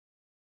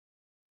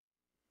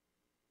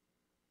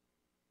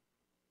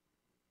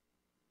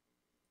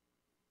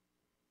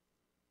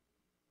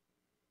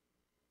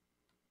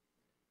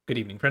Good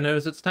evening,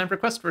 friendos. It's time for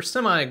Quest for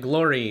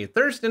Semi-Glory.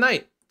 Thursday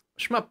night,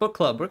 Shmup Book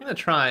Club. We're going to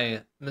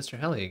try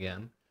Mr.Heli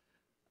again.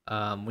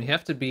 We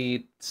have to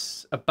beat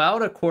about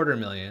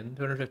 250,000,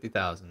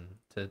 250,000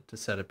 to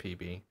set a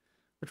PB,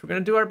 which we're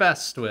going to do our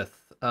best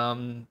with.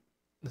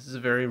 This is a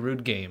very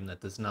rude game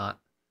that does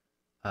not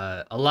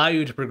allow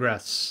you to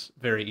progress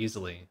very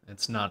easily.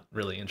 It's not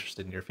really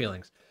interested in your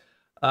feelings.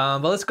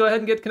 But let's go ahead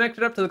and get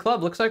connected up to the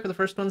club. Looks like we're the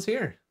first ones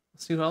here.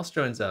 Let's see who else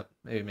joins up.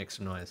 Maybe make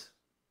some noise.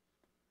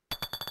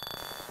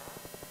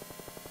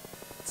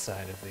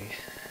 Side of the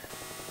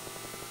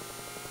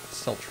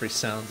sultry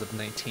sounds of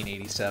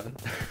 1987.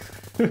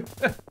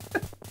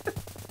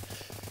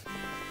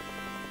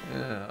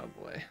 Oh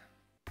boy.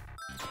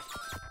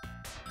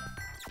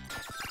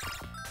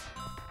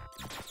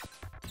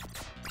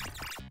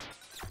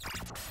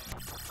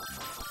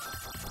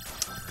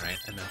 Alright,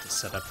 I meant to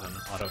set up an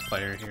auto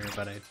fire here,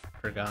 but I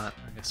forgot.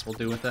 I guess we'll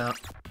do without.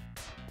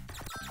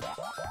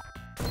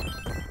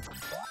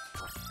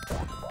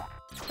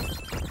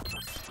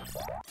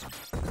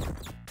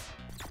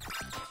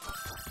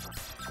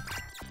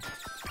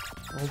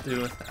 We'll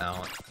do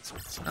without. So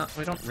it's not,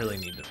 we don't really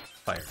need to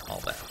fire all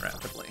that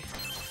rapidly.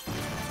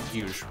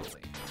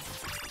 Usually.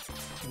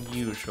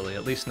 Usually,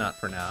 at least not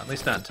for now. At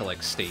least not until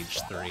like stage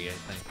 3, I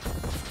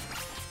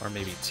think. Or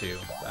maybe 2.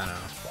 I don't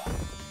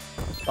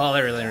know. All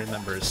I really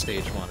remember is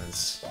stage 1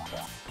 is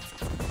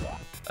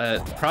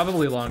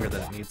probably longer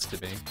than it needs to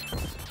be.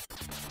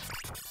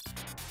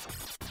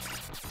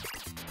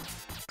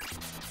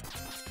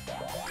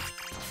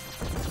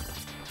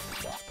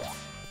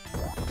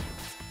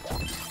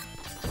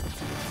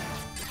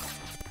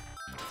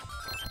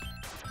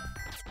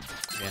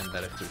 And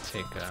that if we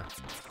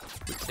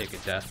take a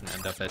death and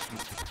end up at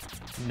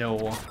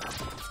no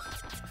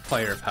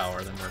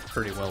firepower, then we're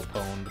pretty well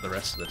boned the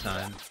rest of the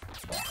time.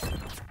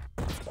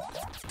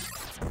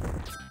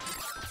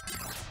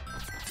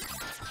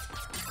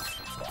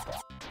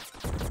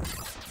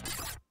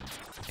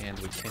 And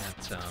we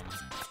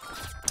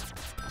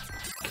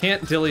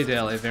can't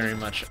dilly-dally very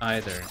much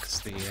either,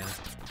 because the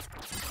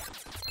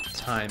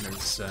time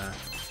is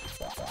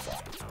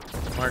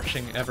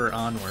marching ever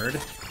onward.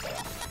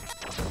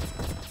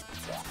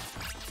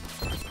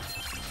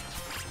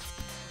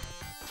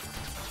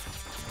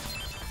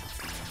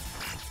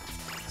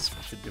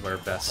 Do our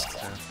best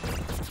to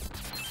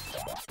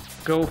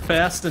go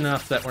fast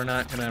enough that we're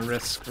not gonna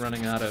risk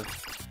running out of,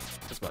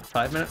 it's what,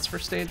 5 minutes for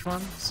stage 1?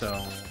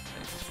 So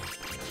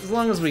as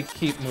long as we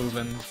keep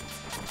moving,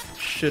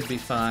 should be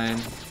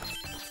fine.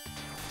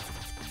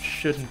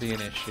 Shouldn't be an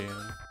issue.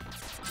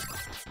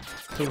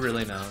 Who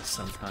really knows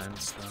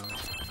sometimes, though.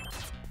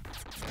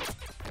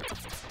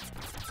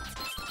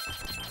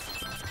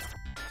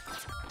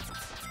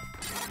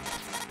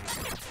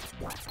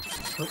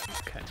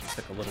 Okay,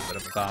 took a little bit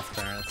of a buff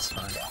there, that's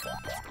fine.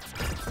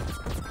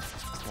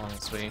 As long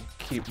as we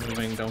keep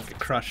moving, don't get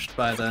crushed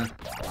by the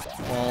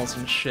walls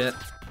and shit.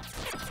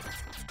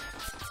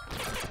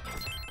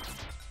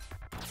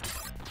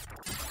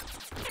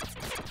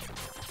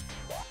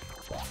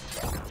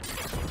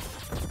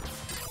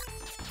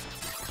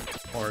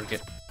 Or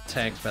get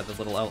tagged by the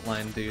little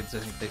outline dudes. I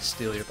think they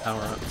steal your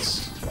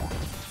power-ups.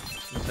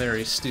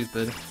 Very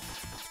stupid.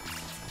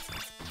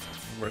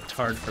 Worked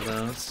hard for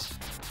those.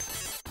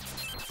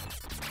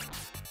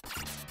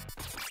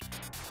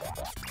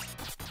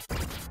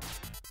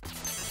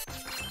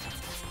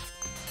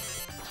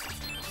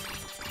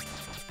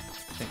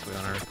 I think we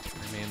want to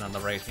remain on the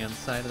right-hand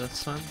side of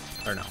this one.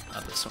 Or no,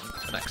 not this one,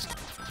 the next one.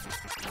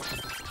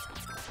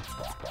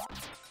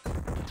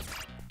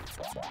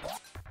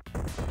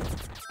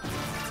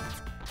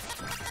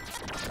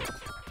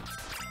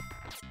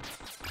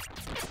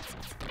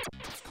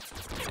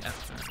 Yeah,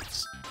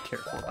 just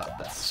careful about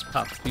this.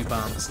 Pop a few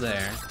bombs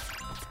there,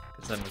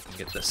 because then we can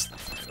get this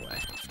thing right away.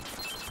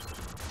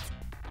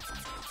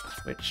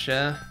 Which,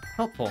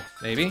 helpful,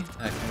 maybe.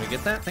 Can we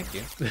get that? Thank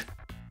you.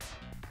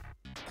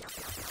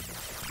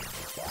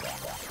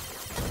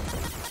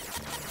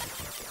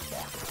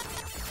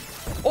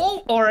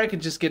 Oh, or I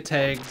could just get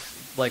tagged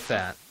like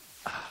that.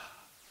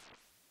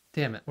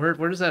 Damn it. Where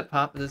does that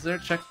pop? Is there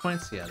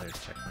checkpoints? Yeah, there's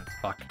checkpoints.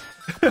 Fuck.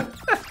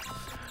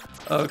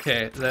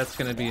 Okay, that's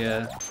gonna be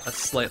a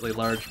slightly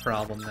large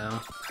problem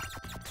now.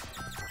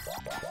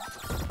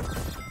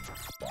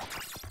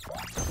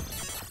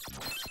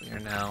 We are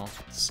now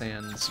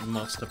sans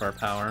most of our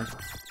power.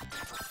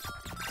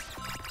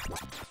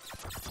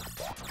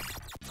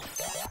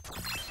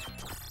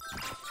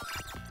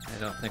 I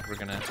don't think we're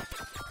gonna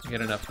get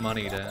enough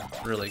money to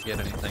really get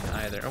anything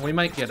either. Or we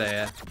might get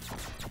a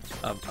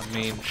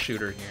main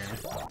shooter here.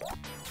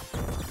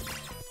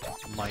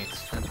 Might.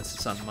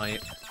 Emphasis on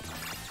might.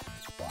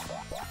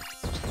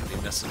 There's gonna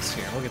be missiles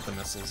here. We'll get the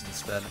missiles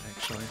instead,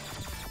 actually.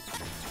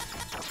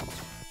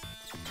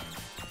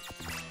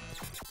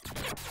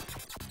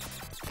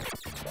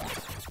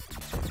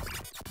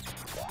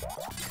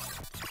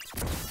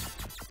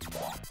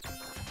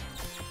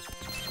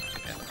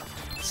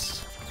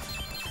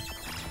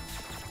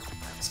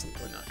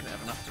 Absolutely not gonna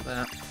have enough for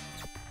that.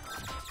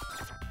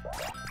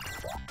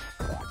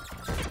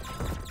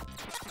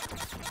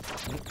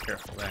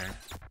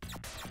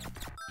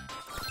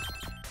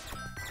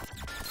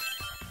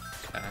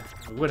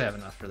 We would have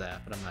enough for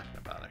that, but I'm not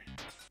gonna bother.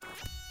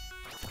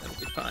 That'll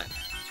be fine.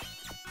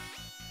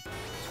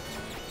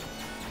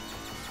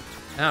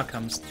 Now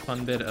comes the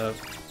fun bit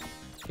of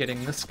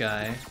getting this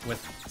guy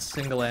with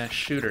single-ass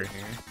shooter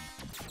here.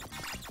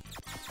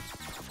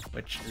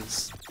 Which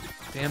is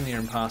damn near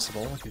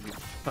impossible, because you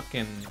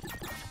fucking...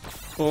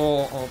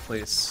 Oh,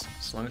 please.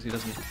 As long as he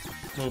doesn't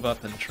move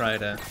up and try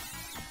to...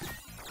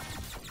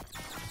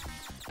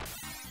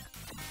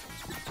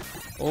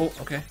 Oh,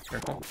 okay,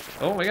 careful.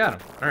 Oh, we got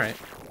him. Alright.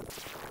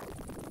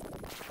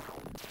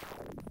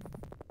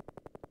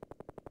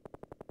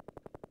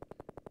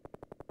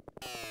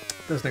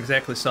 Doesn't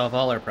exactly solve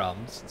all our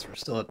problems, since we're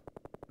still at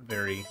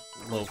very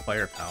low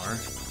firepower.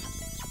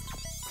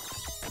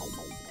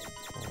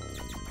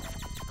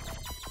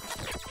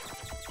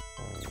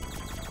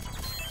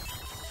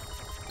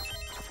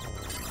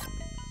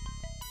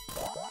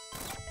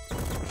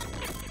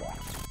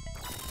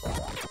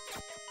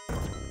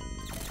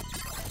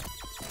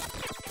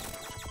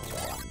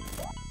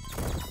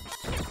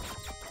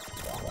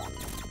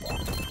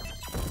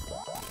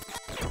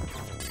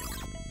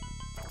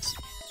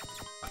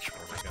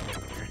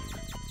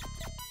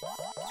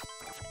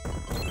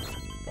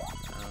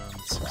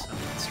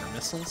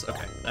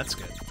 Okay, that's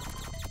good.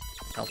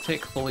 I'll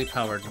take fully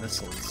powered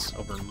missiles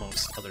over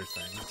most other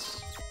things.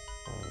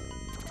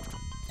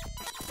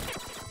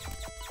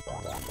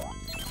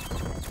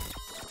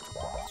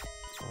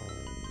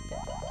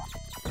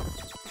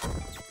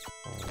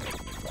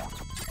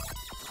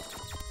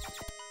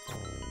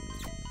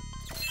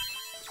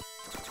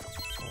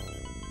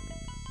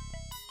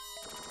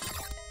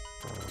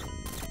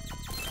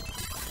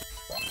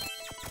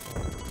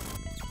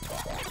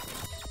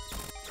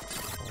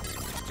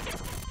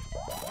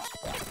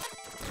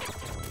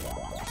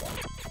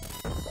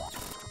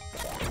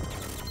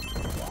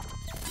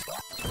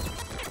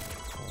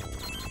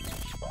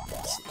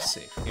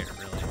 Safe here,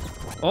 really.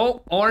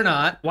 Oh, or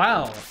not.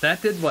 Wow,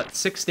 that did what,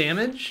 6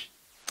 damage?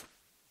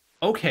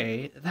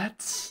 Okay,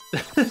 that's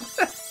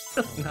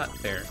not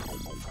fair.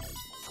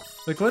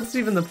 Like, what's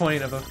even the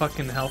point of a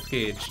fucking health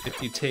gauge if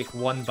you take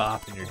 1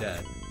 bop and you're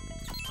dead?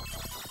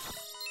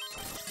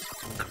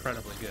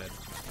 Incredibly good.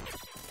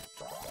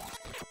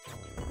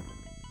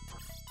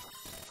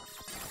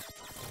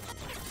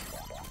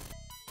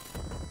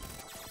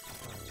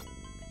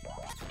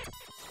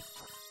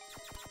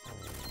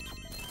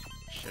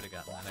 Should have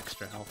gotten that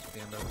extra health at the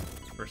end of the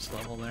first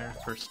level there,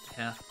 first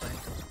half thing.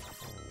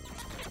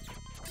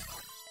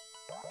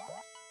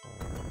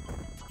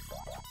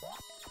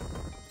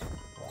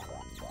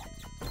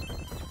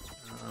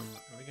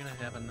 Are we gonna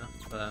have enough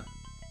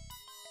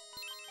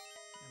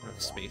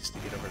space to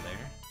get over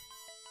there?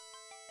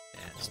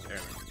 Yeah, just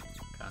barely.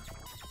 Okay.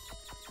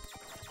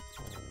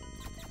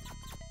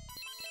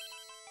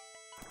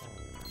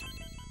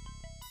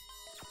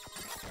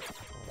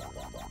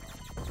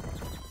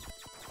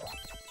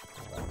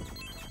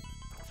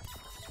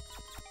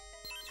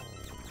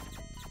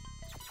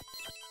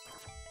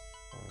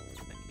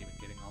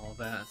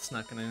 That it's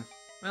not gonna,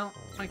 well,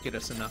 might get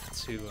us enough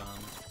to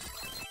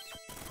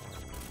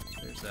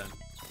there's a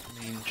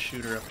main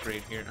shooter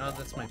upgrade here. Oh,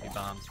 this might be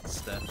bombs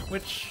instead,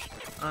 which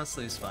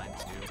honestly is fine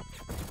too.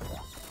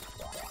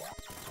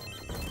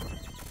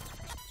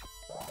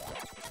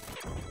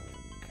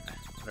 Okay,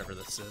 whatever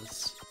this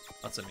is.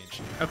 That's a main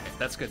shooter. Okay,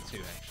 that's good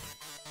too,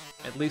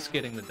 actually. At least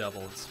getting the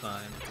double is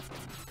fine.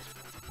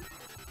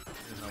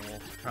 Even though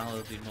we'll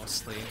probably be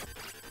mostly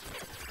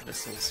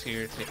missiles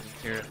here taking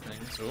care of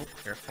things. Oh,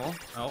 careful.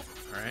 Oh,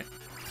 alright.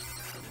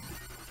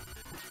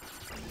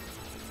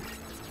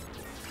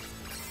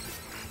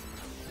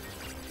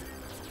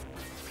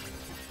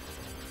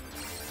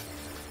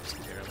 Just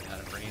barely out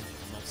of range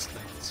of most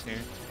things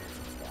here.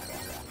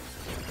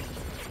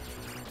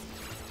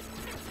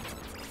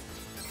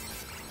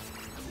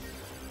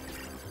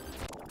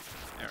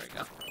 There we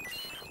go.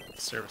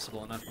 It's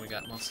serviceable enough, and we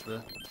got most of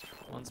the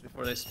ones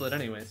before they split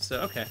anyway,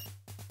 so okay.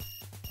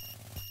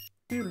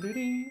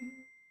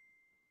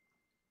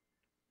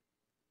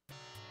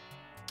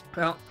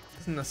 Well,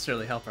 doesn't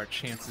necessarily help our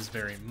chances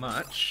very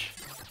much.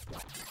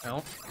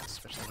 Well,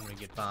 especially when we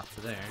get bopped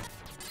there.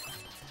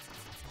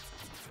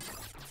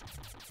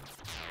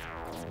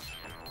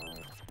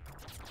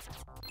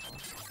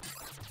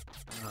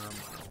 I don't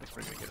think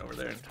we're gonna get over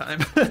there in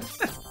time.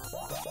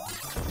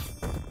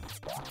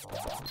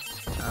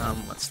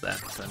 What's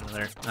that? Is that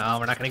another? No,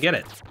 we're not gonna get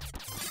it.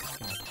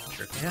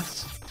 Sure,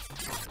 yes.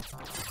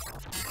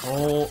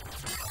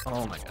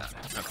 Oh my god.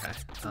 Okay.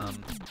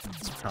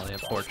 It's probably a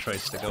poor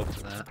choice to go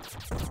for that.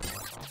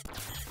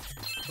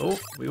 Oh,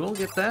 we will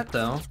get that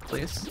though.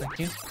 Please, thank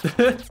you.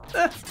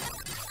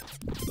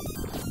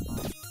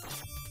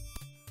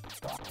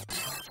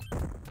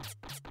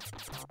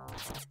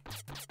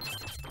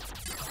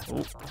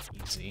 Oh,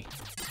 easy.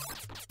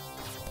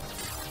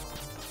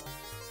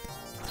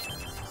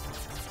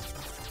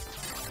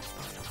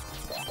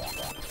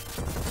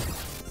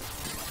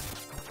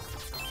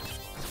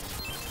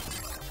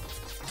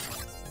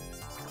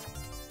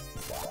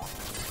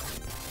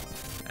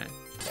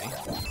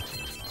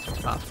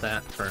 Pop.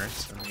 that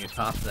first, and then you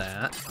pop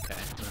that. Okay,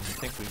 and then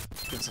I think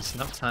gives us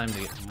enough time to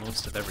get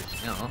most of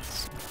everything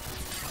else.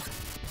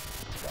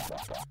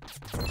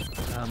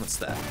 What's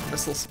that?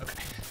 Missiles?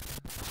 Okay.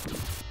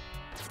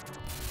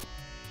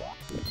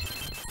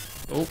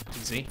 Oh,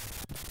 easy.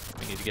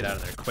 We need to get out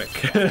of there quick.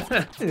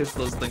 Because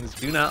those things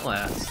do not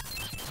last.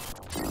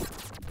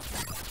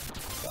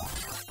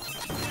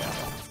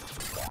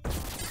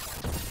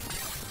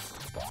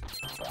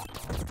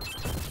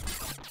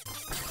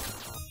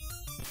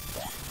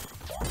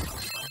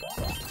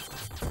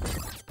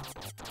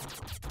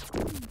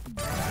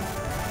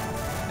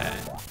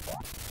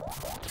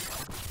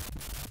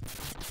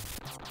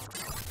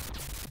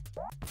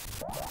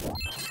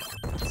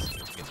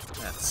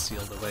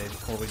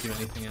 Before we do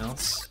anything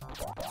else.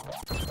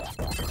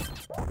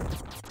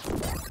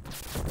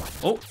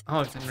 Oh,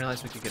 I didn't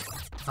realize we could get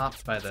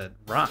popped by the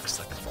rocks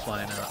that come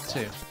flying out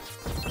too.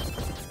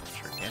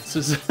 Sure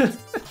guesses.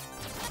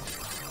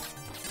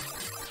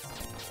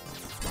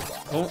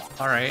 Oh,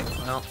 alright,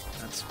 well,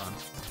 that's fun.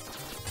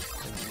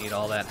 Didn't need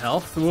all that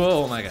health.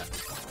 Whoa, my god.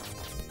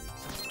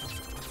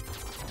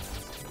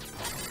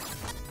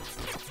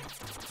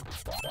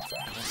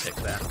 I'll take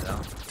that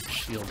though.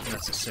 Shield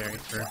necessary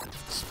for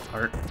this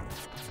part.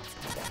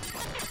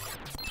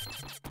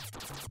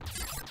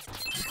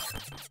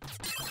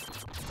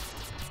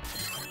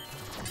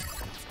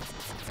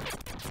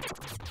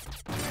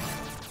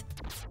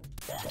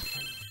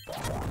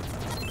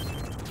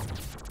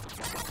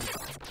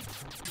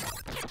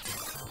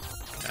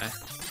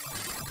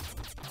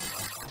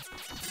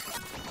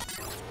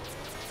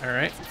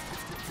 Alright.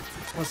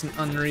 Wasn't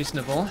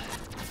unreasonable.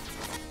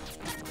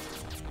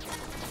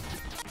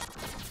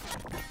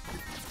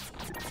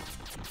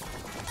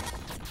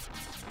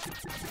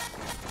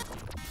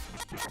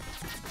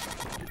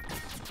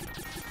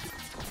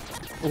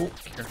 Oh,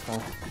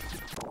 careful.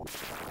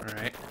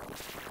 Alright.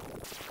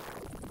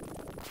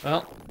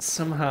 Well,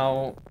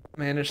 somehow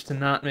managed to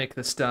not make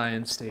this die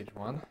in stage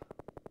 1.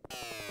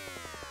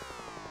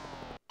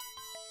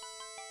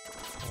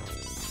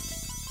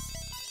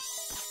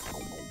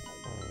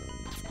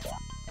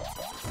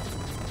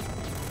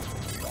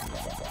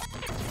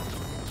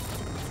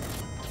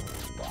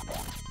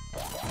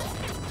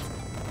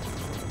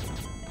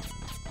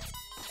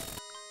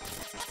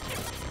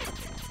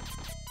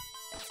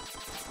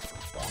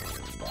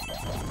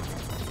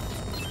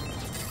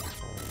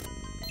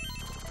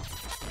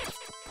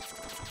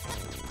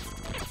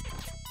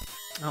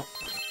 Oh.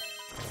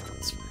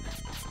 That's fine.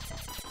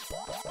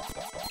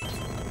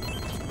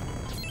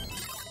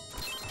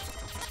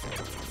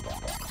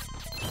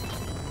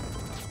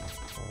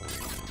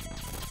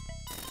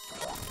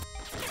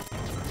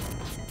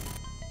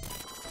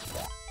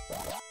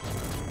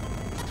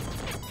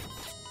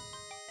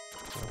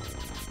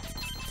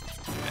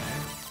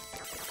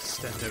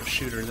 Extendo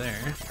shooter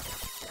there.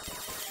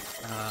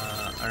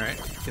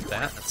 Alright, get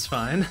that, that's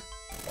fine.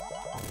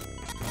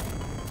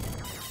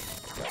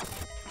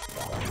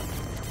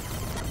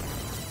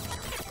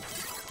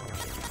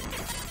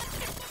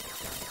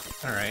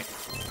 Alright.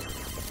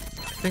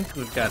 I think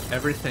we've got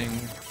everything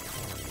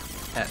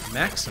at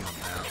maximum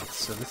now,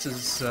 so this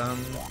is,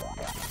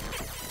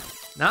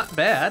 not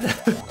bad.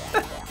 Alright,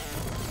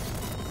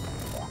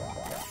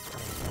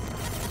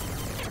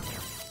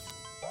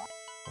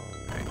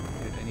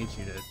 dude, I need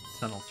you to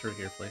tunnel through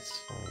here, please.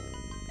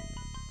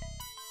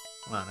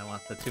 Come on, I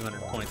want the 200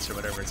 points or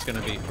whatever it's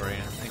gonna be for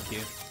you. Thank you.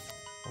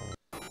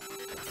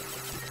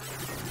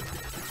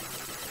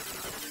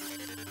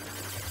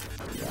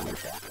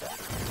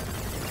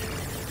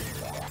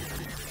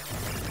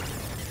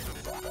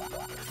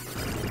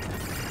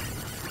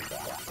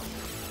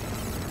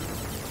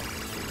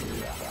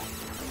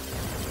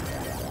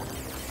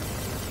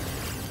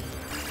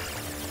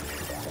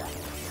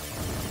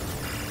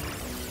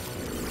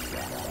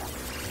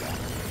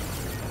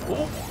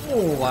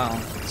 Oh, wow.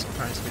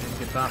 Surprised we didn't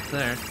get bopped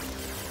there.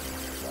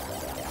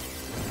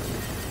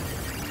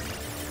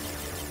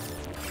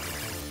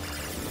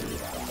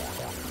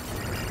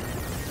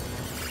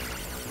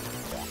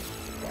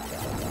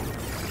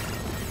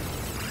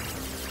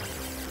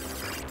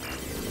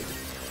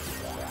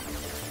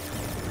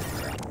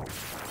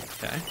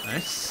 Okay,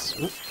 nice.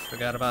 Oop,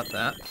 forgot about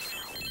that.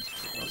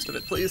 Most of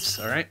it, please.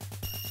 Alright.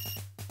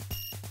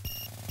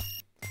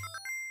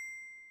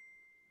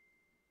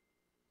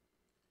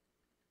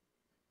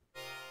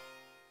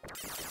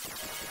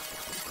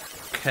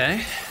 Okay.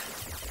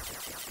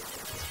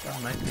 This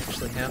one might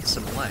actually have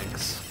some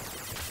legs.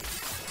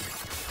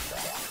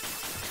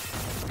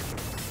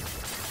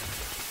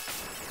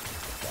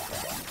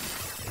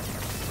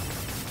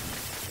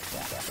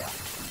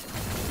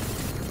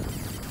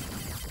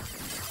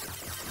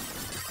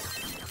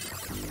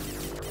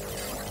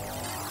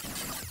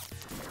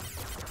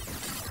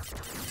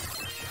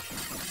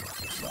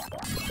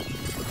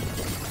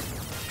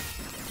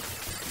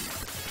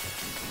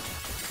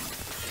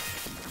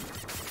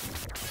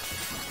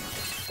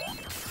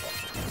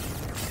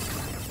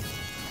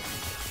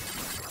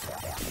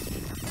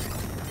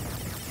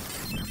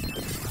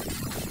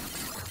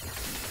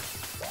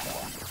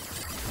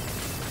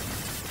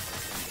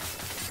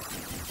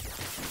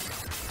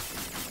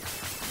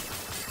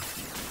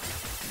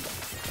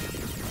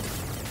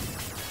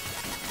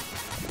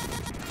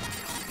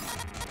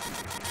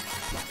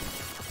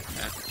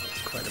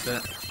 a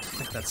bit.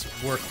 I think that's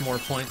worth more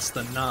points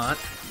than not.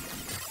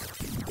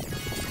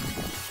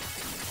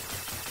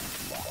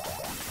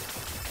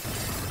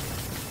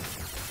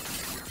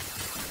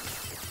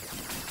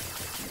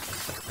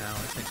 Now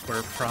I think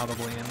we're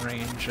probably in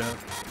range of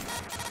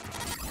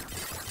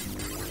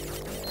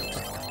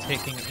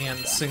taking and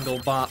single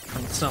bop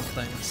from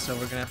something, so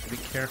we're gonna have to be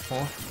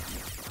careful.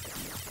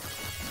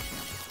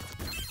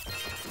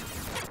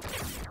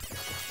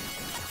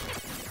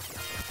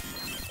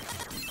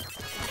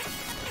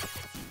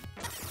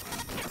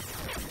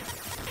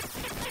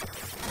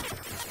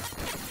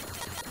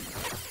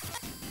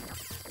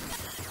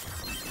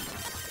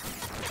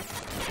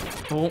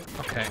 Oh,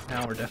 okay,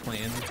 now we're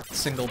definitely in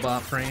single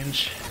bop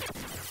range.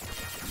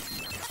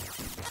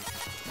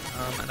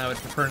 And I would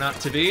prefer not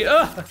to be.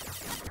 Ugh!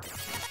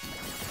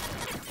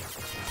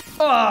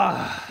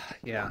 Ah,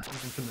 yeah,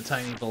 even from the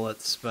tiny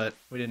bullets, but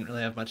we didn't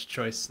really have much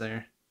choice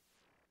there.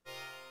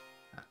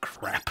 Ah,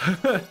 crap.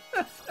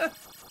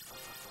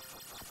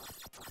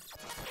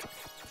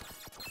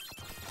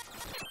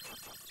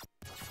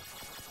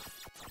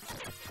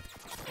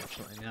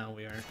 Fortunately, now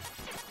we are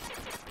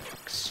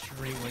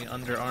extremely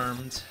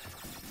underarmed.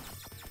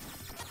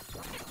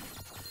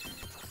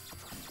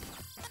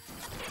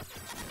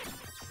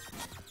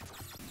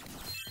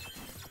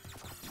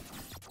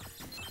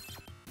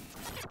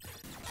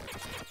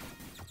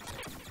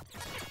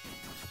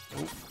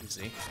 Oh,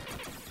 easy.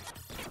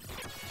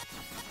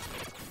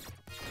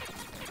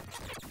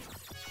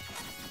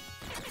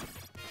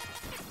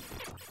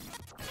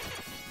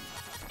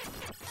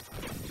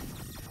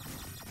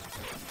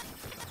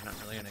 We're not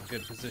really in a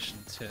good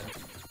position to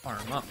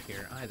arm up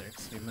here either,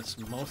 because we missed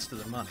most of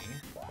the money.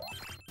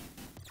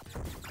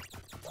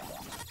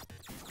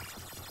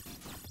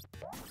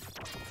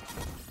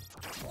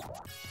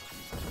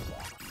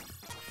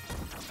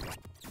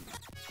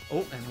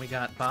 Oh, and we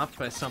got bopped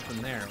by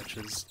something there, which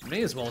is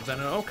may as well have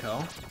been an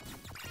Oko.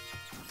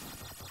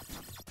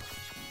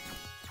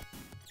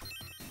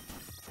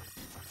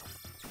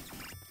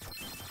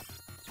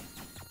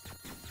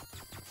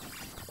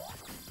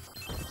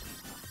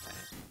 Okay,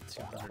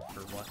 200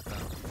 for what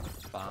though?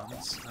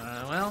 Bombs?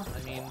 Well, I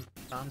mean,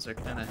 bombs are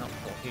kind of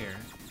helpful here.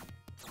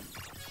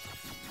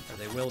 Or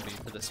they will be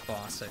for this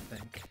boss, I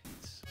think.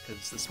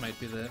 Because this might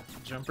be the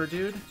jumper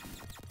dude.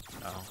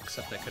 Oh,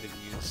 except I could have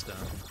used, yeah,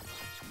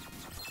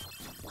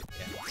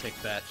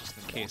 take that just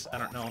in case. I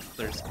don't know if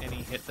there's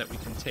any hit that we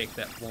can take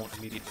that won't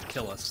immediately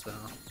kill us, though.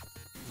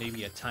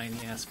 Maybe a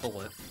tiny-ass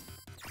bullet.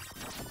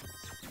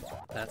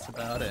 That's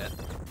about it.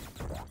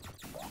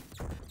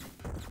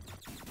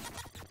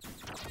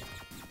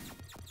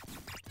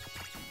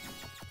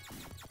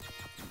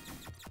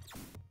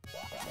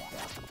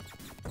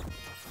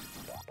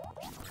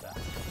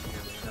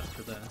 Nearly enough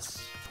for this.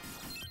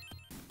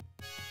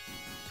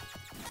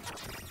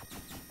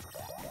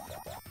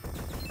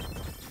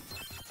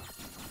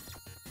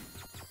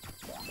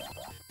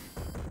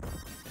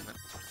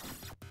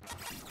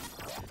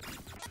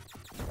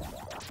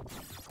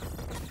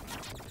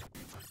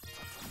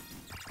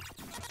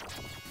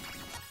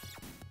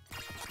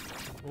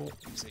 Oh,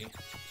 easy.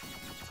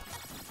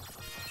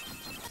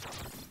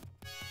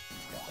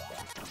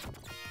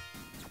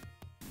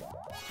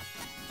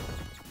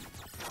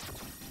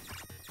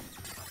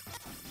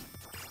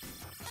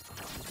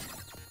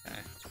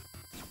 Okay.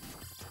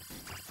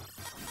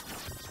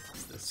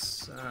 Is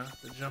this,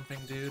 the jumping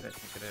dude? I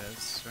think it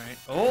is, right?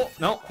 Oh,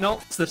 no,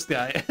 no, it's this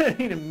guy.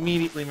 He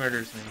immediately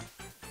murders me.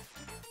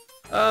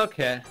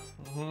 Okay.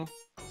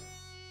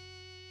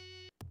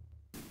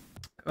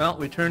 Well,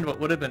 we turned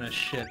what would have been a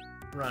shit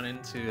run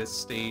into a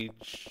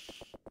stage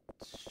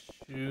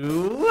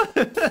 2.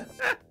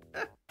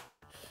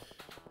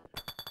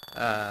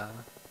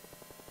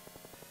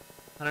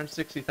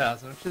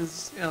 160,000, which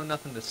is, you know,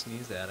 nothing to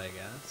sneeze at, I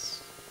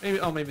guess. Maybe,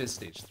 oh, maybe it's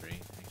stage 3,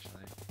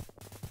 actually.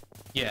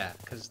 Yeah,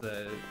 because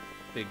the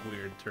big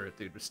weird turret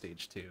dude was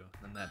stage 2,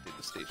 and that dude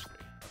was stage 3.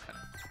 Okay.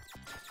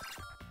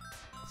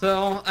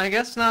 So, I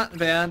guess not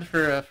bad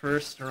for a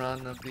first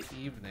run of the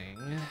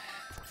evening.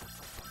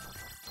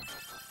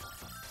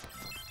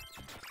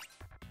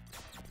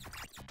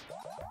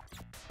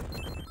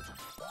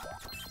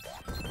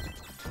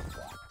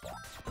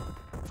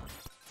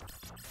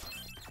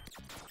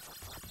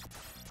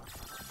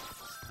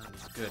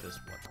 Good as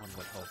what one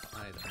would hope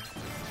either.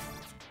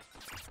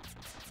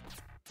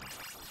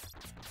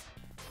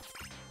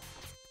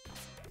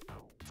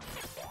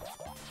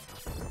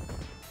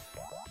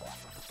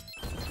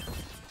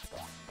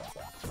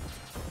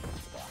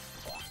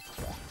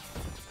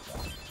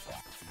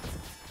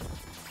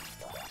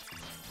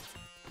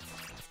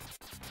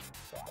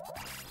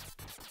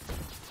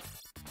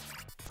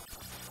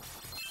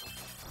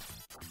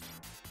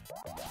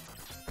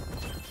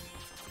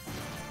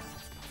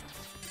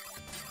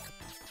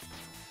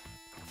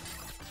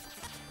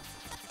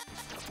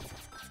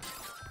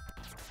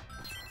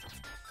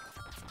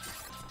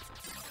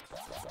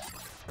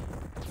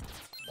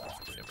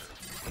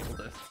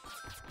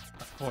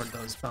 Afford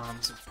those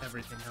bombs of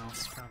everything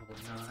else, probably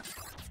not.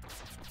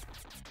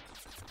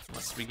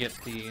 Unless we get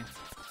the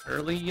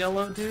early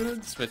yellow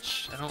dudes,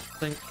 which I don't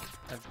think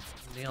I've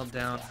nailed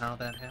down how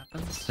that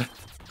happens.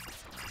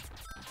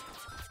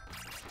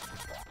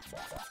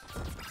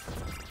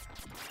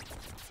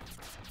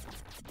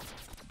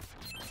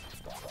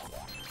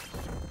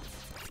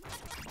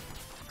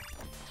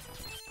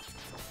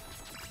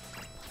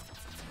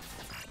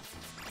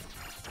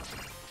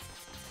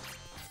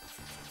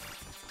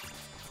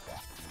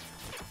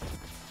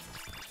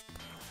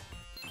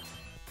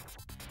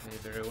 May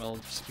very well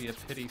just be a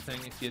pity thing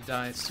if you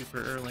die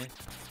super early.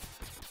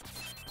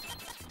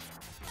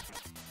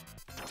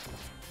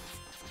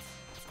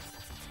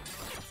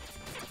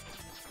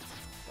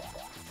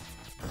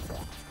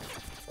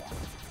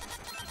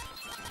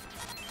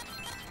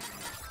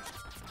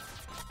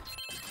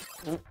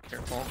 Oh,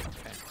 careful.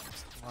 Okay,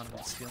 just a lot of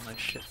them steal my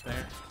shit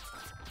there.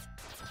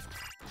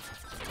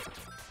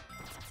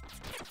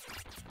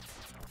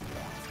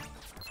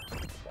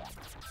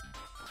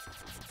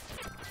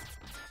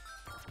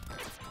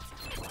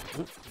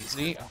 Oop,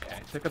 easy. Okay,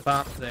 took a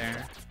bop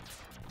there.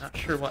 Not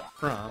sure what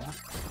from.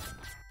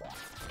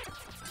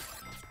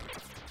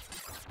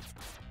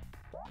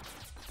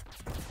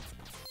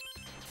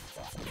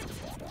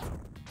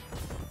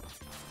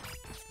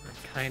 We're in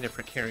kind of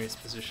precarious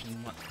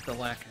position with the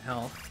lack of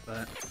health,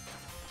 but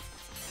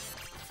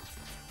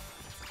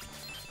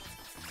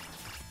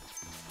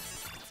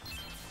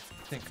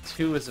I think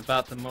 2 is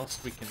about the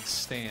most we can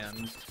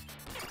stand.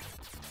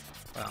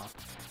 Well,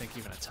 I think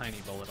even a tiny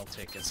bullet will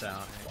take us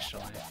out,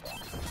 actually.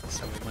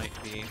 So we might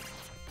be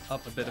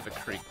up a bit of a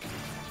creek.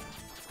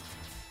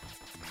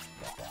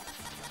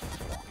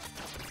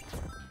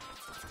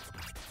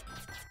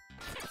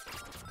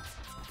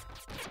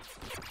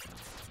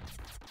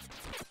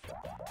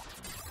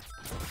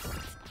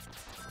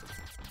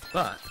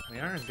 But we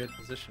are in good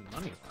position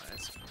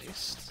money-wise, at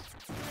least.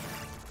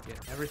 Get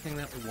everything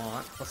that we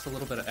want, plus a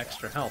little bit of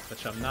extra health,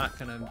 which I'm not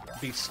gonna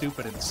be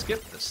stupid and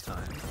skip this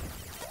time.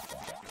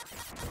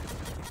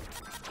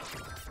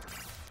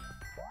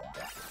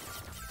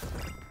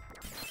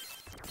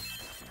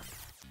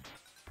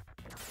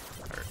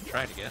 Or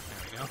try to get,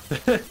 there we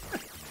go.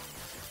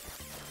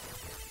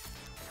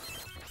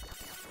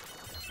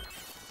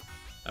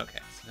 Okay,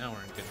 so now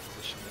we're in good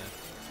position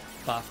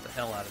to bop the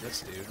hell out of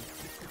this dude.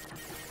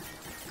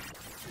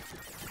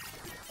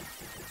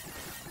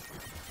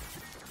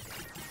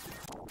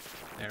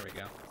 There we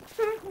go.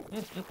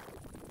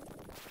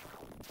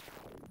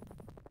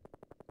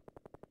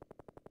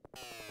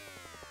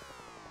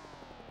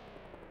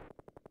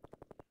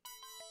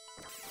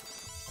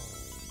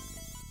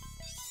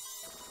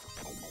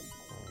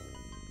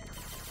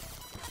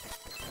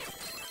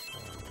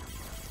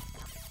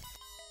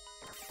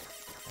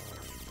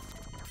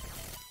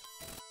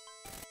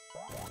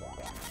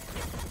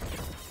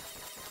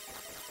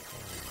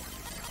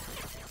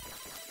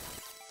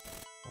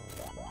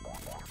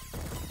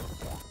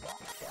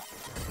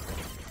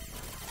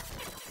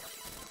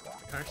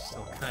 Are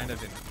still kind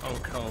of in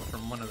OCO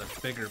from one of the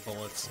bigger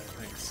bullets, I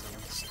think, so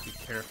just be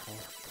careful.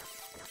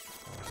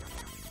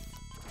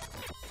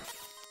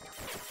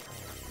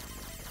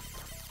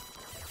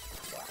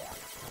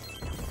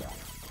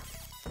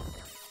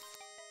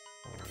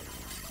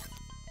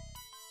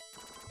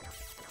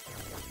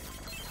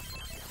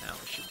 Now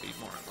we should be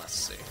more or less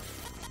safe.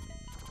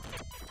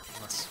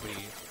 Unless we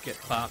get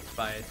bopped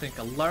by, I think,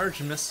 a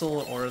large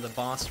missile or the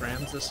boss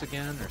rams us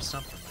again, or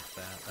something like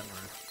that. Then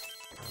we're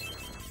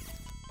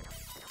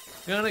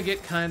gonna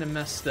get kind of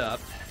messed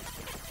up.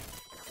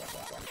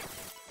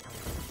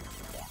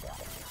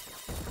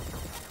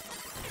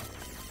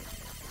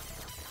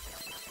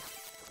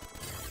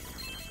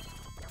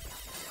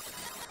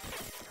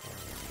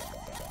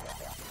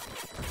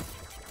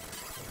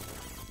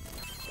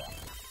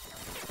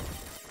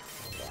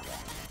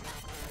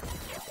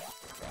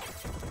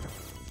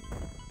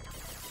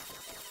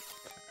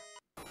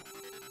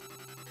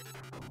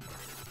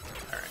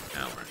 Alright,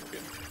 now we're in a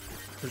good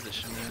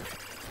position to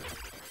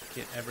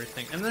get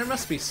everything. And there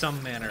must be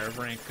some manner of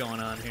rank going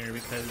on here,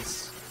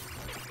 because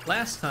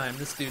last time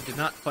this dude did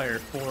not fire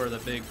 4 of the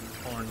big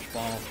orange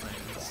ball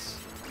things.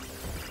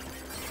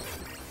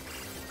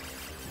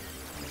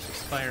 He's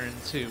just firing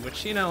 2,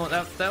 which, you know,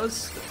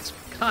 that's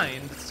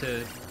kind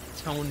to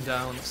tone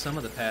down some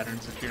of the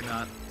patterns if you're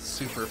not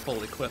super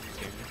full equipped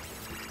here.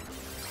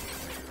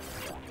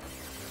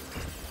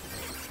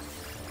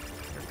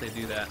 Or if they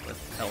do that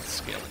with health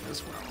scaling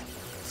as well.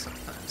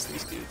 Sometimes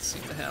these dudes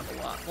seem to have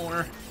a lot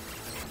more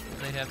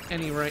than they have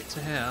any right to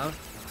have.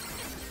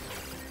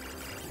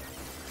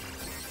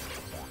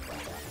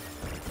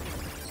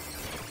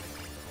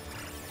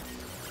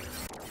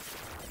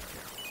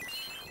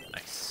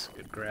 Nice.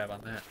 Good grab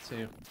on that,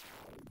 too.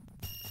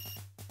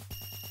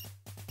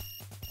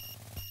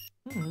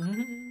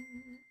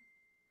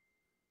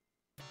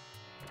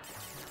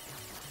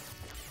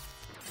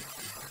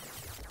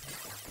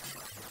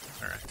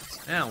 Alright,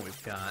 so now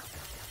we've got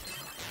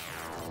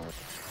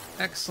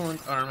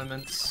excellent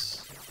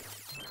armaments.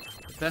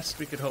 The best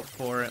we could hope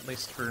for, at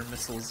least for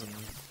missiles and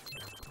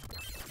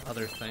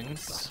other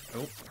things.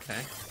 Oh,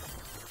 okay.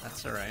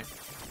 That's alright.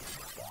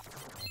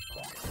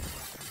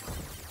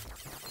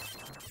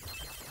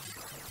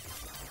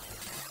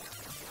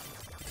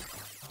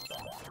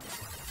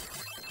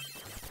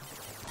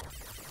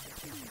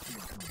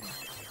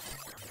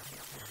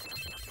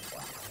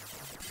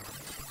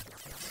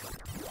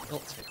 We'll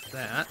take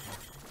that.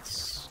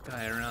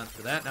 Sky around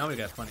for that. Now we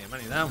got plenty of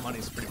money. Now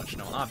money's pretty much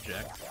no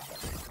object.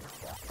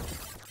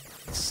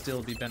 It'd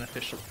still be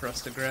beneficial for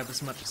us to grab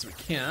as much as we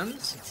can,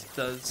 since it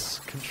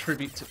does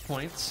contribute to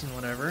points and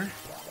whatever.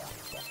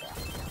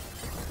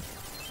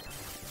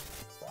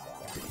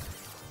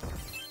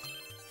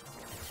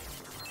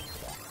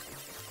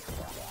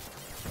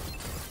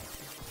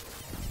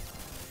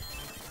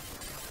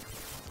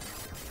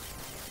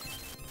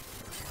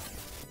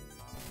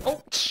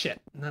 Oh, shit.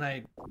 And then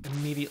I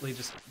immediately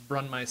just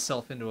run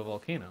myself into a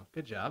volcano.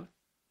 Good job.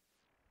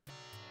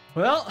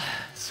 Well,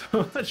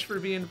 so much for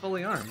being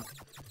fully armed.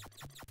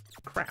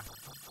 Crap.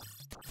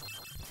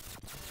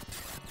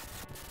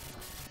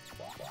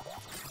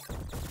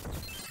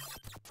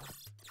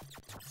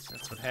 So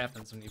that's what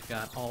happens when you've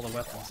got all the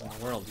weapons in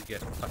the world. You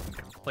get fucking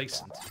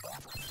complacent.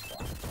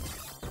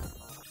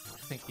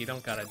 I think you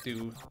don't gotta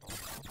do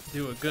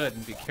a good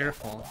and be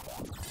careful.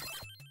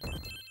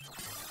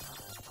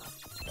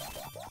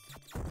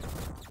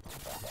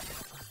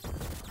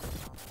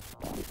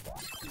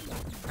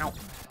 Ow.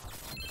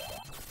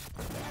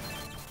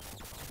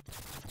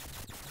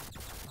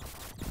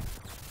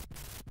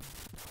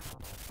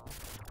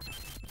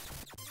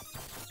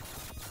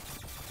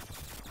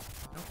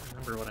 I don't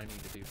remember what I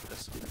need to do for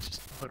this. Let's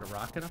just put a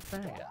rocket up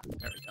there? Yeah,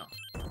 there we go.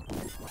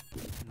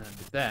 And then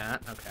do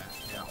that. Okay,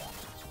 yeah.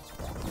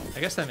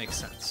 I guess that makes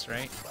sense,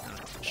 right?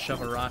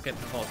 Shove a rocket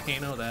in a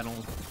volcano,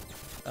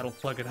 that'll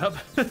plug it up.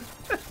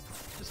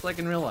 Just like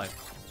in real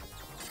life.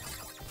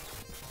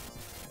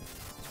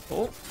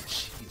 Oh,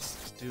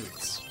 jeez, dude,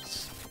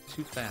 it's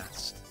too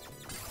fast.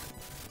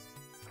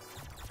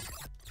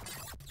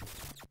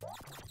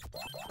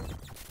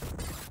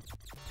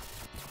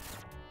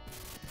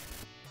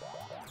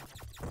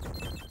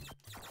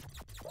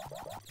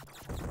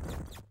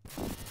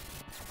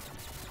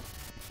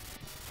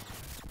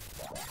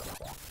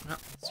 Oh,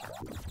 sorry.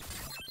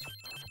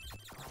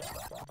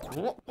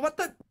 What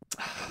the?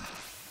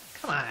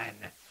 Come on.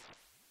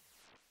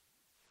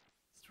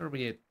 Where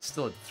we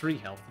still had 3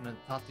 health, and I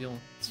thought the old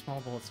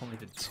small bullets only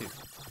did 2.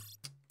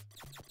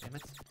 Damn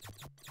it.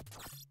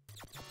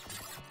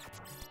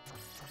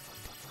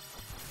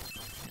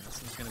 Yeah,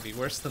 this one's gonna be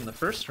worse than the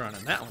first run,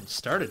 and that one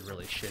started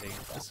really shitty.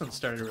 This one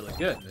started really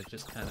good, and it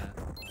just kinda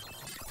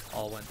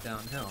all went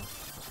downhill.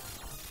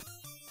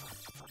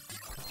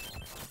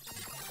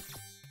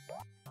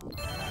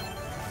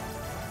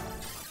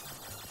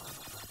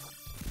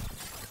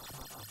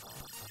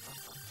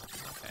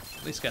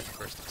 At least got the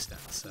first extent,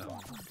 so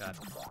got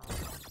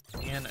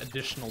an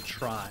additional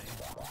try.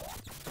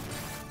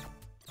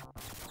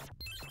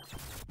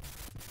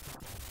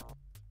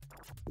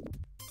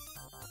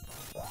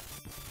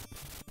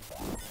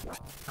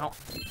 Oh,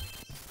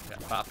 got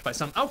popped by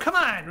some. Oh, come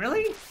on,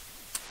 really?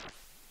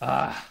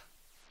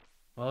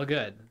 Well,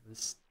 good.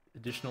 This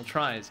additional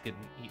try is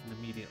getting eaten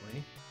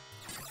immediately.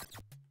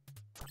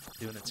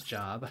 Doing its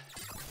job.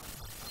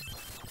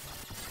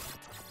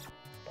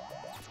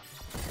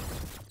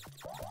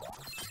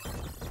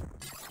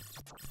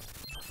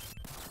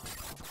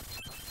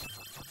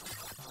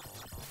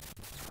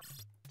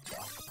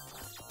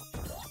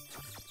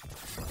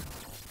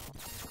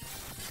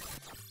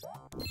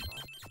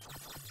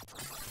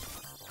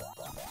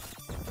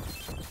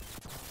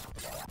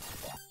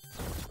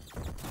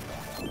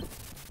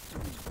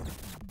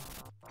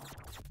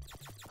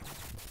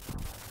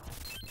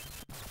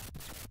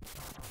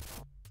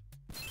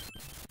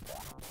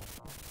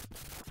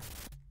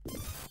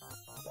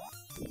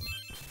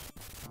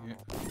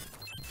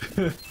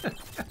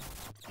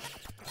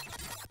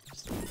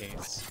 Just in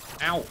case.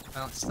 Ow!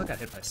 Well, I still got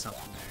hit by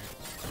something there.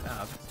 Good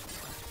job.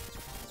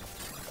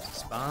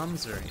 Just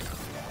bombs, or, you know,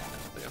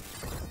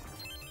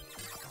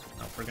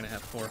 oh, we're gonna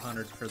have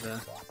 400 for the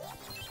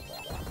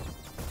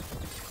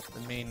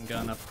main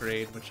gun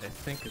upgrade, which I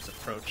think is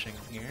approaching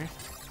here.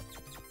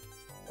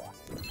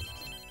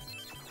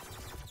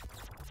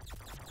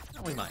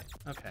 Oh, we might.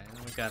 Okay,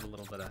 and we got a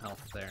little bit of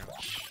health there,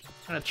 which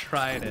I'm gonna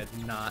try to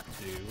not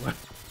do.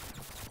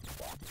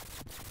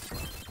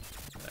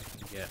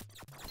 Get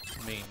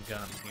main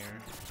gun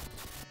here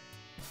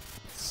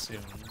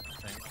soon,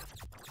 I think.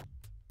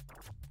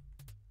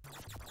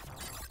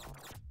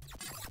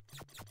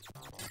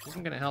 Which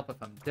isn't gonna help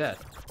if I'm dead,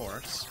 of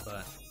course,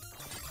 but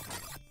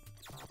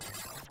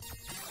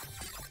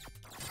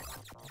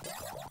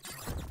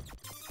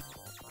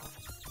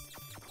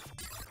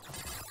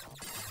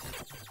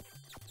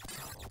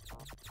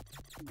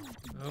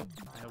oh,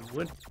 I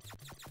would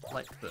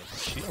like the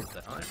shield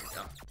though. There we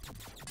go.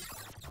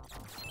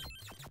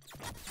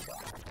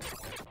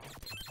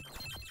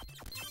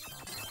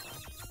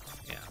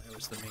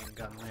 The main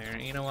gun there.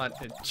 You know what?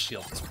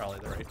 Shield is probably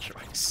the right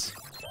choice.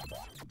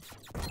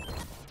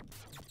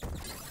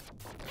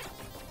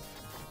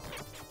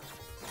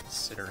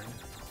 Considering.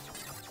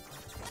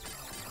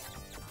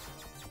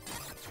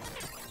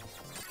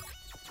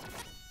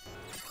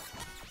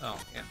 Oh,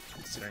 yeah.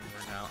 Considering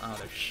we're now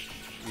out of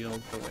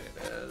shield the way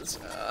it is.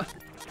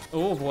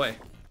 Oh boy.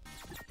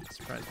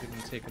 Surprised we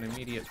didn't take an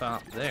immediate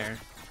bop there.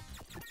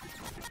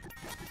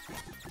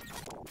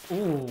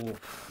 Ooh.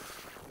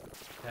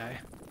 Okay.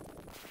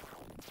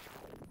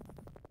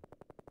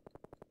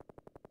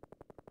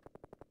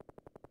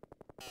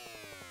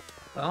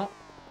 Well,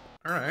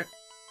 alright.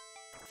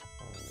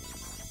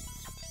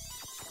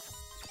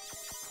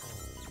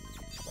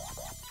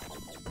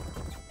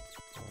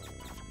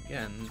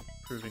 Again,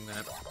 proving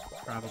that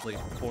probably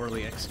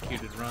poorly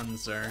executed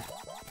runs are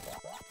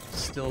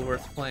still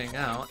worth playing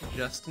out,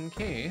 just in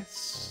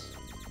case.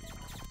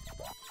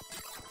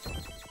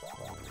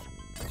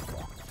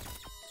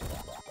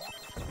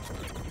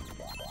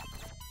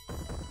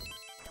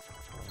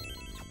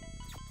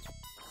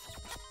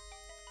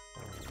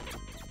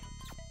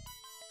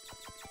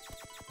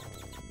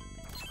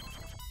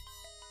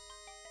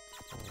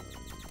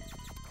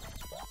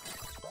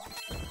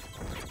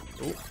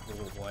 Oh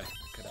boy,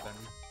 could have been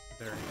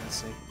very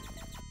messy.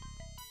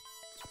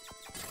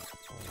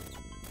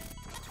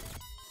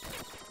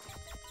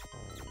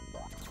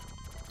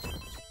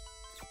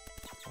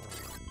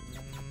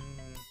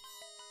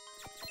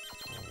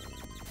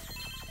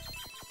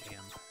 Damn,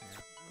 yeah,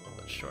 a little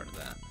bit short of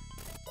that.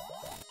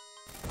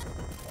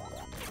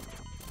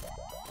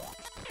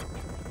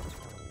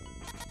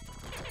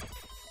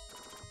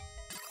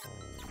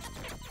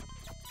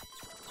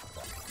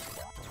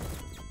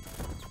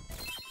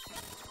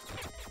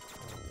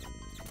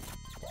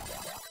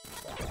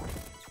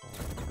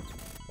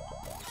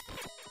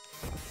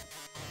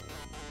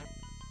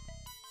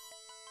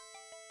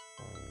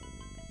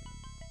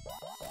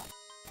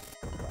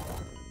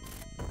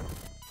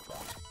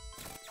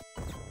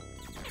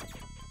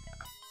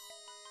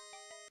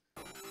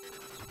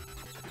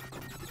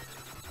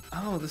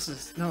 Oh, this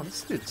is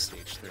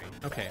stage 3.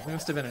 Okay, we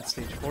must have been at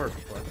stage 4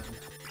 before then.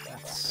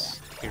 That's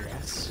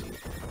curious.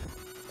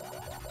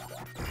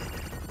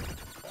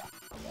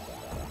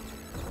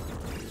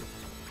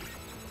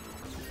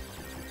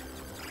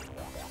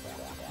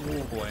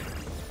 Oh boy.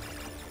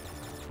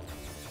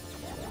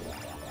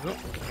 Oh,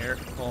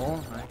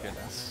 careful. My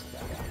goodness.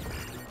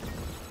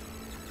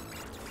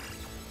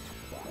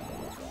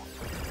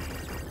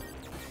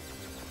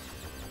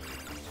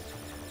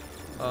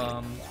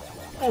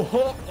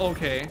 Oh,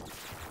 okay.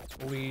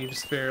 We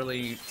just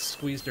barely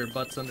squeezed our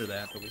butts under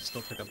that, but we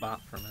still took a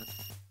bop from it.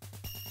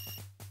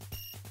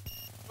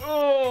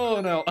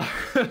 Oh, no.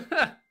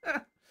 I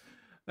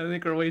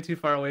think we're way too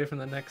far away from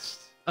the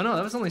next... Oh, no,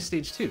 that was only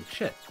stage 2.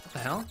 Shit. What the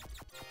hell?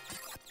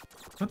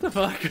 What the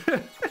fuck?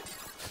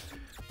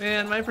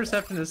 Man, my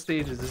perception of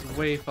stages is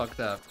way fucked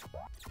up.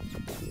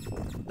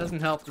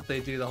 Doesn't help that they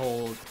do the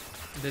whole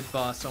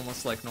mid-boss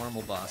almost like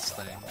normal boss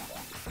thing.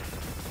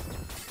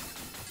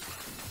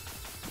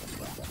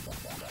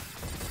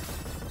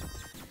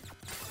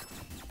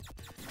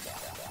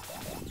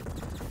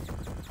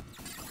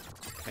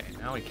 Okay,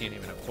 now we can't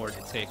even afford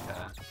to take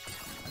a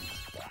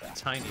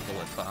tiny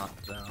bullet bop,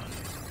 though.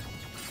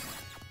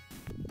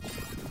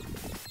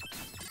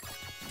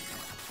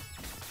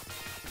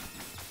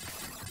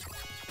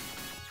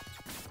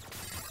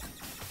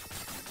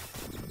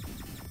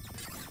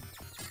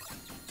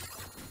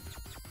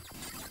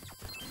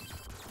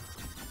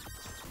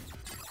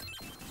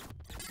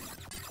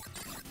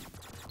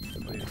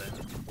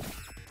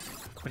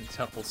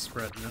 Quintuple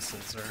spread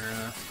missiles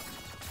are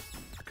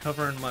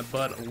covering my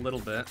butt a little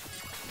bit.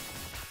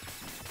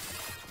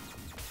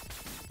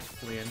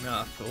 Hopefully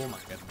enough. Oh my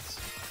goodness.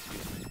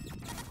 Excuse me.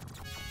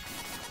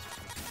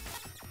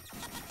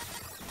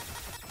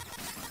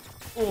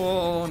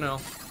 Oh no.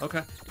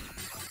 Okay.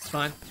 It's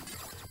fine.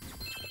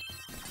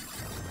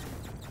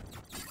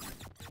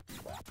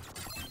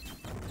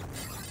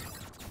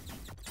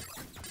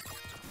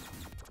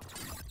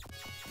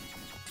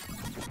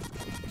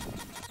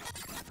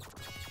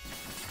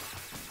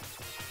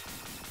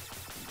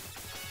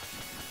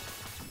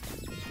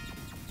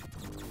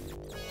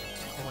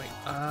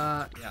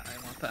 Yeah, I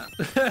want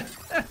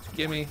that.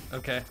 Gimme.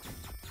 Okay.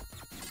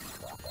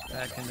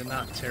 Back into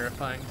not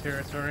terrifying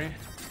territory.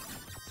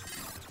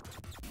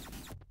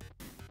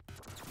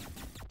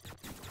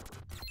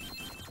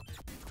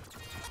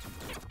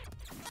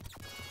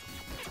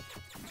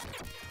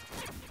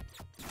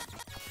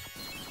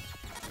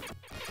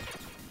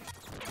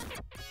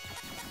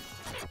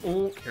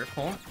 Oh,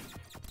 careful.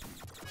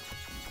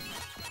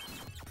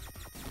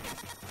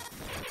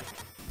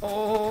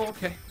 Oh,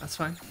 okay, that's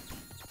fine.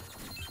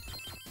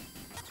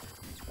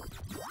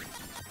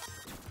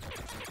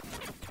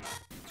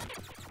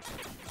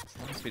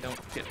 As we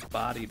don't get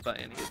bodied by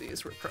any of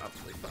these, we're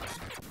probably fine.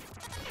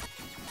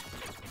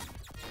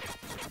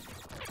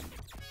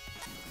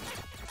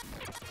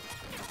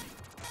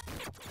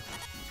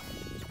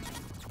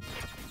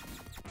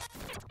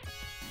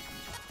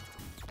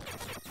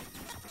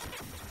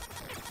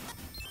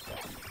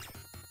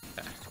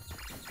 Okay.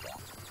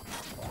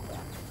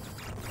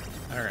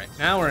 Alright,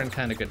 now we're in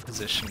kind of good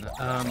position.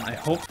 I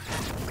hope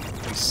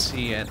we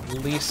see at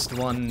least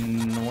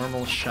one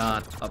normal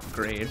shot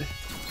upgrade.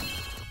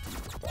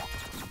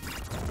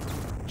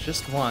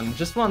 Just one.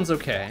 Just one's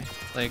okay.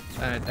 Like,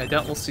 I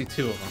doubt we'll see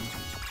 2 of them.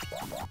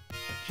 But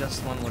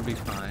just one would be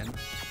fine.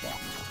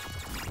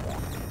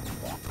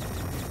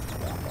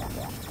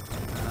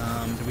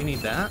 Do we need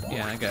that?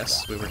 Yeah, I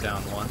guess we were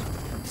down one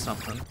from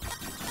something.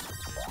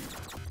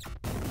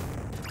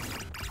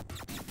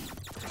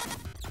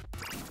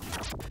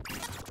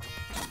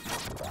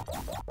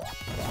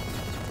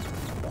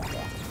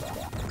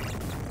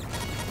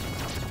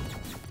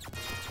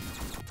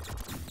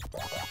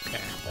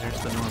 Okay,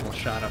 there's the normal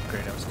shot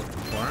upgrade I was looking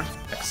for.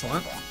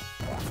 Excellent.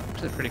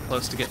 Actually pretty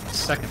close to getting the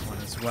second one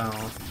as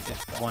well,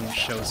 if one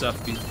shows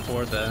up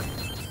before the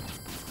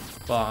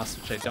boss,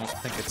 which I don't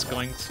think it's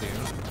going to.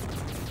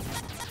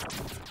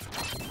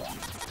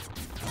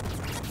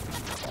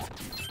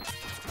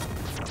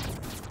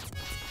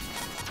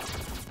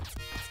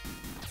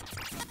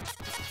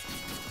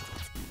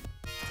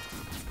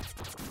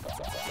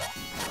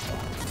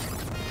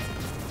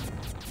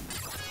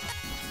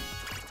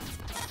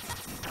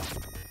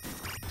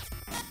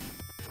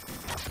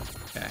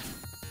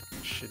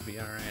 Should be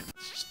alright.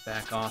 Let's just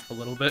back off a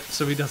little bit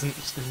so he doesn't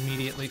just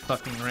immediately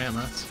fucking ram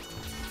us.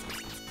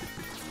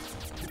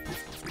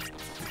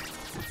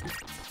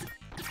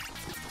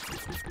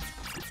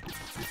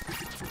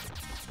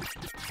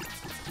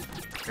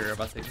 Care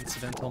about the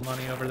incidental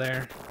money over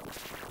there.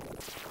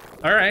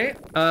 Alright,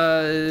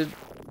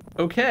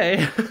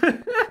 okay.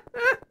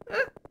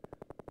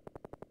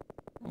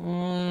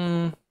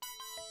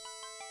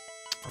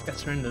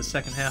 Guess we're into the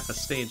second half of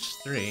stage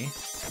 3.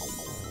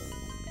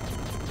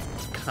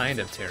 Kind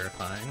of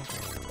terrifying.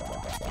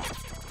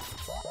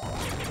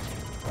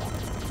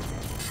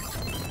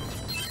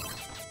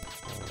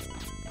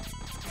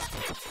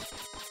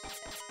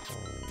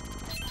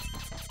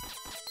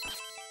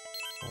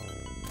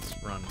 This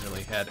run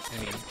really had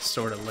any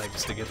sort of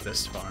legs to get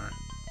this far.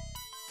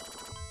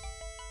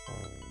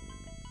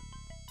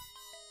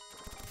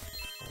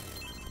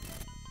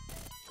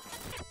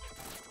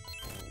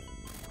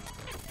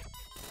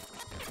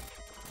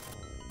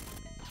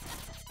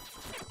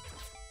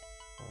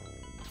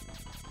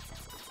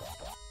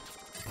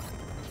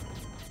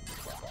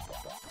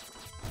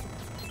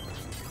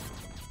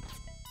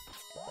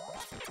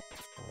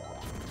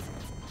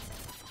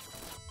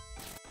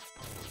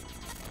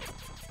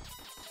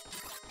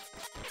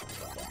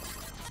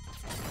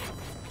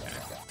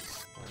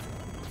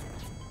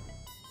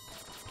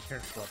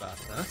 Careful about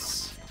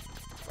this.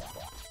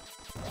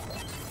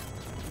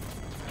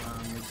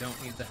 We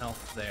don't need the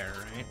health there,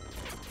 right?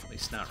 At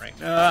least not right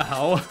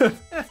now.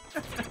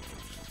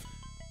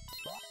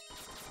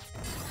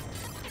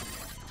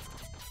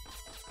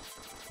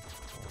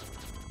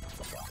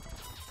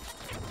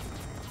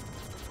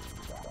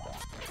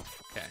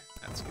 Okay,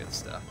 that's good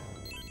stuff.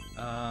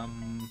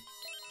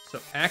 So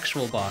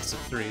actual boss of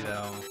 3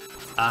 though.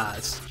 Ah,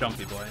 it's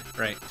Jumpy Boy,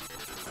 right.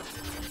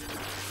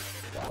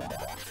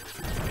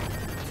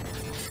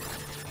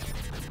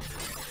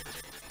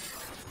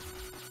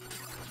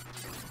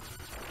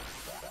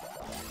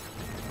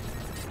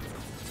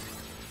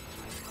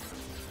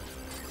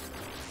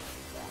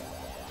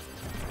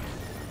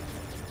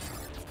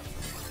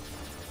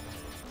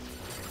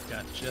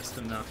 Got just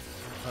enough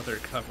other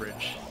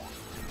coverage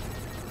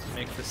to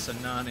make this a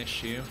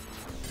non-issue.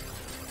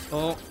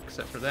 Oh,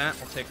 except for that,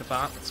 we'll take a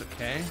bop, it's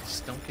okay.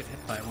 Just don't get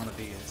hit by one of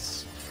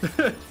these.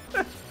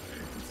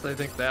 So I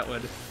think that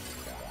would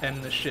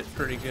end the shit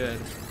pretty good.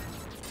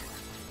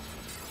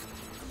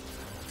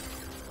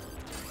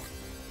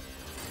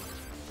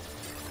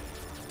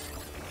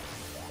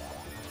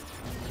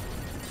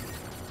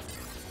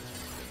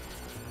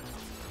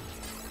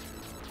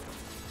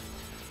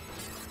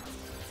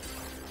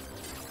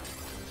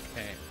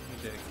 Okay,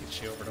 need to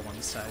get you over to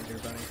one side here,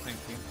 buddy. Thank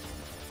you.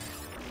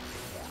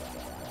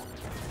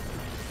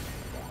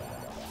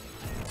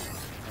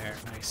 There,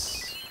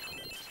 nice.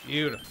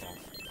 Beautiful.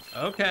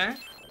 Okay.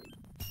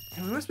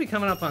 And we must be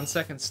coming up on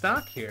second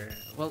stock here.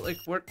 Well, like,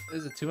 what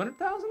is it,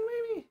 200,000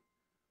 maybe?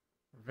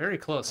 Very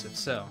close, if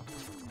so.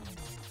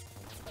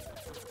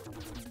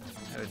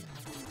 I would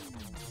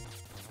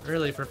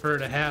really prefer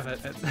to have it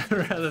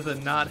rather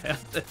than not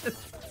have it.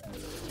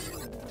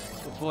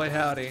 But boy,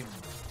 howdy.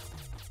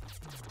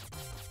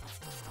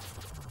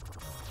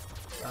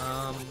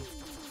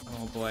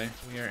 Oh boy,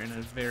 we are in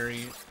a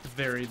very,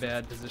 very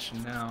bad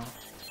position now.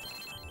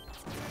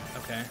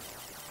 Okay.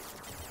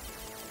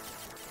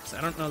 So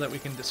I don't know that we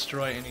can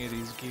destroy any of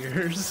these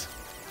gears.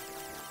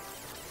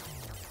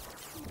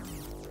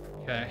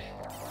 Okay.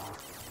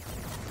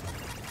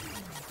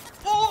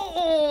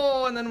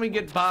 Oh, and then we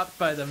get bopped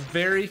by the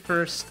very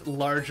first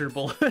larger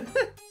bullet.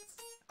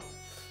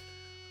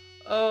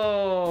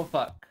 Oh,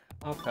 fuck.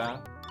 Okay.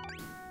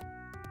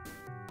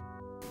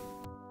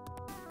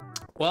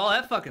 Well,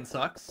 that fucking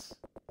sucks.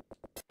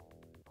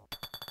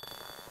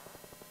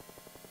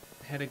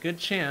 Had a good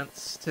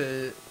chance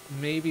to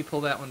maybe pull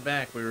that one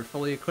back. We were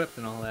fully equipped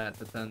and all that,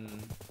 but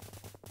then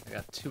I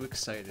got too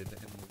excited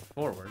and moved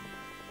forward.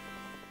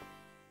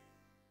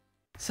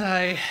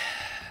 Sigh.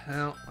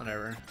 Well,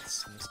 whatever.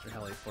 It's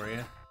Mr.Heli for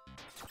you.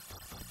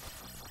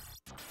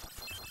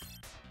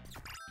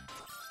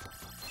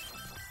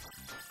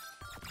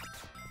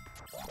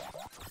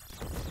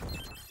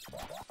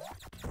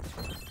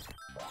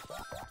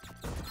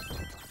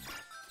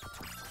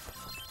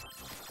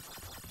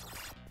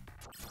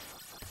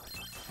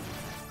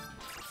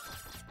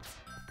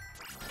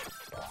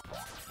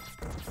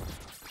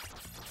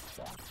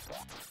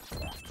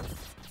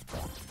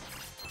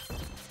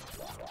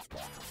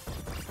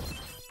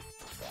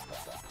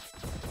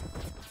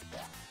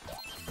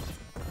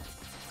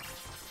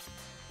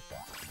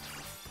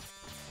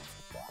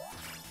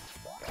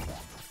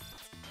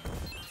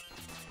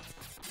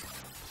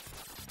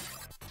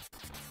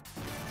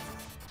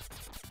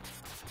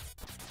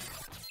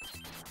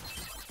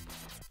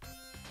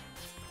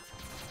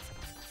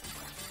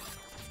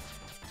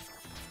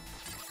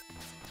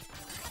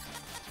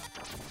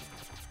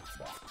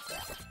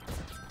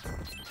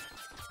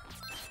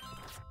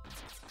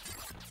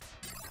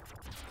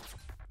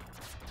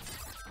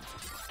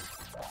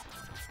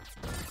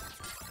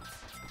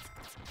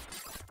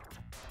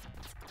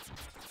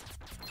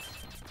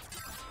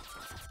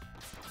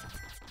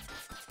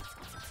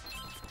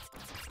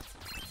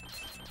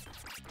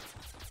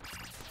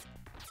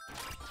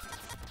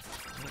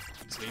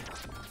 see.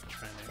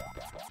 Trying to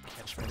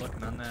catch me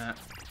looking on that.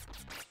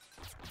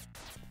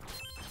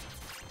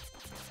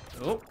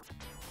 Oh,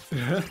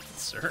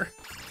 sir.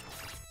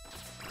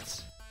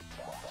 Nice.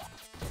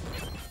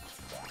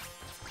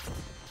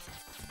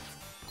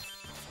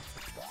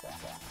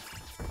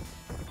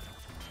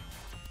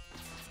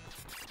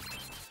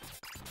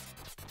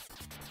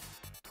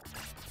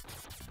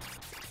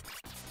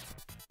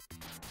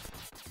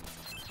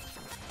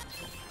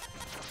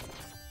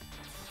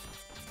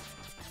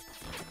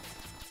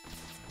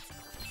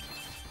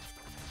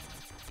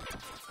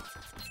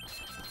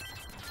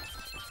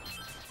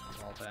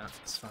 All that,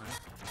 it's fine.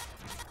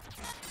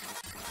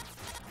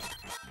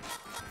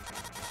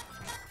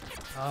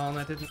 Oh, and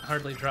I didn't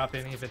hardly drop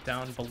any of it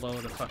down below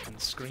the fucking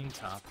screen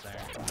top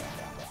there.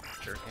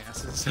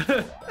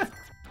 Jerkasses.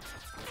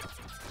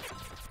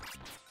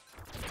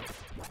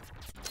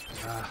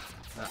 Ah,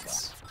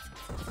 nuts.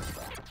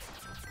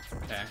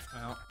 Okay,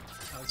 well,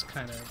 that was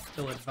kind of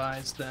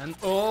ill-advised then.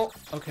 Oh,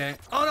 okay.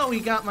 Oh no, he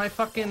got my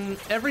fucking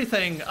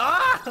everything!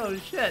 Oh,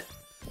 shit!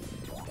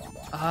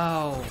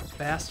 Oh,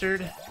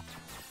 bastard.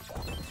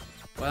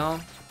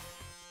 Well,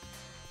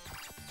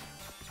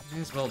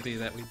 may as well be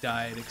that we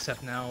died,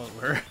 except now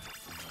we're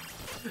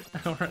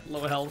at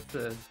low health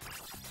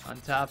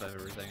on top of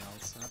everything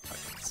else. That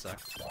fucking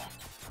sucks.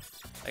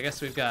 I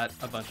guess we've got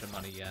a bunch of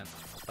money yet,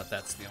 but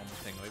that's the only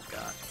thing we've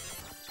got.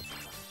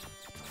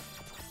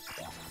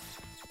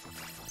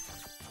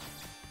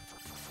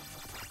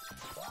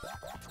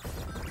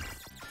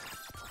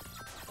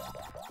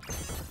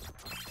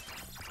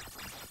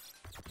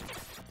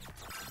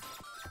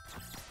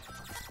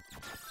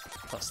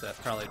 Plus that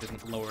probably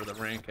didn't lower the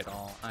rank at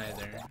all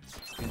either.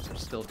 These are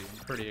still being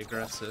pretty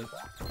aggressive.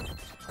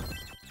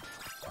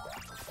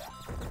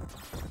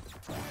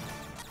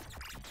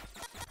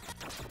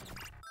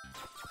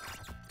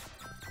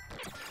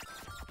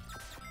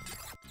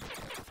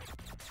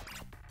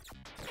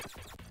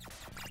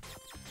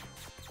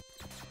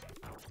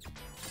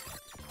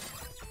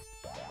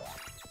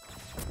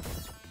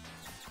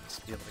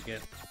 Just be able to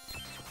get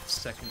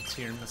second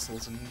tier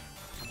missiles and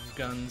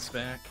guns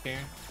back here.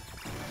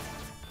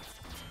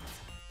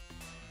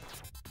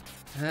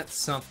 That's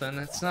something.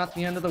 It's not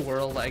the end of the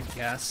world, I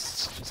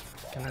guess. It's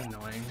just kinda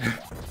annoying.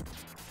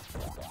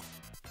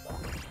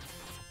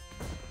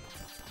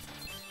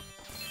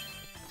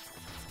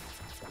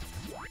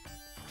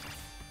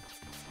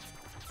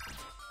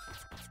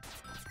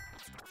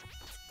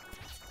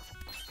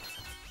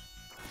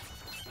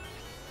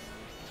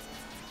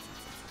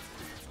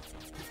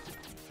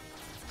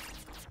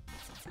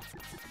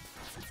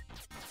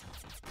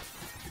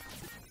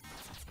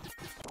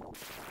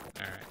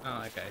 Alright,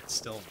 oh, that guy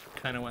still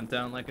kind of went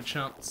down like a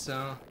chump,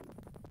 so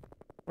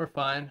we're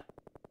fine.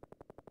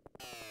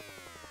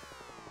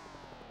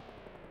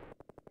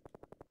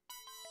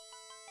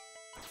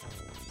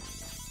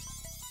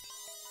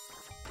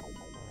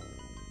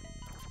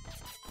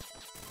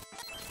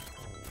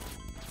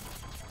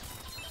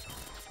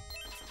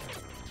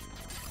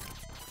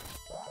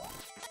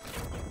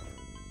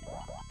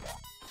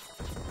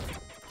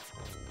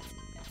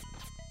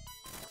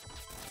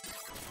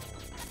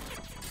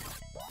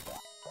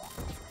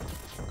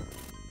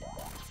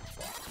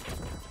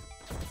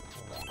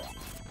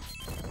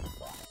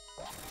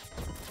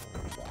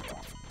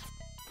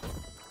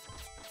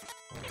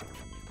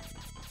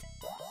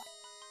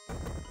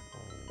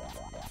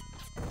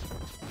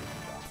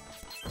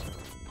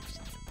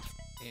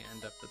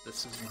 End up that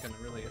this isn't going to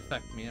really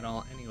affect me at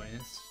all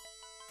anyways.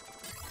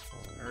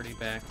 Already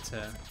back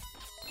to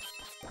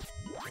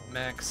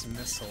max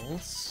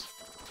missiles.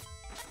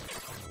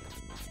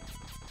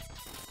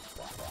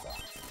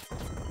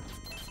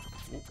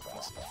 Ooh,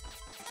 easy.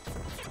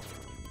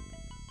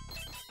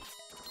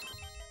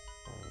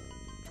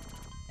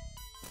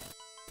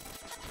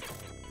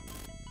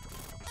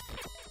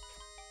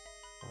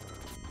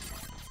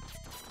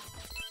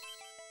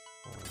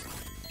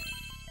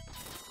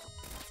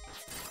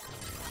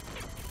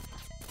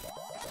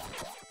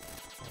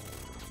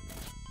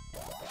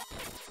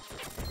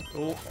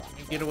 Oh,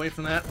 get away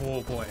from that.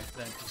 Oh boy,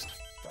 that just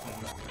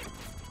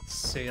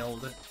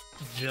sailed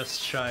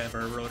just shy of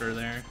our rotor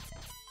there.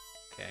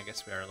 Okay, I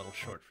guess we are a little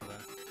short for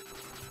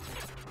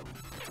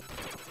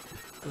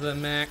the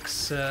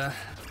max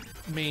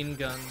main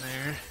gun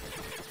there.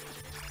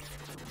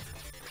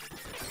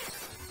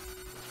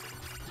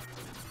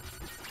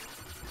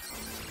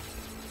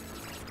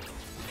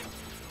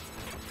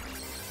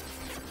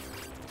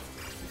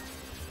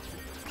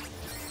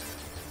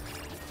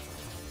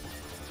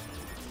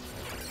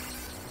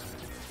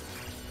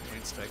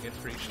 Do I get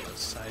for each of those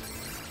side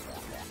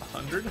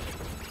 100?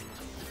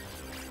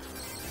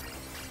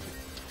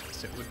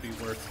 Guess it would be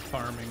worth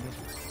farming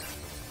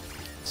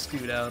this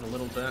dude out a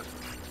little bit.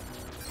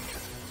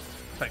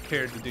 If I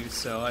cared to do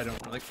so. I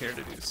don't really care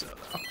to do so,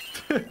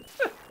 though.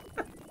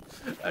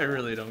 I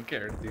really don't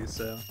care to do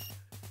so.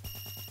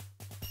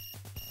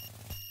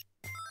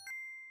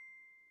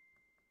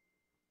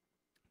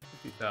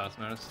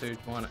 $50,000 out of stage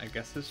 1, I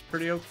guess is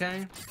pretty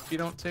okay if you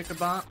don't take a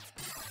bot.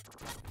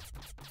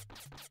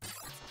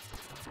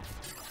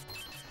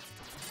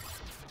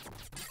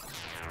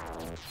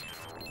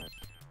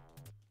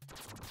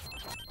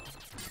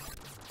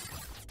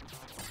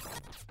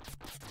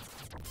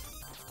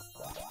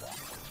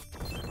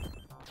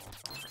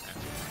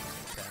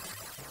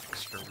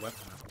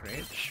 weapon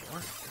upgrade,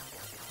 sure.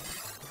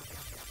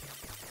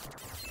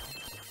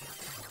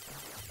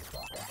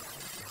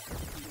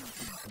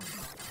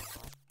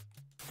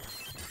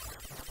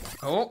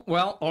 Oh,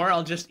 well, or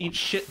I'll just eat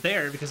shit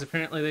there, because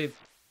apparently they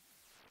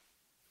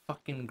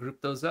fucking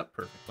grouped those up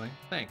perfectly.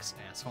 Thanks,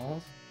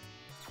 assholes.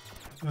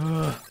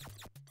 Ugh.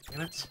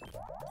 Damn it.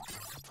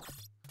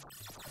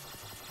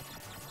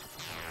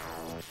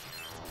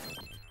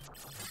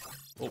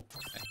 Oh,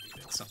 I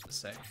had something to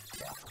say.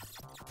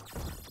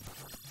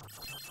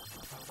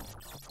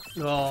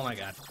 Oh my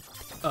god.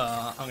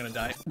 I'm gonna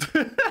die.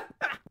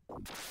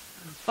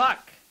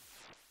 Fuck!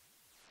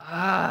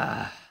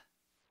 Ah.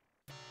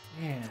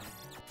 Man.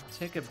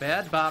 Take a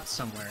bad bop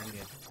somewhere and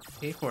you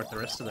pay for it the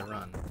rest of the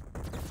run.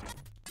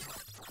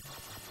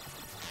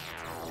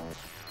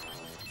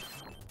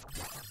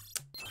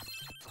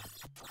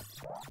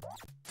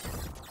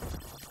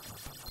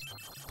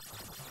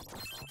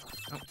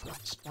 Oh, I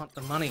just want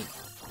the money.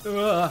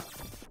 Ugh.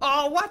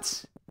 Oh,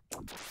 what?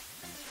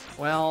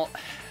 Well,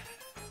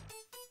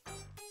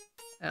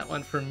 that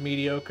went from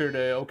mediocre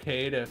to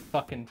okay to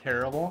fucking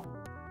terrible.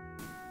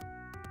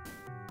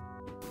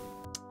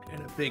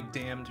 In a big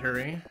damned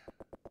hurry.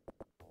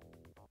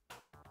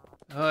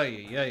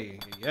 Ay, ay,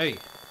 ay, ay.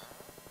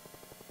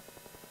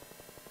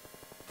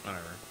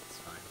 Whatever, it's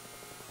fine.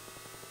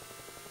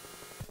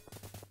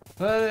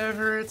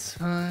 Whatever, it's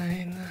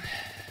fine.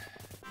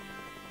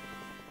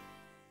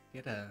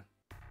 Get a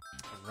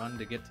run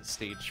to get to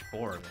stage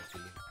 4 would be,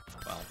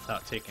 well,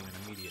 without taking an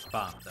immediate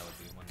bop, that would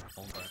be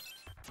wonderful, but...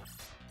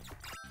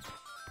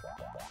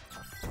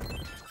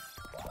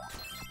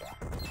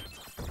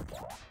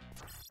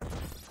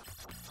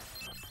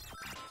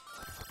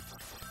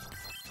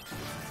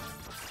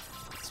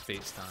 It's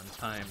based on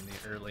time,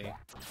 the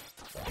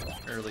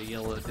early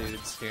yellow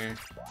dudes here.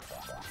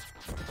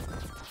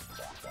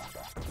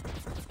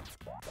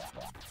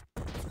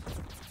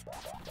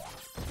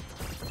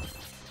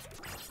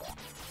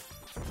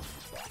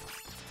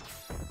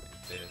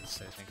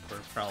 I think we're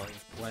probably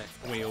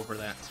way over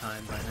that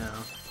time by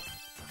now.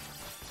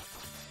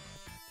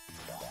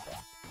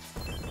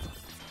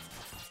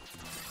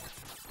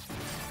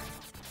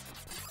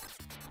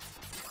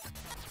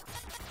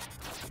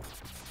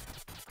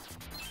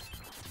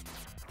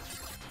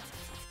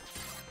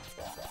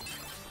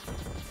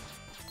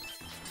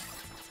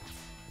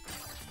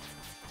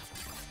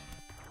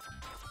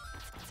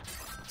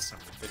 Some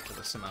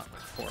ridiculous amount,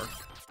 like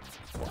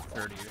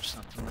 430 or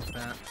something like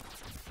that.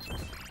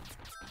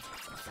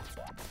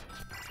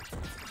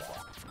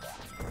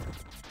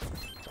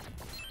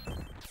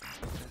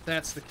 If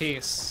that's the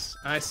case,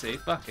 I say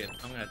fuck it.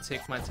 I'm gonna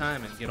take my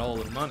time and get all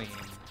the money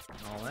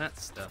and all that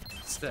stuff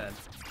instead.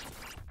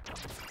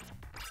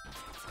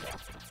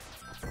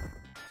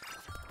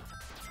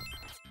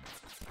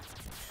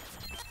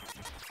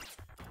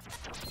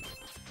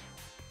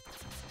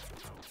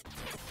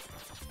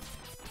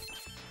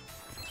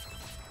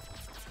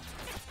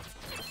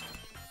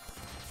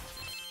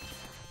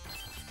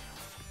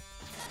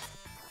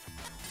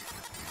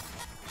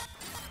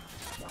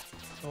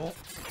 Oh,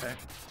 okay.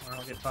 Or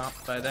I'll get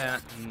bopped by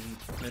that and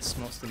miss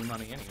most of the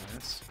money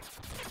anyways.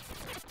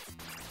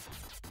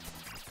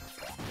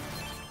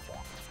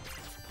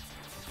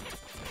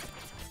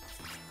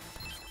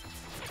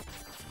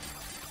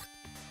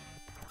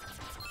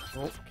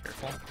 Oh,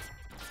 careful.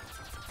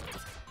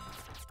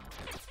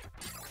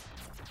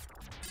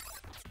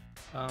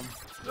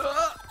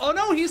 Oh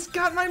no, he's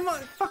got my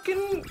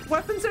fucking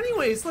weapons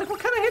anyways! Like, what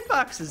kind of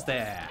hitbox is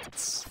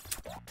that?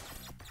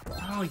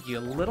 Oh, you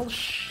little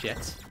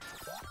shit.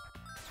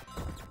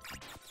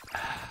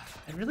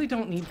 I really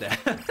don't need that.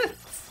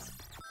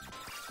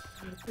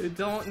 I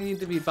don't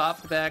need to be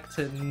bopped back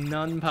to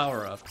none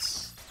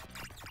power-ups.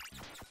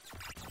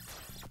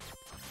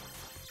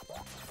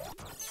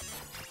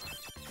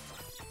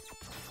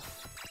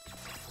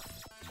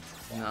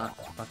 Not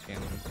a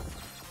fucking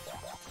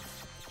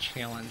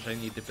challenge I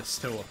need to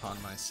bestow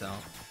upon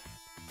myself.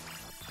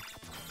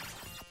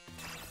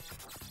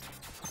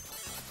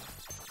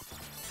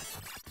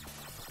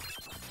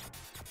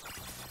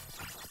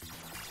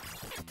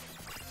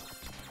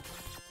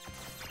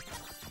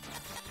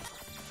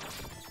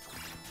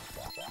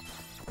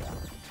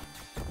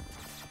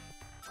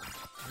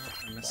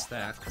 I missed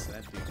that, because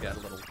that dude got a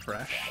little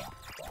fresh.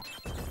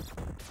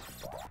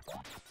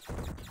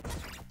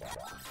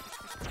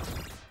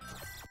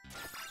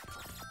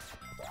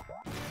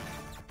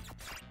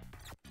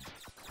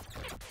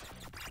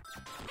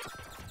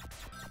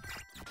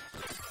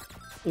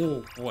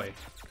 Oh boy,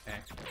 okay.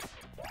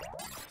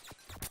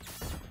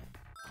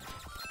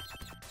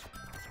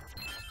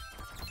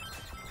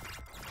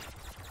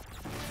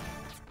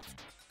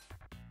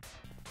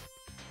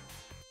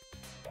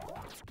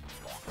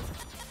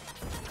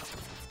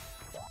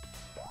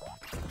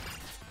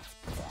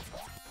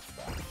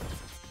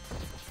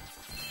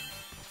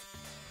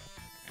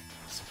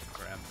 Let's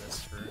grab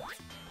this for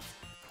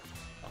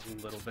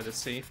a little bit of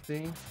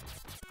safety.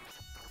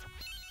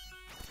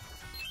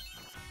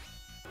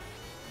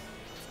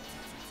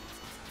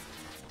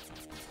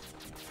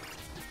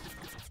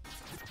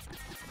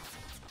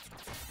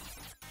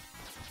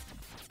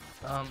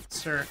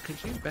 Sir, could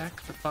you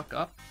back the fuck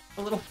up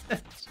a little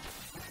bit?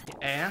 You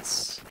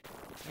ass.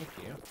 Thank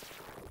you.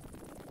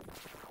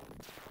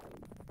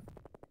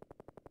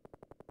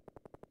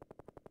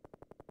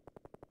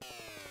 I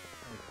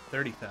got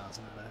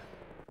 30,000 in the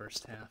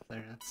first half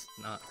there. That's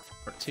not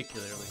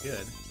particularly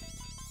good.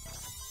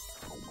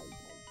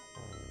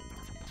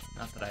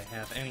 Not that I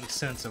have any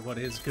sense of what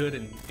is good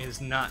and is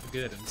not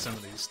good in some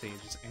of these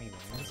stages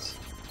anyways.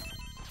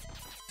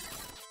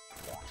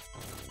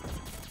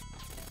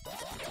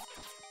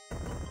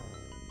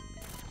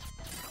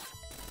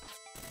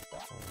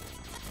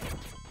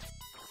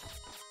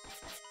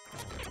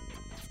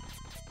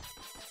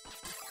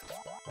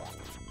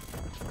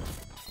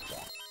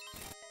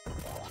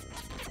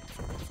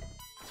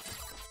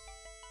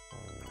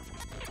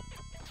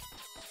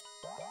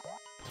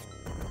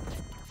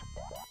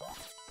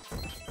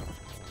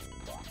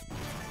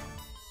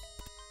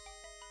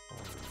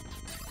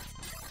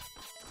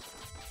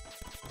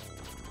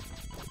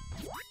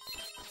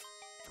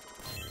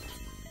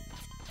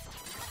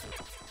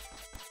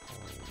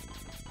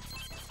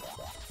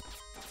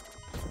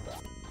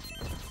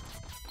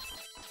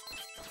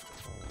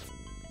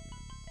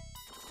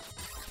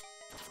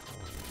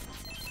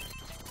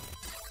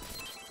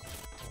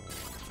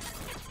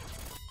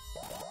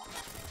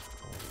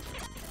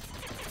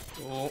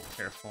 Oh,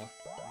 careful.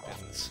 Oh,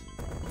 goodness.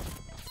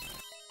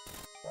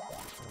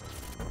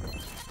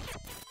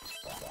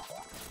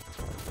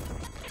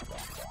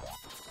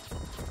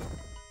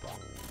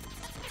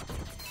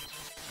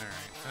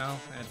 Alright, well,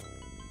 it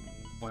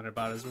went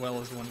about as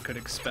well as one could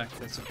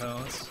expect, I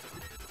suppose.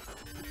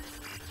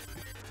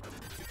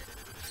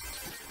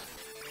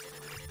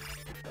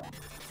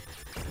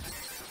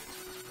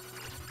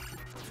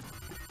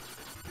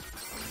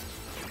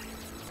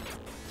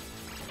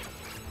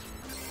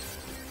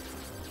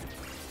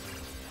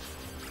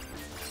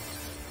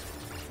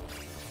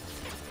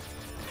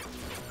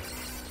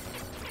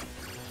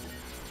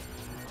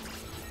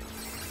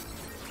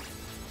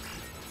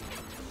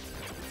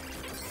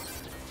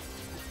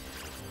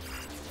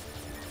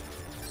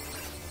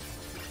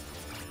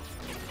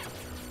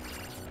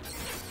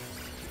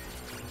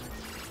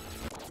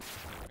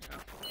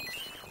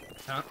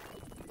 Huh?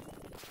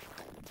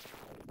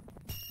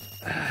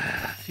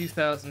 A few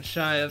thousand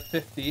shy of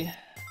 50.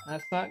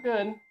 That's not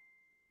good.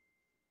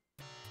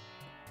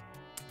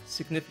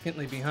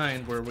 Significantly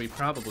behind where we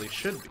probably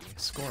should be,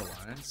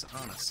 score-wise,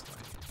 honestly.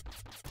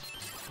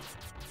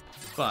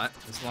 But,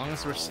 as long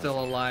as we're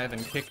still alive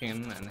and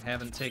kicking and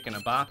haven't taken a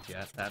bop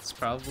yet, that's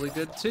probably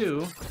good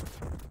too.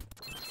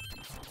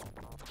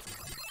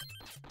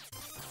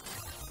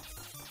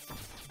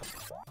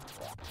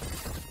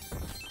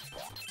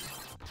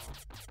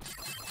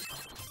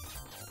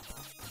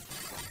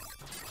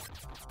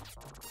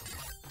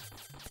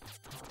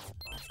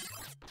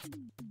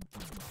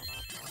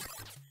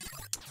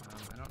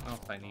 I don't know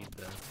if I need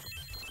the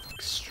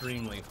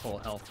extremely full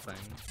health thing.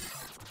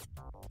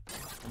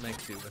 I'll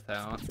make do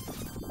without.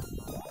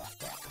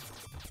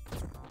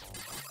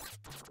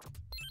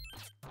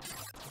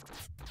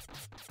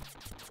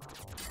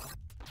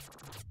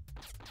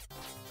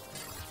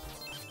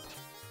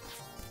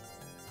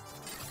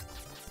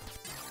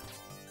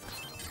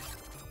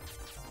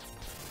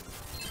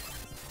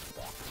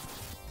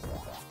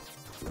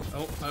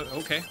 Oh,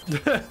 okay.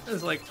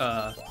 It's like,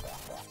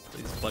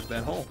 please plug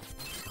that hole.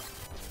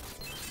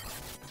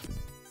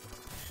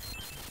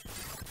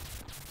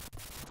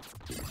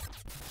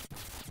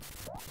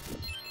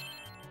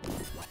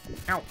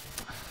 Ow!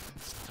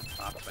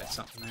 Popped by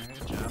something there.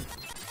 Good job.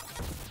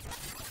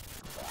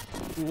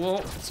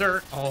 Whoa,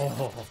 sir!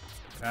 Oh,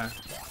 okay.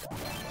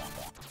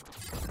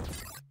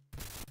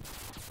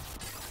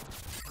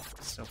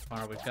 So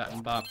far, we've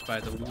gotten bopped by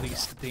the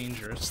least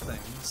dangerous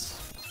things.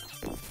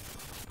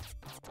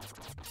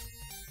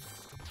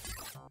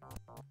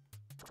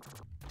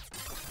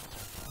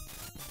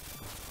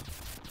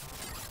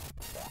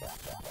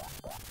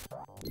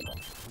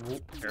 Whoa,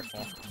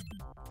 careful.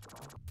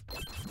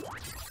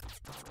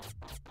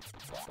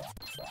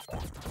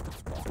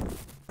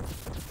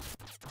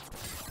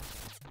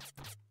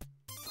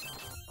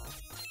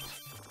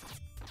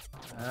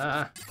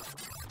 Ah.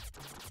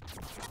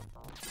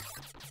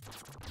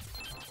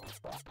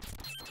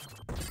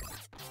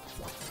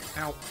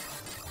 Ow.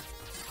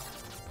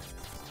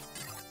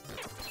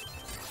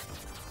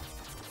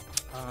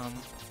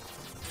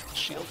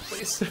 Shield,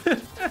 please.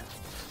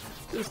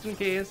 Just in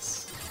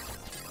case.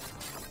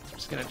 I'm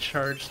just gonna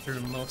charge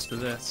through most of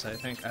this, I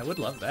think. I would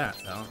love that,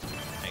 though.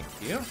 Thank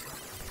you.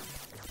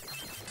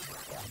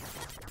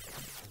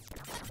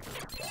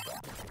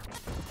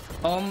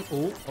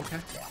 Oh, okay.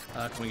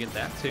 Can we get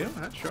that too?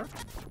 Sure.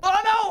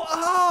 Oh no!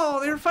 Oh,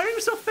 they were fighting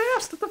so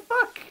fast! What the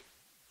fuck?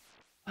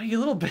 Oh, you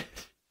little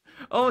bit.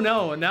 Oh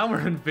no, now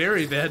we're in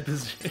very bad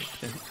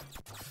position.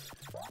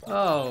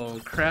 Oh,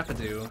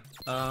 crap-a-doo.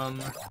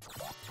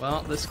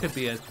 Well, this could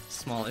be a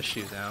small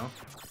issue now.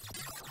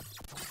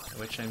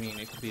 Which, I mean,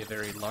 it could be a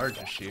very large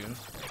issue.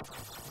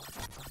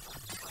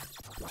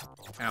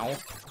 Ow.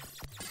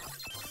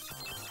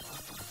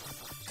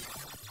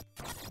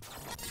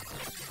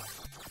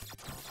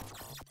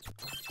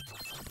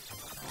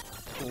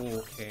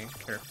 Okay,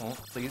 careful.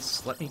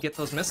 Please let me get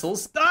those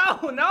missiles.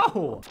 Oh,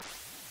 no!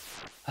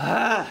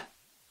 Ah!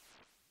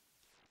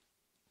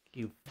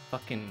 You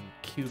fucking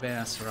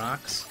cube-ass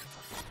rocks.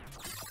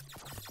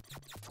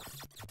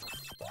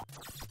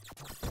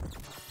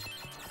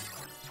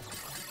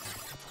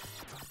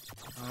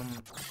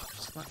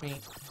 Just let me...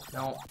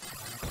 No.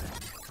 Okay.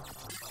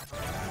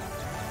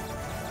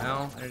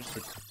 Well, there's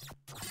the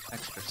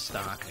extra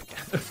stock, I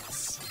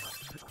guess.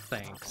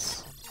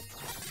 Thanks.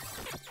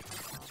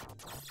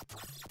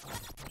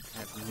 I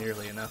have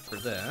nearly enough for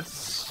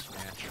this,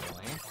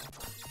 naturally.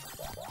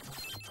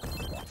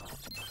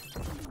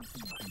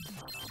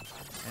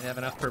 I have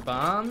enough for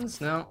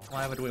bombs? No,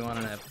 why would we want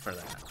to have for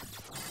that?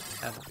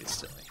 That would be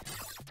silly.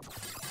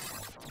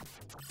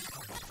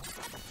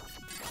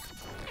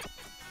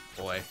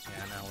 Boy,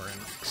 yeah, now we're in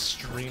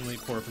extremely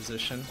poor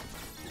position.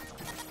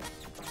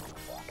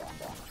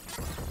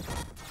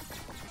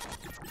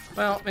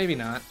 Well, maybe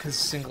not, because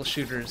single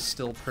shooter is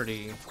still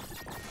pretty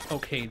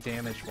okay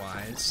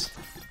damage-wise.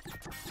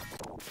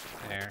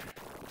 There.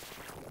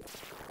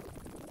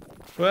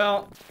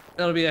 Well,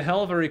 that'll be a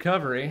hell of a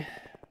recovery.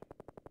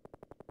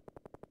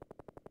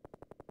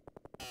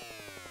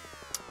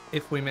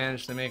 If we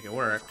manage to make it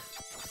work.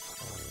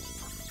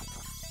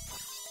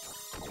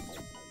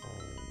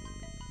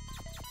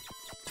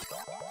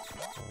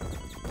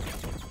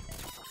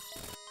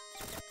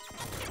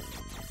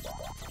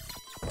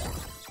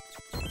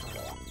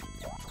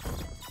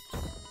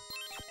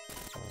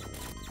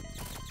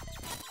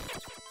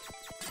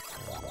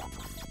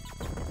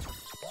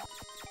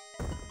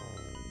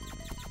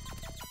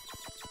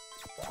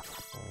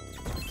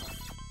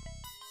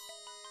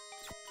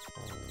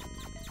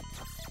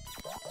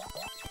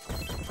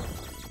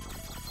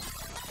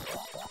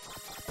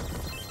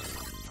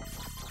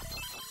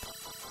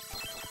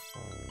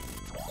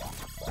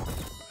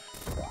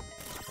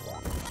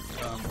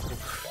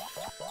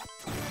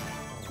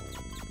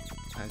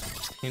 It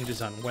just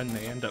hinges on when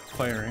they end up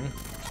firing,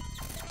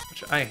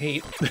 which I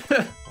hate.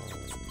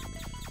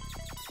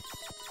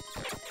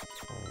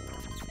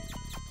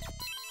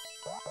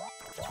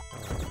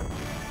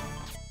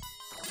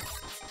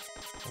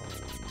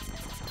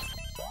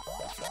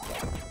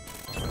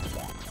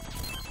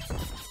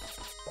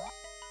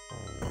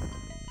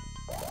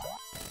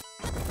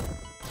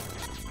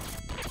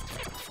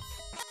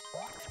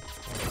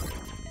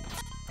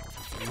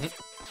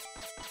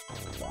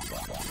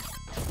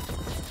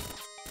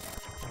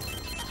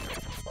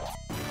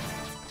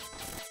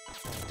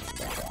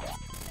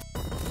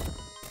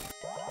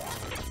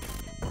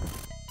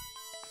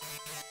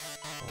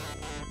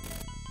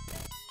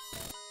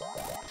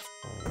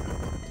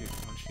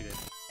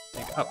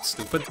 Oh,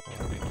 stupid.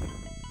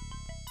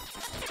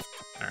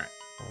 Alright.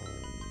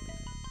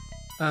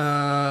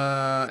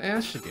 Yeah,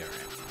 it should be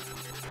alright.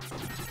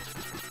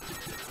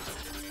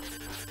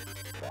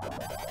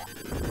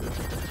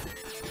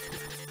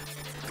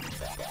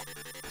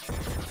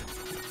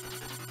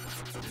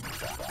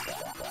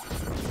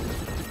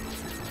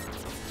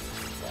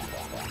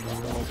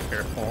 Oh,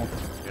 careful.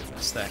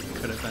 Goodness, that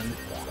could have been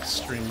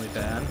extremely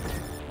bad.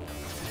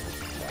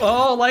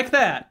 Oh, like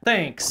that!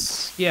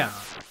 Thanks! Yeah,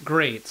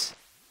 great.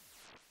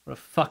 What a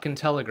fucking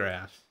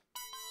telegraph.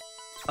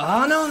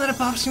 Oh no, and then it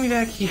pops me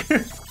back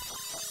here.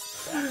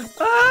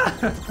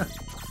 Ah!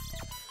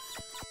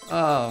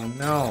 Oh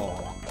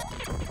no.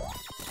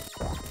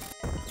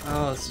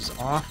 Oh, this is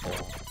awful.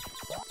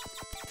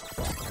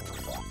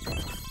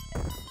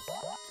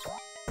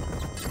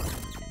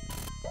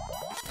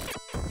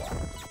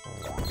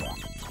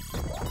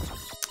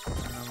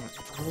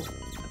 It'll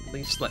at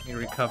least let me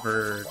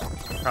recover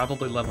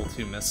probably level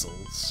 2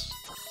 missiles.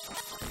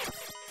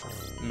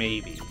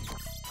 Maybe.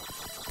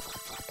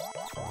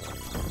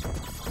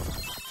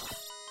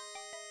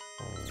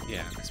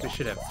 Yeah, because we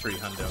should have 3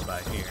 hundo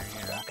by here.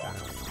 Yeah, okay.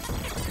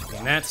 I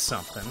mean, that's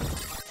something.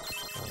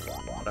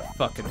 What a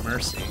fucking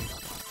mercy.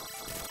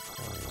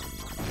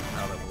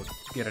 Now that we'll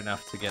get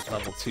enough to get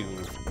level 2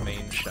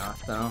 main shot,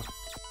 though.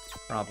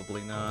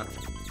 Probably not.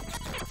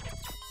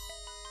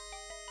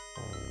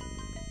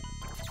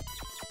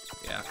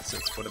 Yeah, because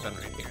it would have been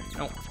right here.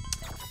 Nope.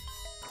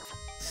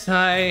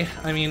 I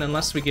mean,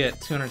 unless we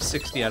get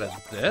 260 out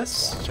of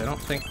this, which I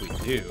don't think we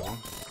do.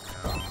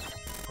 No.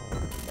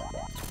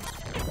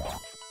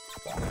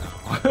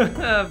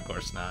 Of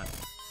course not.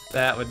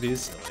 That would be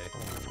silly.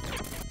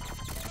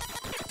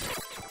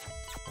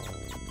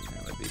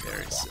 That would be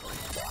very silly.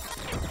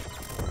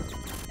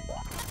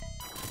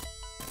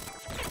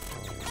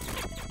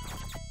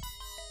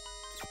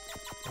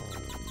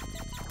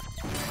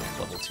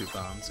 Level 2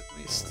 bombs at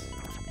least.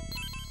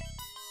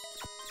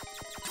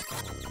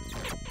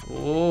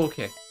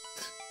 Okay.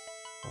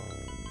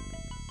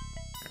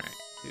 Alright,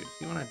 dude, if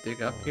you want to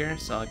dig up here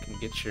so I can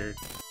get your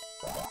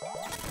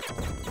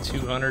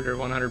 200 or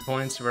 100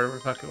 points or whatever the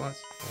fuck it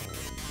was.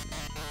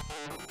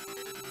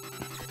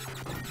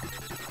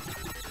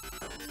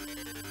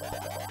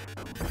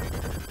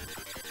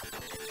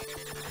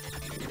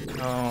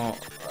 Oh,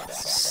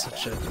 this is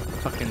such a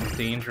fucking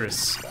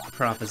dangerous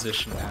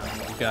proposition now.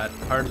 We've got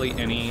hardly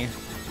any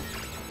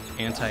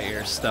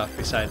anti-air stuff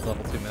besides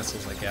level 2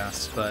 missiles, I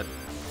guess, but...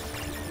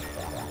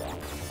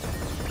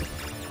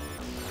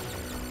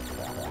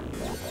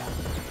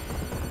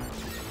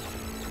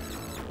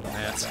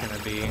 That's gonna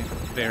be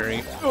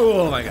very...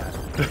 Oh my god.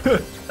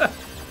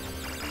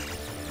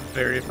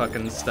 Very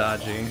fucking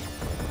stodgy.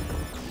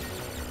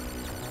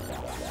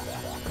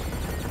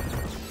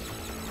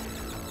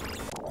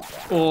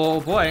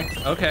 Oh boy,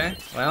 okay,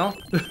 well.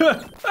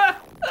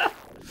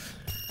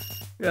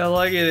 Yeah,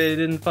 lucky they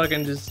didn't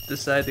fucking just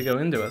decide to go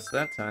into us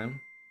that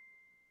time.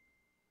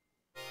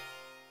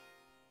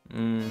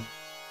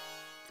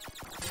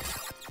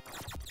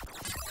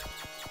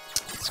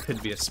 This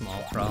could be a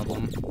small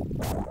problem.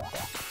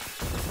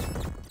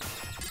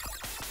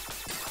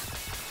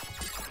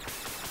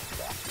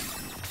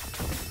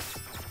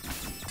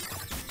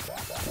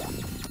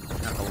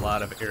 Have a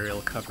lot of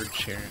aerial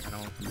coverage here. I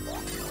don't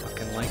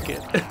fucking like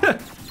it.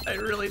 I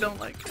really don't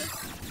like it.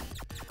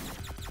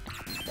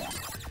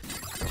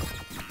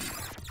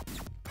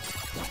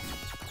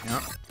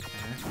 Yep.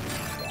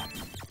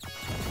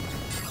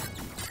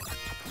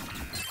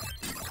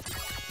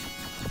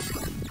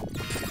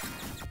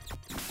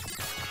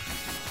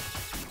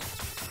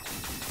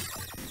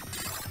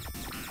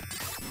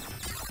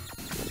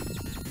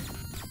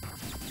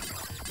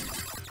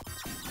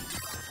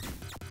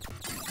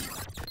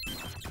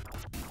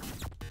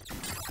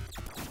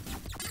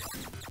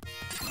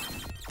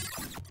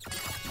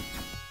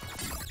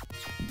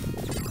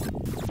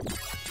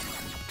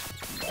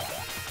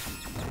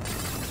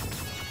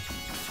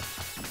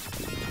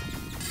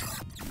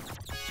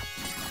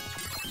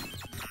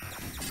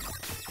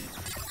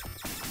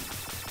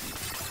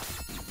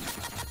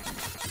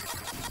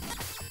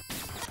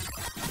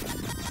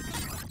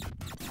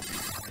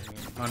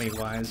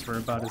 Money-wise, we're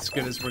about as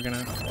good as we're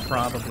gonna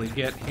probably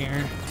get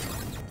here.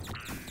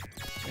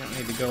 We don't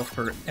need to go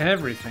for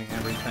everything.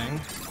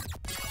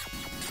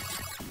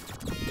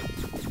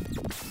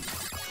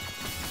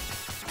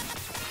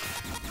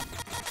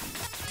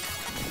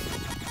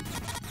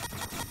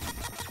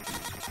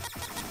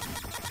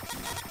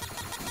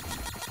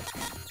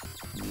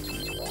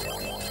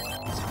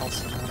 It's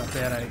also not a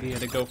bad idea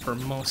to go for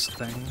most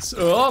things.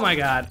 Oh my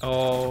god!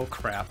 Oh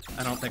crap.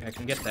 I don't think I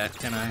can get that,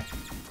 can I?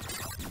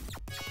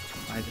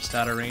 Am I just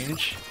out of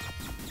range?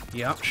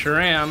 Yep, sure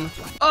am.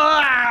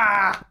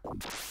 Ah!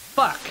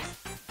 Fuck!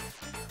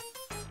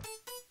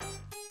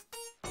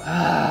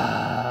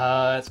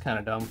 Ah, that's kind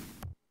of dumb.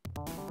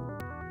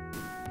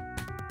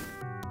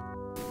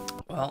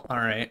 Well,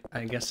 alright.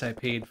 I guess I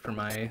paid for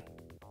my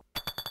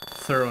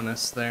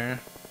thoroughness there.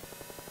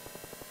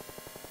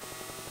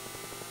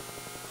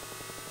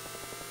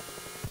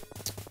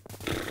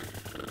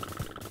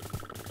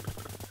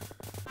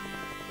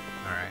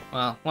 Alright,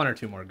 well, one or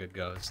two more good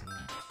goes. And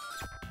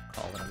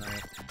call it a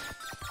night.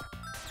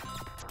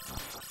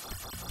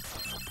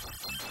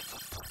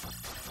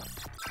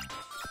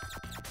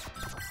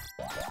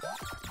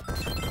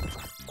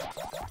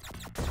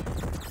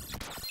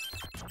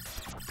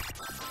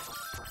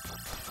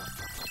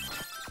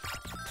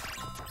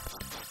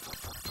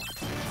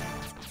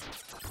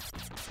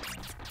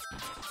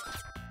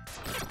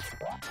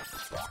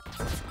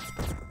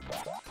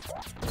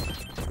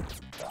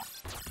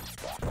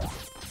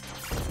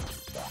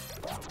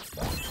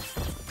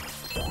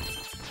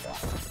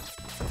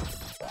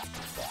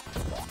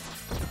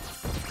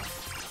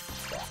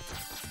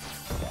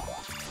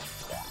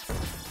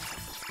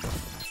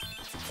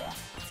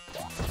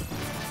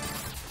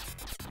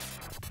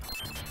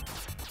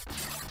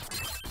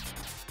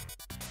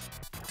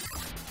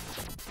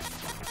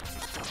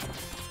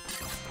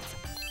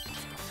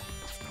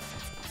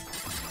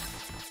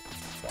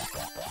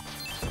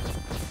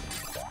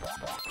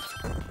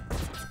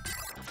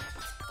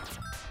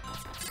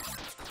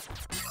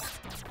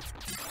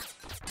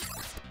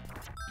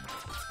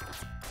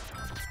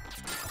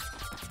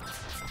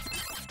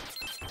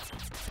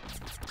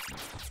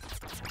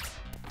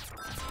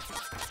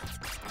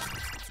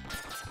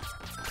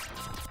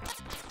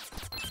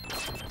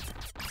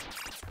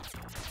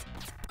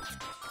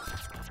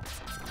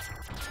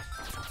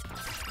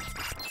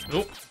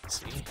 Oh, let's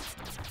see.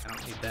 I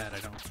don't need that, I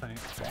don't think,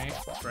 right?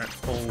 We're at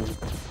full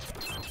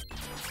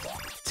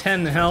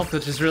 10 health,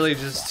 which is really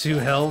just 2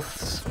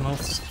 health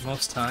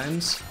most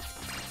times.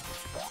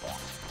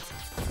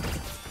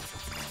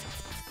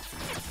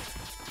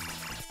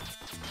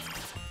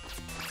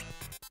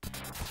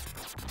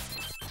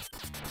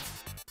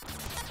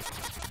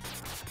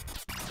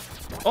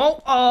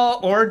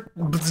 Or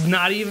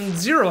not even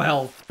 0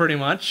 health, pretty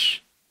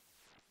much.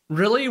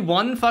 Really?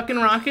 One fucking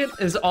rocket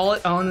is all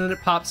it on, and it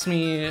pops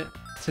me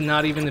to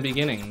not even the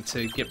beginning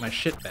to get my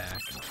shit back.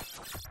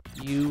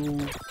 You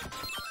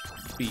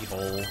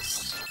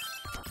beeholes.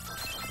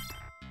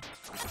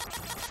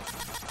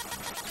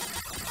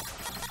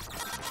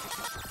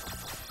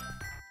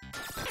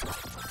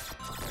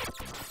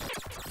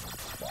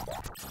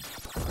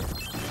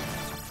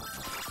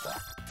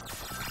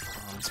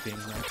 Bombs being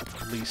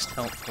like least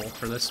helpful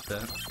for this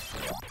bit.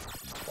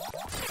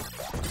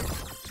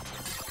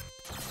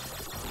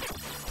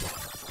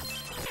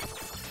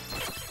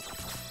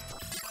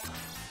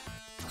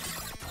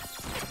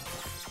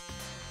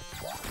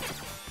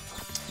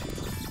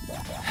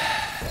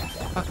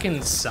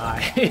 fucking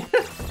side.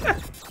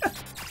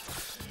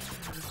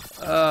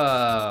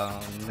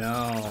 Oh,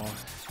 no.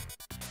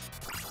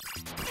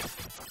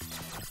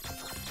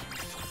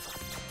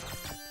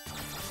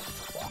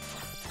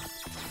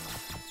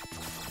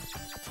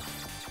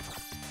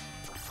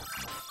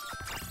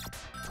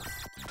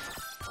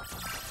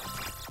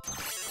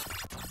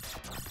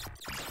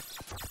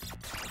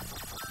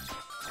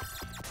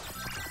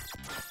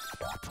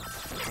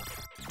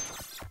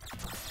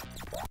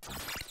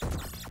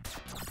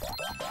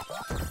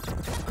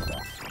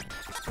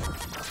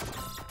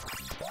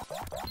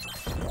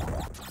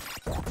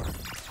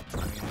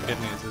 Good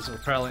news is we'll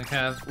probably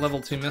have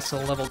level 2 missile,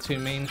 level 2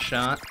 main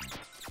shot.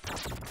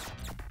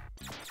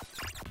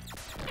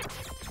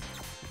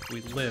 If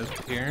we live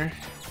here.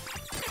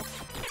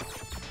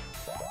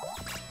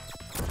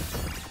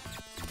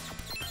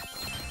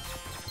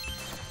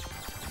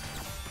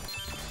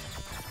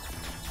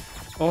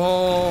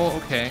 Oh,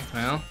 okay,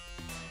 well.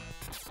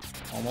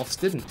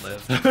 Almost didn't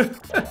live.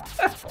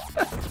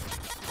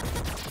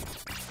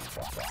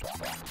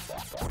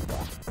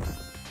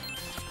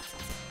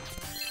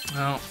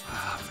 Oh,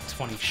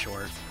 20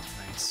 short.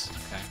 Nice.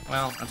 Okay.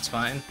 Well, that's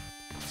fine.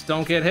 Just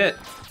don't get hit.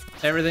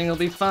 Everything will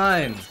be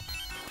fine.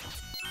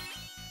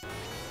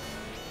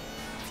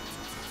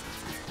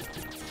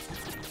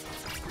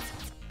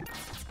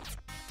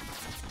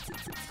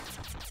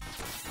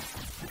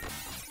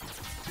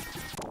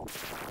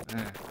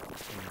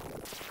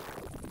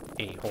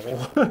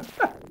 A-hole.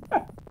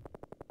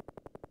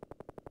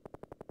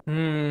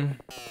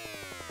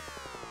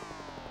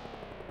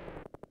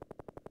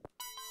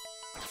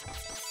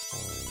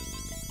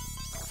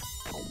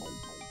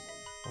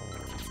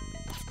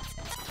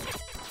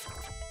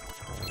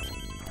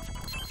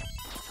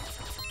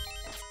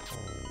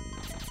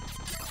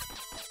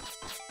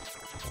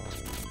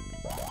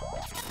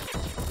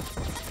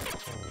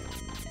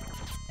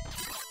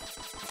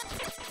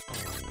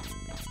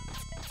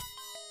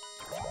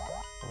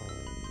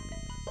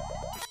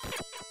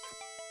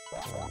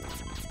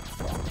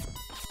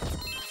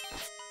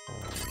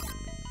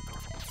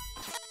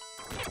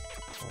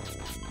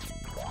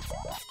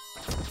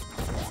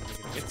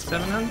 Get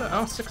 700?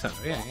 Oh,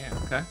 600. Yeah,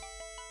 okay.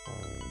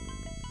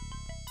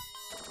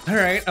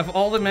 Alright, of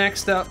all the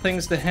maxed out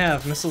things to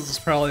have, missiles is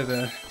probably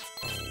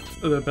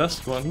the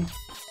best one.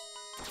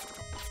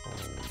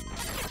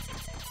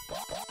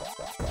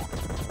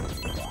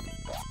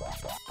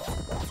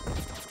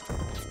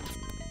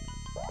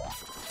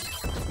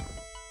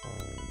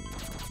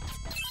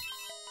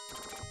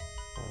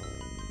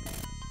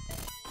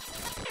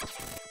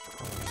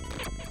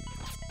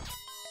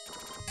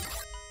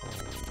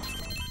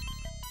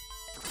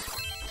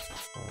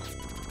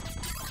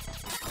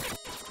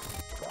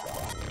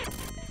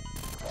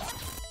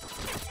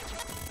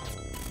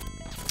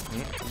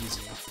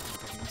 Easy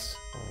things.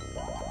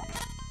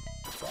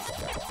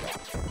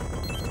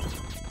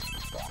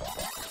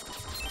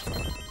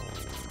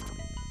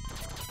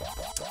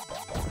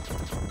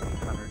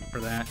 $800 for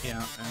that,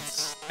 yeah,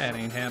 that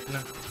ain't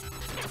happening.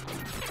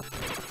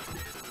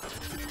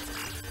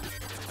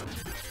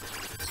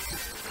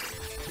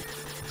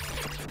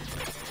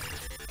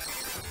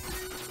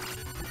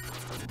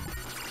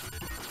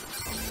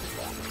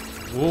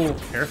 Whoa,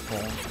 careful.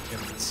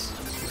 Goodness.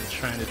 He's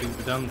trying to do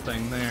the dumb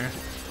thing there.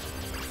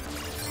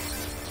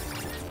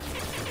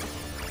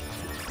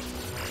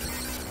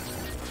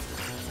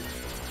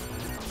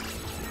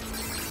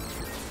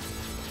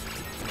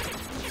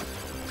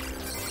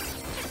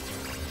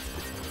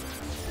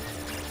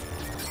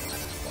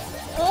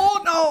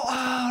 Oh no!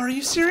 Oh, are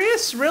you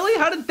serious? Really?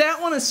 How did that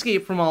one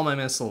escape from all my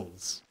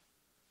missiles?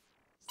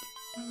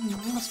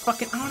 Almost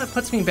fucking. Oh, it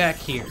puts me back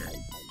here.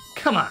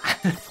 Come on.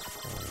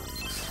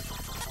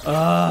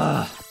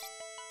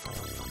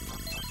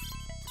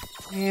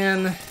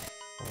 Man.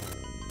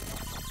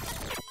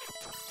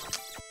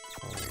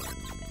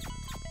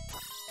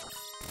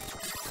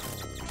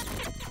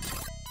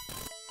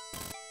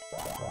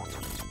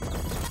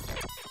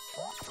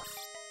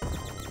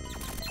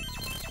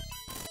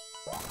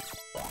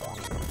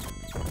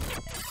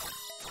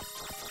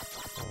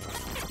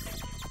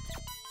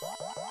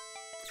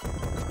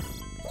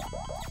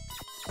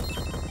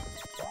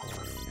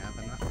 Have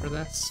enough for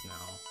this? No.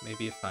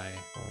 Maybe if I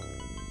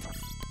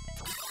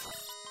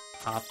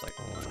pop like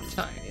one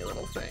tiny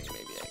little thing,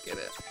 maybe I get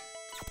it.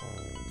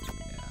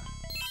 Yeah.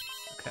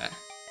 Okay.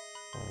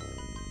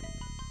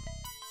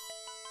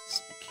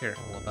 Just be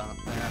careful about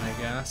that, I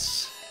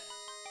guess.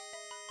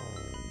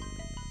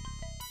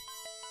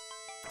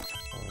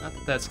 Not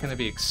that that's going to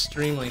be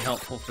extremely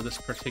helpful for this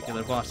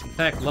particular boss. In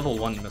fact, level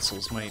 1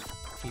 missiles might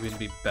even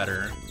be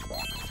better.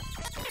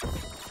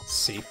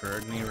 Safer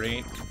at any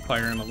rate.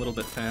 Fire them a little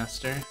bit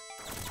faster.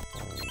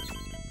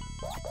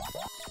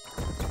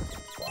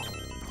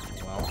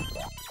 Well.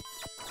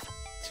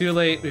 Too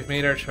late, we've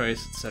made our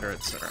choice, etc.,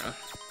 etc.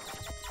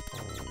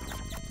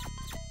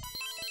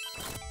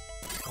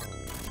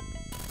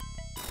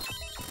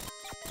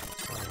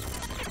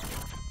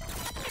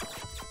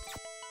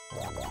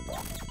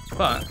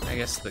 But, I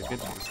guess the good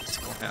news is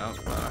we'll have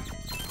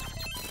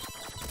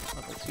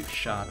level Two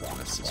shot on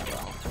this as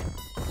well.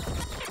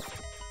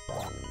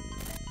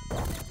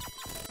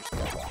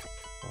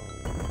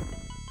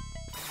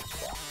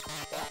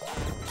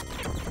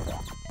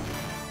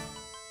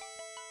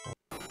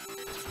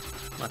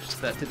 Much as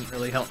that didn't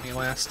really help me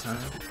last time.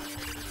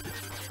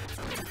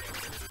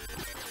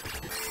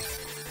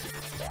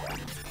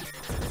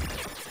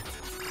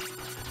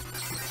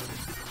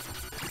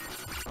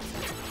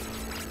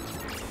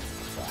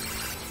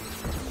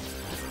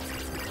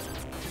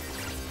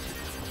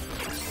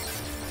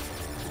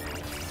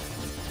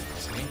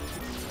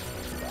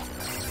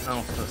 I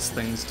don't know if those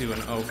things do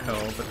an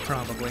OCO, but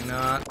probably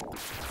not.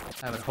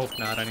 I would hope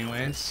not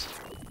anyways.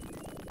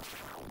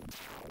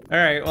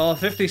 Alright, well,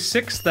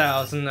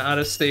 56,000 out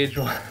of stage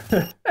 1.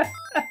 Because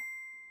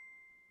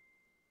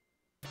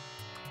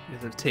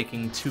of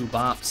taking 2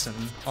 bops and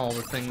all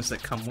the things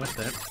that come with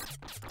it.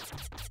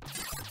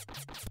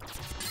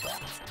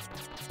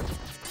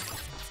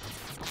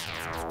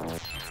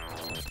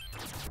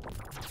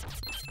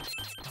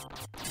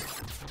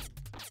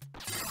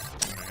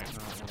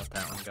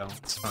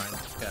 It's fine.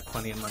 Got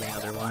plenty of money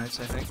otherwise,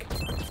 I think.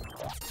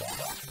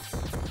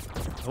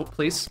 Oh,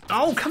 please.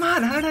 Oh, come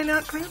on! How did I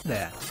not grab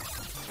that?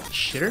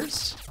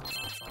 Shitters?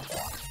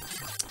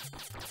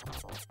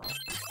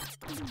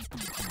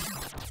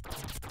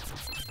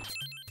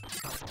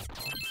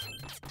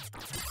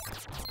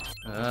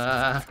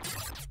 Oh,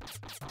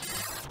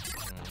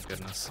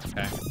 goodness.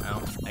 Okay,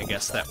 well, I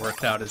guess that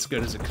worked out as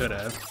good as it could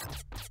have.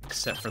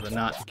 Except for the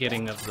not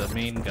getting of the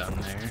main gun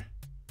there.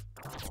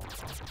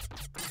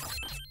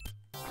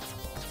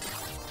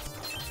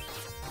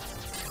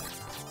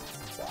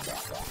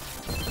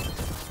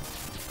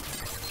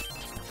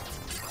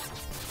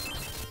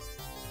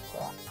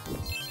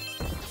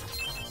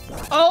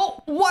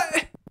 Oh,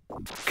 what?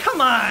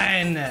 Come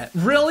on!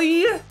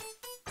 Really?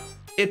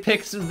 It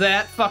picks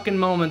that fucking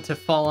moment to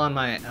fall on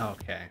my...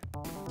 Okay.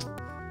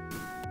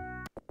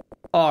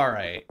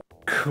 Alright,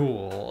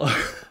 cool.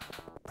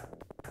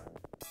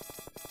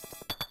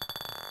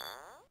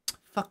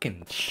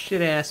 Fucking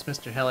shit-ass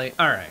Mr.Heli.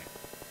 Alright.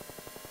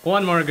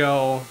 One more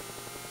go.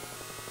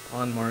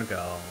 One more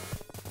go.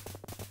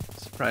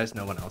 Surprised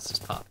no one else has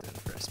popped in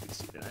for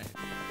SBC tonight.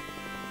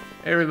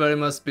 Everybody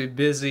must be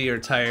busy or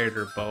tired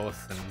or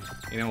both, and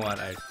you know what?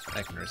 I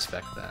can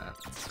respect that.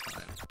 It's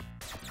fine.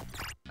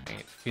 I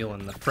ain't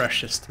feeling the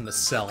freshest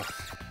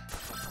myself.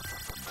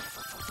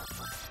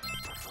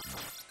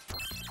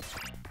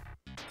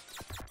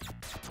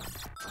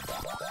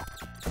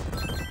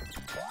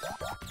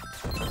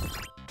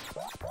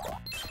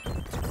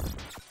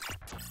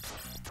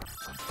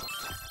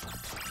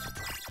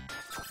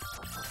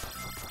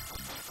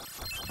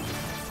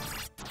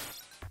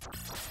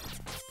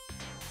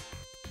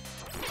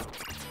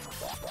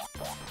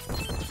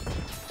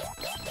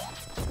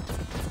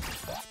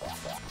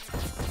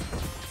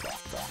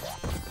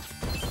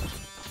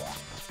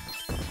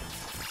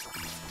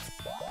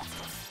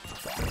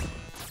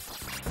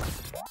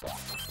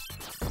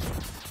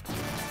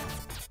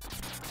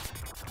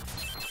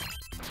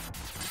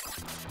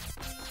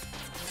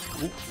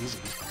 Ooh, easy.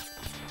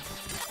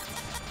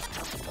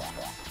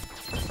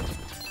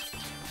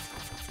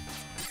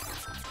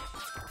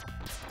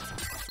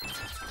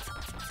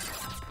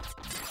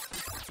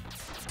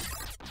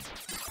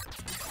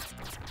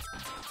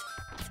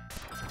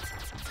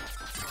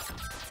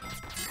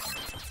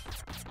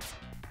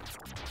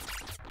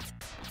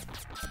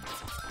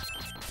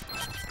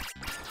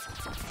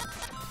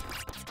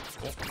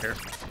 Oh,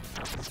 careful.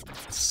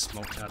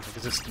 Smoked out of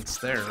existence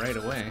there right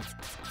away.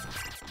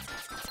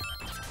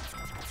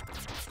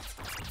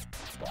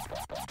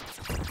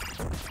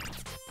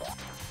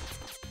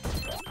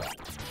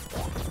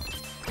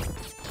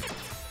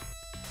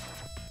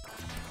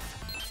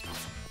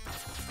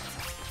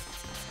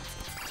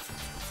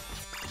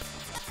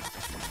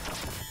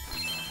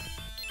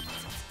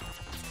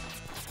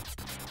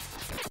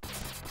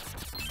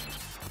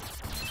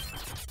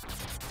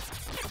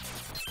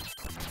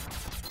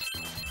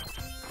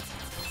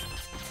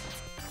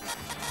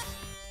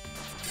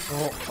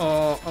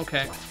 Oh,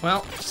 okay.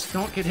 Well, just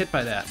don't get hit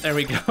by that. There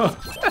we go.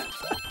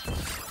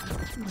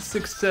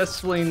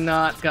 Successfully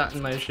not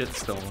gotten my shit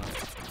stolen.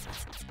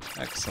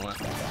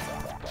 Excellent.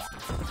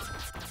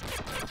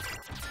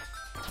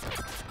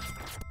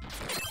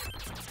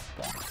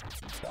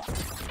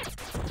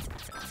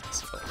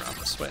 Let's go around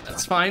this way.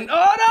 That's fine.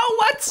 Oh no,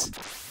 what?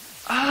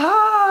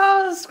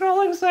 Ah,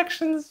 scrolling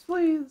sections,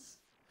 please.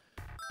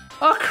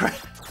 Oh crap.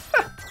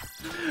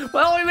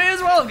 Well, we may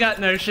as well have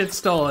gotten our shit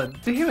stolen.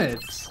 Damn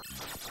it.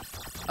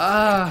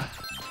 Oh,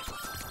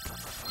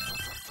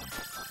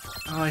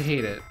 I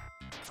hate it.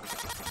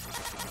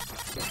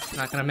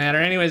 Not gonna matter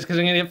anyways, because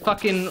I'm gonna get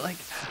fucking, like...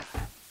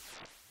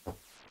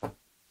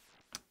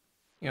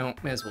 You know,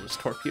 may as well just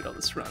torpedo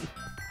this run.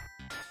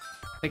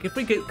 Like, if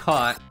we get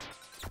caught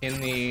in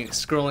the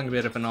scrolling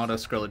bit of an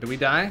auto-scroller, do we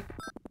die?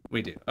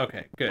 We do.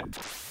 Okay, good.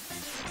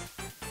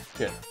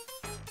 Good.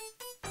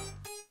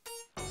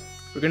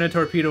 If we're gonna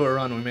torpedo a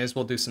run, we may as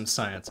well do some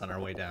science on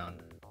our way down.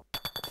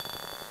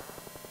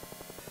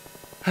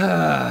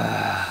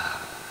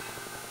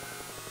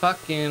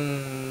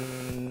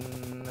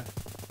 fucking...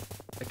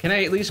 Can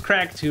I at least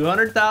crack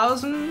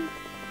 200,000?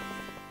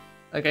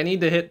 Like, I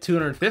need to hit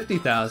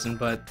 250,000,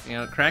 but, you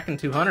know, cracking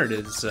 200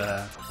 is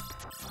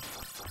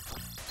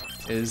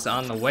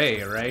on the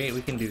way, right?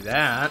 We can do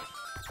that.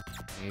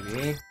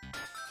 Maybe.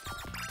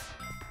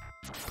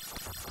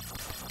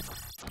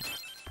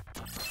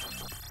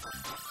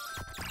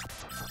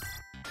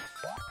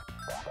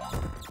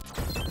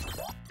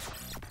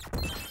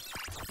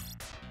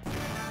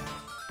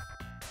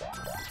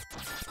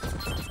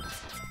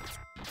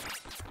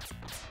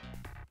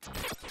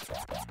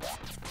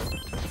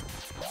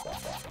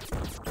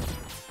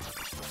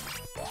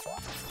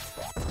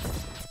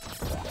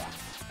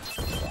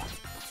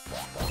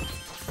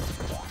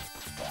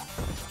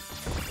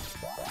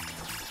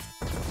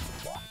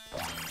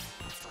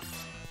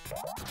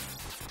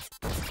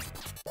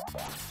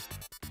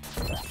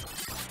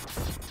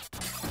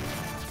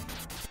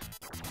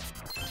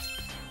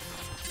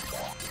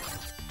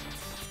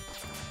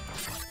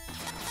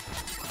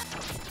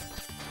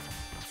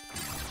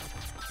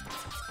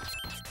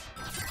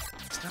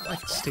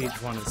 Like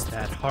stage 1 is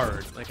that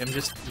hard. Like, I'm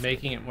just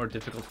making it more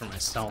difficult for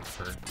myself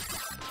for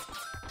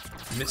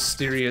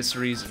mysterious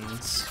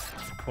reasons,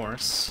 of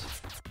course.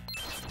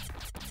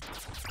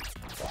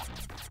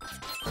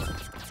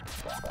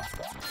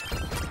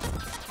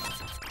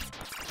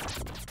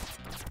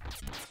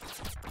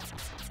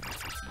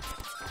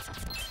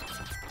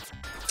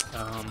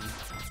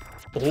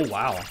 Oh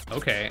wow,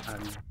 okay,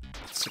 I'm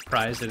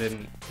surprised I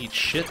didn't eat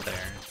shit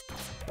there.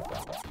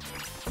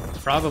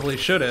 Probably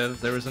should have.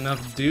 There was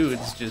enough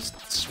dudes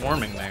just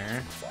swarming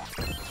there.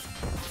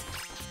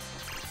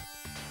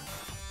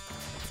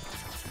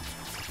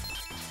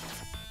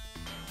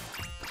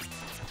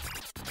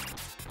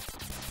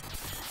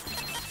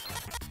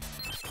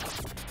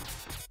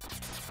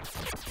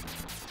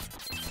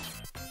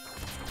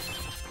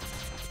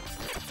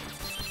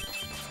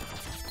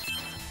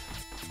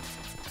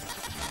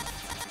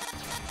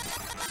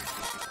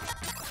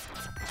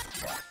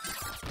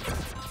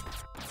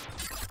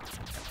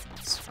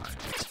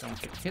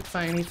 Hit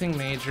by anything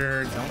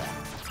major,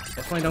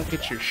 definitely don't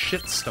get your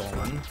shit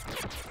stolen.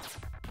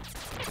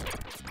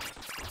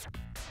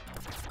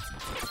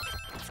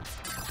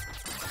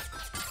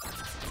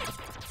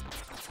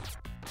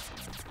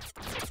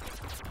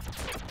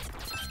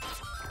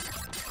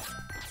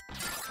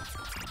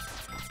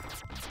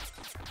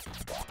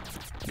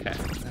 Okay,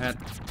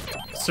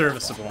 that's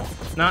serviceable.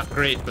 Not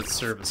great, but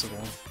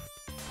serviceable.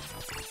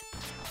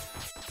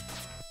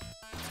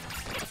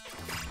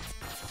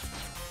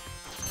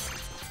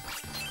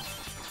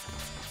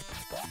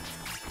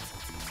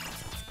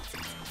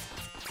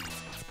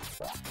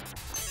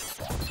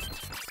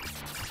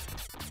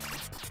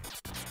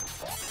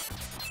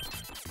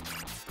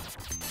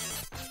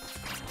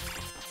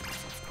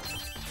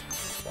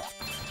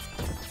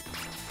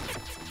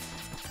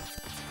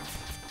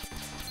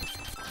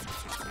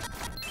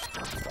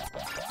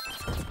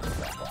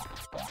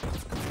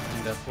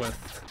 With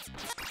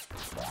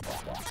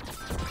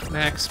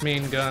max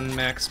main gun,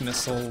 max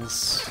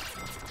missiles,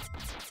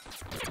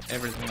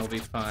 everything will be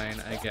fine,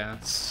 I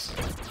guess.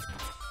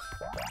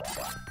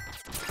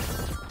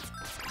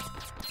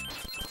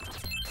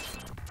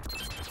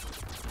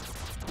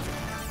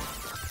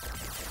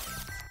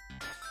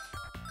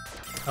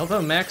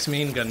 Although max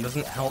main gun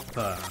doesn't help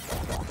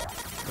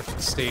with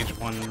the stage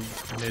 1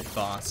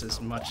 mid-boss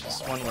as much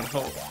as one would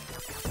hope.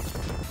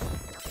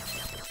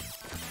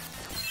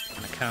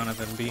 Of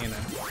him being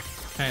a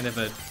kind of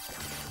a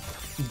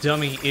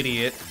dummy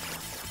idiot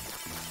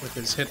with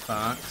his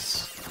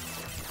hitbox.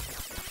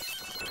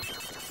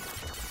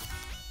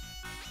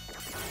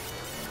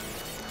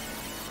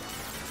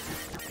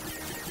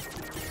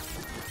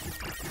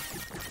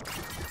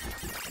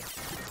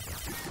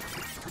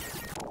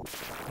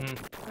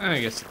 I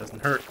guess it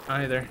doesn't hurt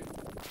either.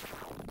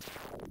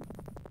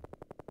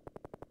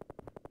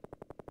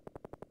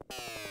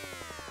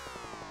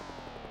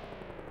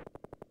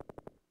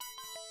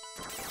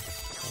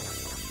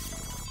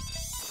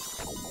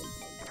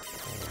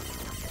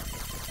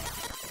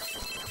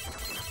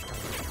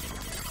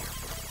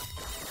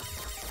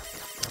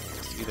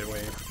 Either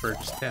way, I prefer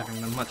just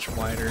having a much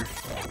wider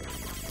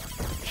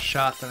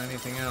shot than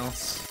anything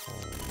else.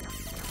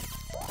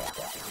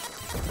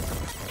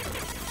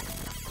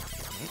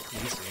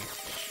 Easy.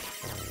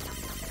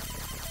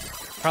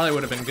 Probably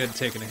would have been good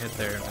taking a hit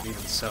there, but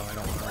even so, I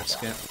don't want to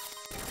risk it.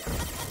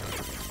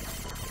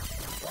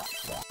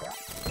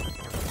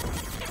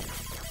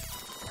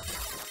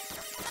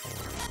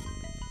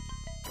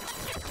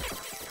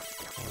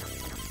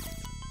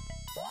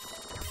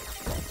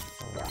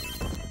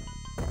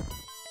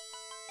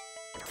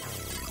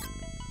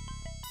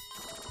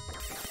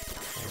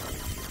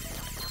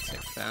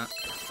 That.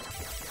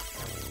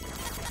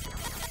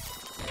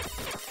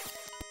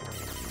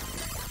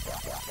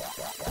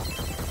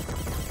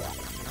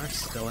 We're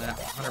still at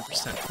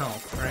 100%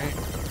 health, right?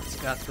 It's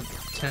got the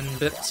 10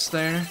 bits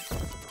there.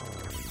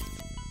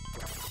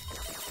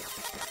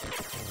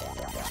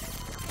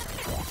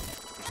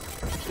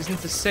 Which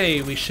isn't to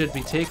say we should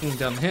be taking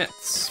dumb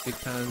hits, just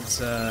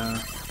because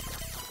I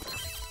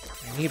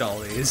need all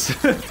these.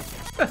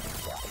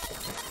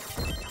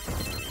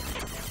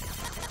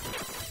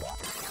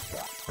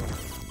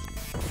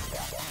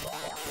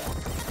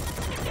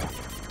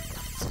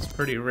 This is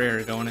pretty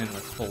rare going in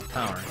with full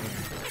power here.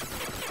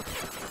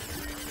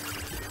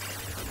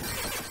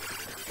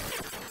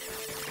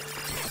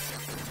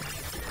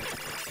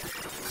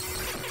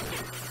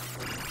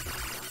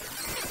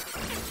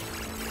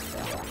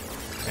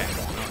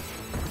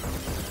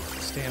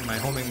 My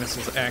homing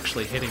missiles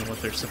actually hitting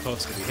what they're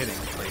supposed to be hitting,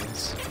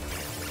 please.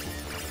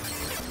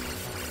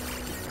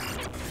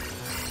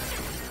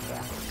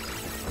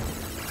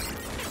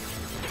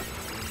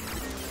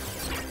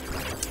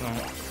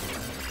 Oh.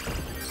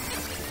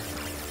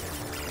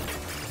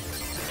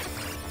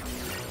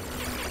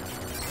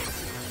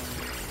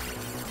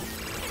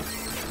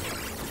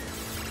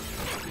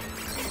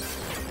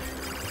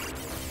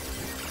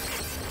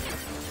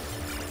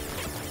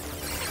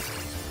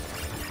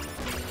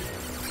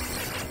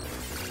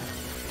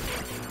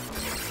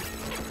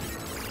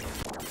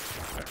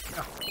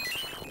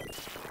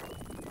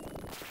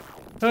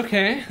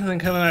 Okay, and then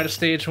coming out of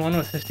stage 1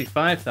 with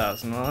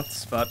 55,000. Well,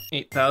 that's about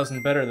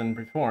 8,000 better than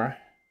before.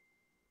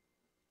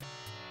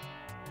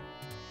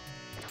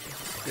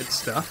 Good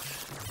stuff.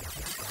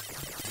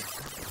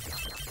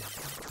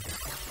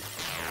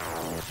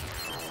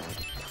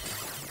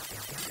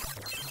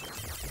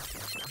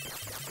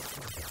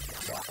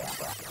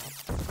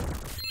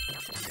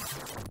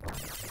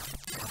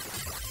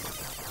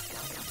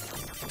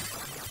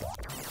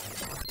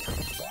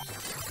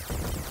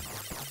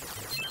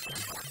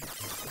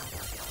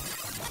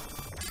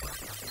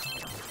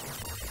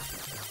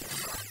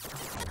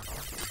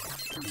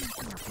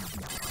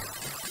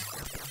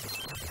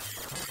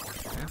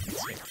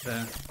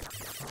 The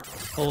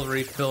full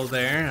refill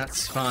there,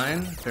 that's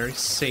fine. Very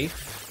safe.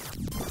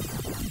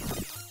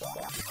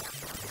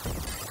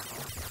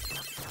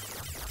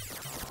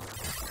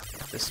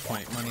 At this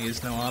point, money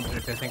is no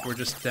object. I think we're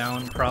just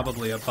down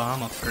probably a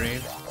bomb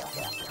upgrade.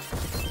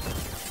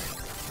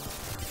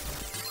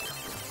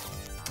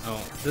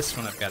 Oh, this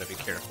one I've got to be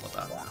careful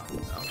about now.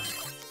 No.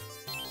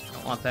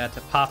 Don't want that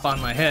to pop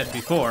on my head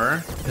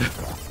before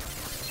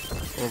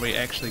we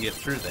actually get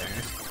through there.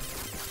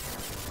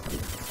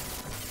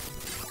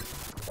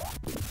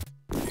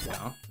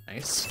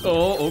 Nice.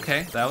 Oh,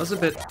 okay. That was a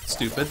bit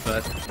stupid,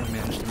 but we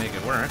managed to make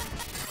it work.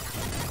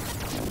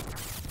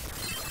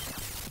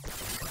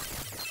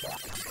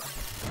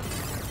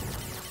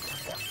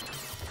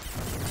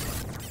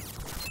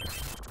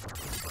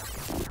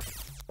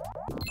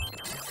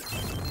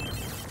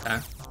 Okay.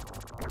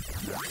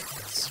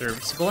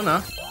 Serviceable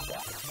enough.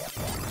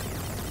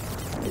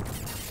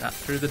 Got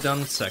through the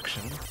dumb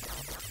section.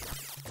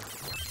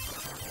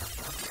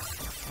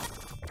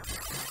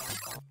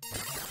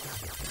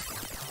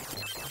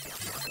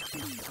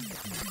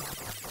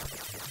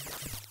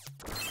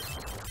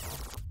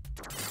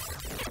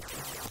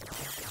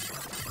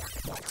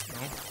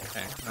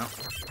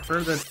 For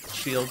the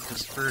shield,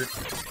 just for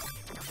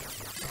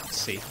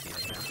safety, I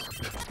guess.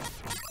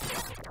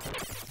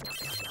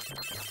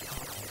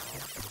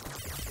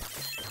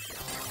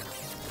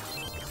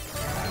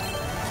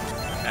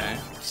 Okay,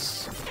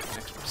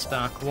 extra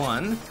stock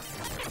 1.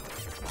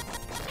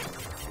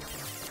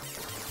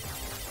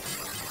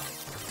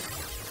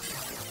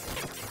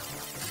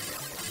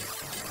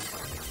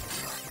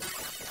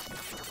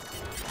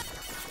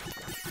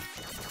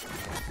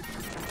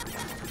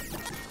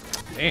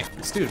 Damn,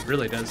 this dude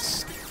really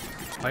does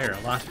fire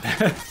a lot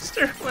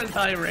faster when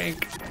high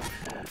rank.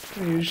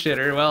 You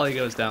shitter. Well, he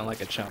goes down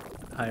like a chump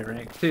high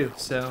rank too,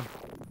 so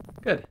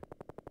good.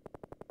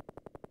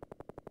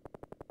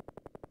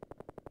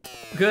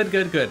 Good,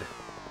 good, good.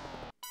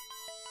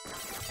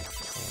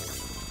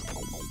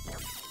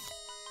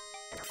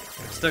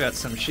 Still got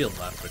some shield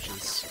left, which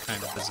is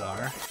kind of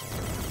bizarre.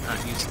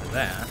 Not used to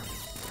that.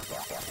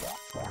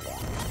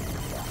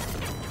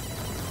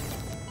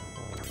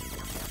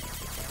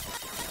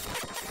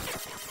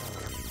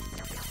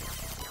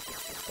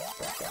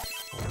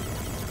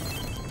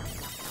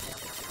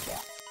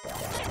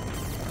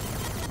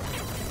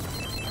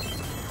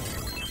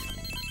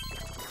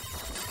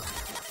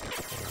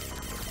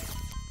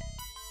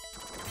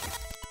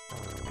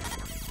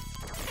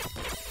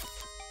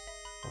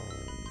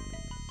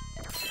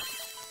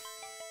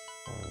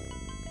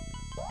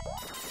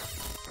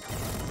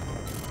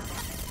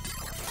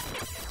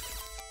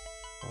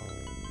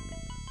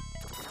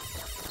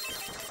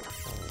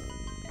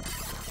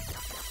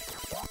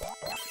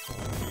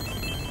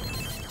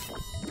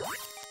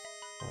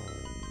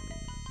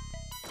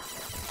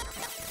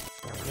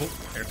 Oh,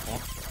 careful.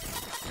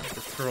 Have to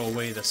throw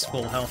away this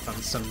full health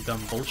on some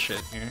dumb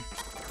bullshit here.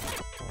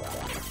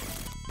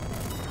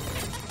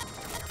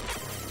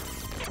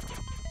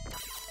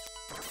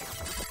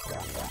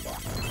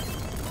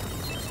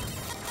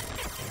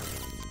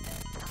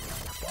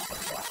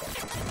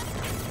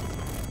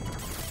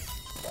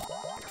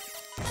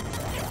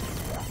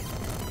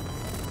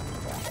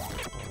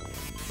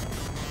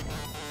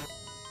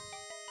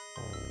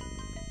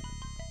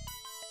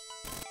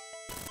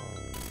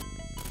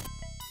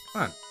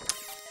 Come on.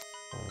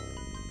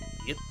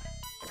 Yep.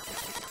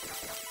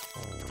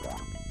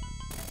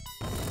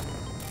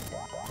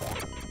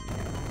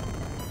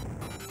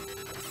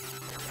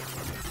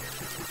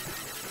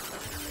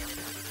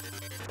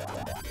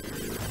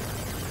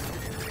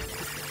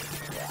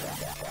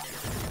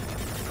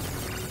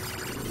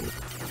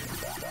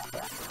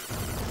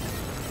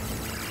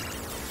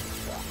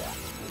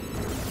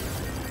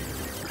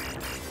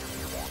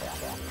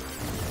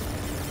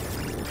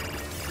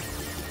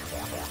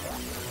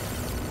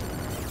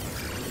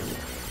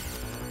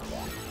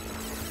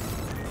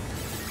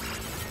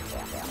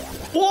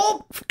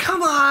 Oh,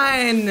 come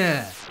on! You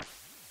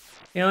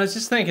know, I was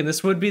just thinking,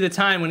 this would be the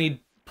time when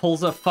he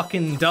pulls a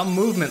fucking dumb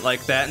movement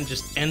like that and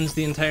just ends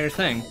the entire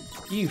thing.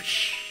 You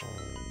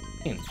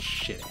fucking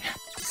shit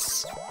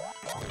ass.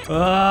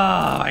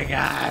 Oh my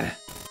god.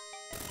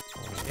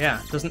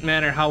 Yeah, doesn't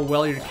matter how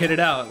well you're kitted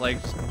out,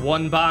 like,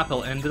 one bop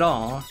will end it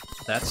all.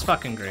 That's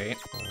fucking great.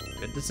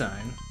 Good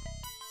design.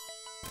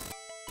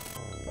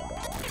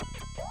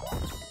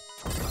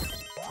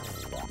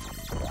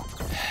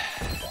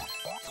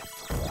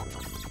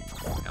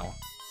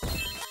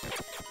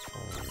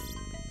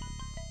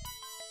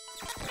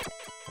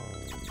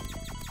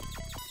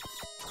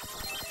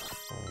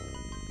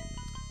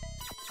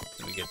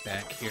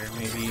 Back here,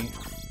 maybe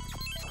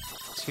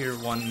tier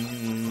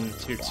 1,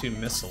 tier 2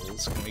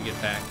 missiles. Can we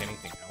get back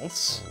anything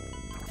else? No,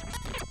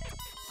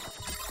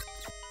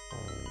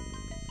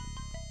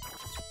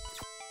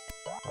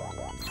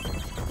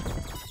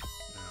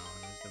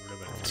 there's a bit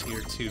of a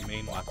tier 2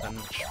 main weapon,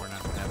 which we're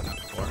not gonna have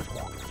enough for.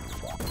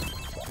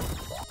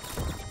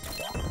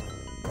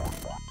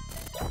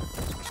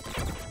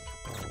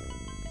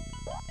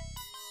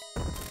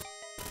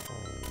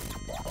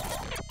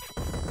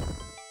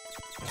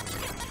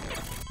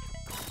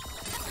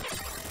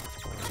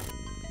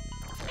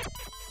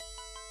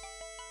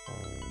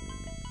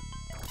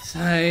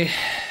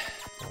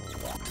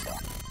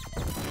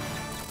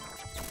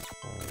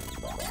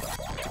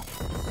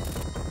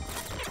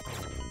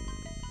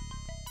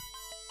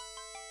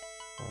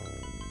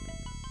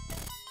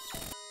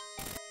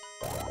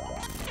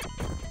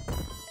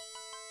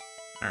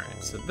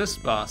 Alright, so this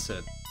boss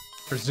at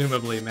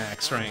presumably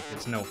max rank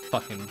is no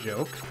fucking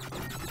joke.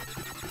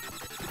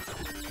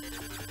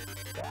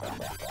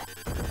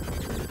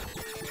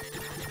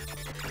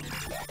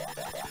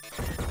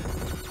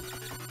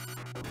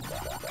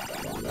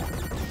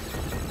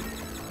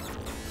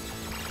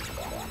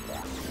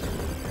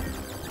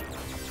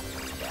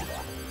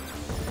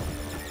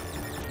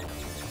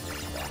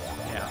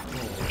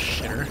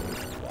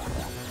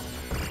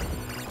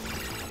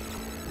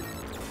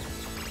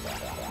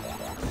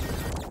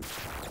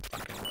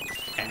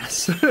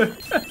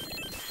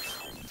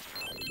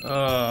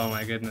 Oh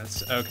my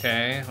goodness.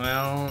 Okay,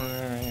 well,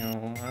 you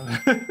know,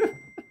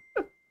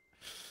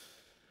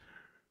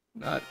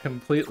 not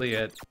completely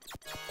at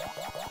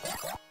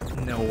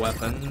no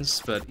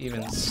weapons, but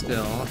even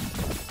still.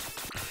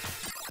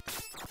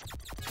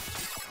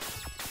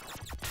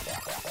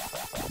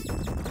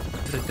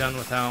 Could have done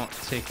without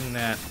taking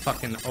that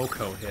fucking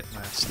Oko hit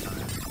last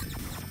time.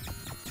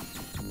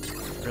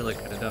 Really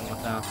could have done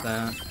without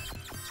that.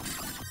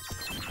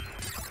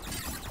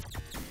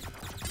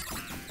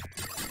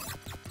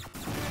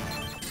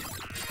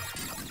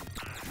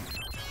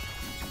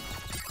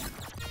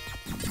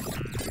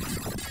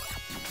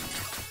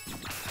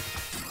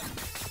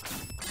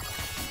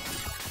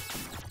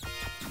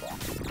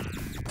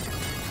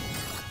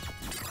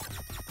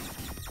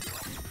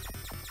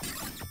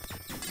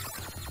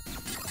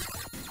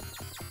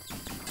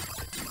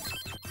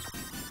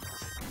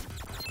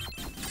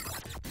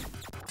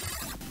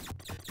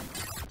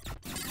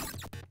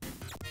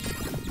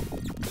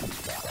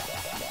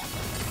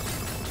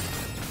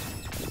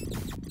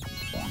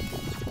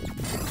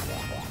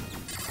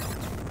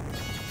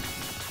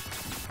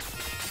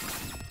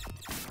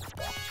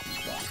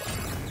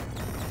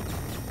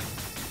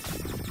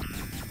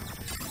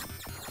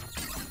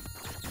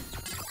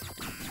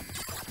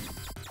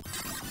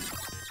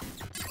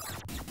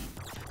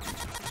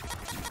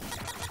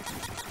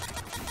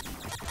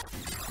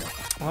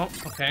 Well,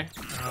 okay.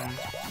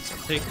 So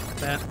take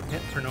that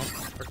hit for no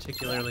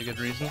particularly good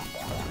reason.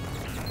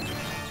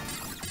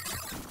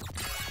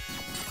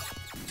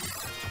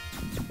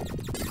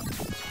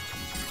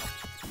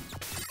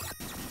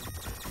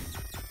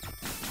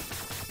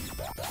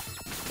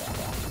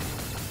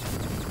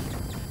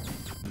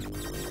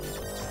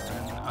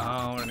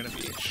 Oh, we're gonna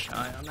be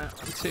shy on that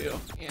one too.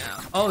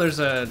 Yeah. Oh, there's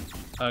a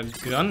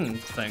gun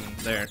thing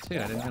there too.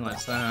 I didn't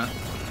realize that.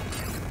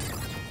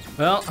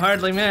 Well,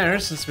 hardly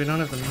matters since we don't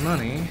have the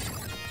money.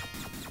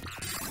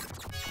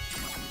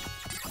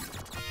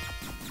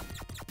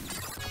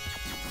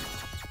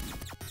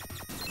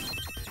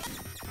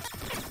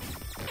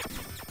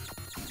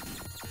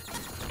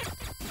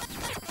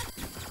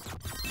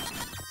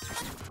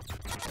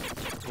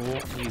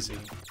 Oh, easy.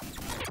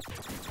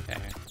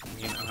 Okay, I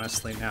mean,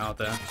 honestly, now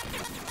the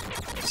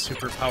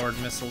super-powered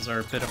missiles are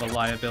a bit of a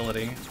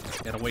liability.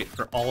 Just gotta wait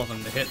for all of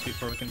them to hit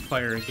before we can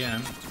fire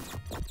again.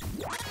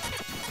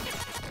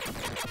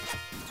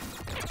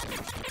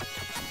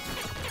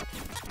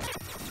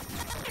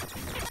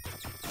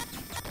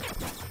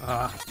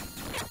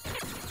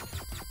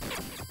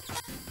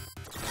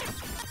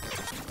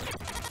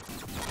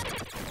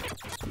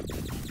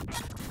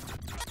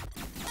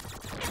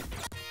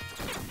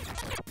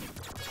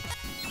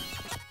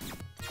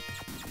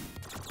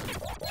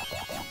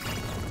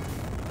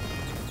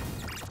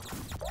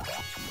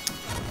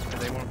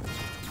 They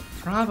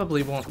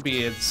probably won't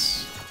be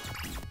as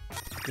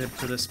good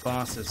for this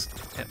boss as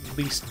at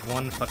least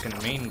one fucking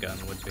main gun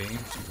would be.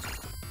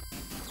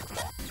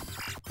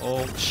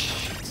 Oh, shit.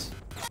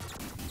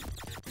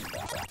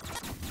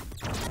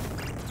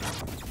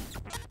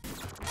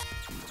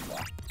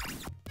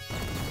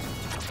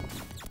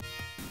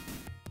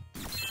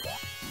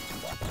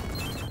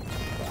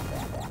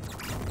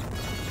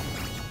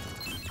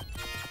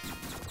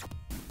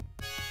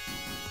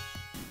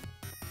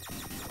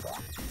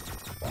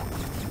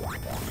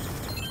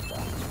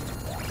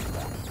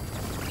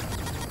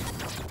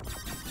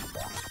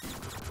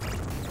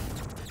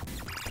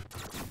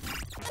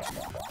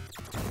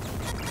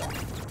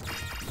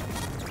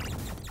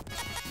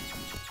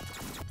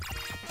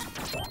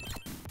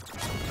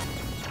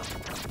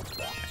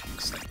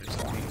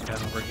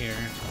 Over here,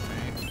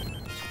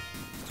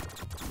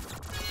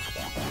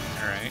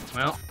 Alright,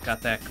 well,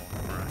 got that going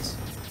for us.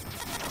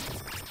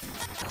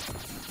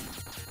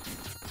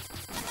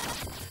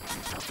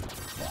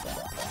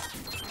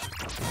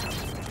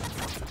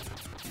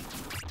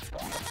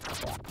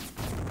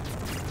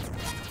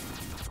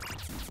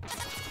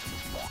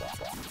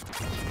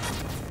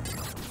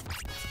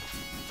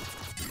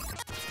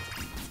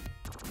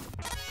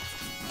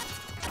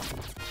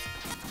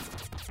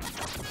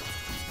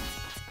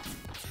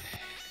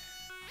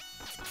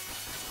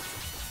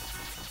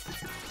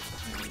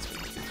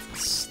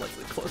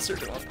 Slightly closer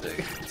to up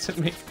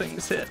to make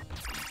things hit.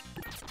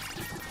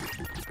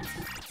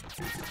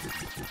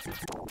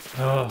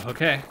 Oh,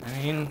 okay.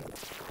 I mean,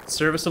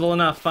 serviceable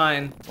enough,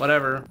 fine.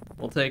 Whatever.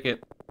 We'll take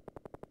it.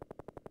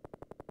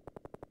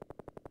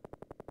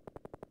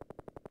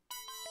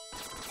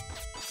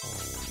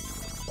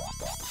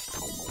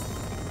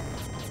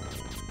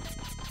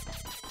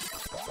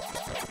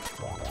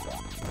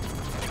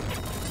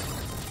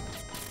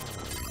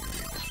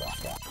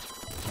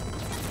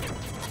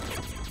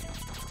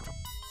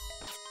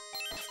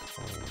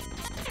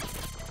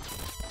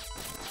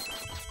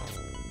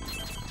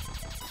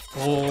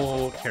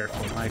 Oh,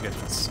 careful, my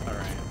goodness.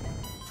 Alright.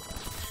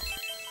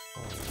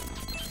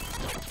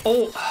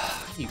 Oh,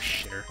 you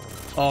shitter.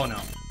 Oh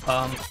no.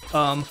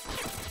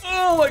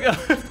 Oh my god.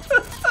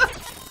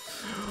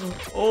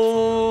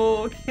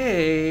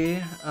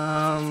 Okay.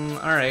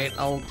 Alright,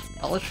 I'll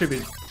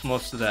attribute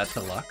most of that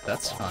to luck,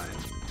 that's fine.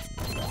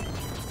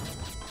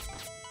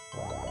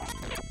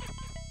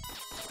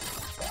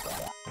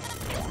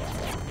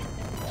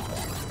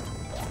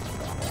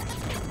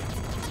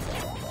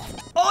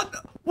 Oh,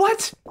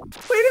 what?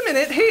 Wait a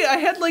minute, hey, I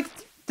had like,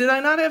 did I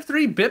not have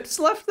 3 bips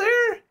left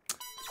there?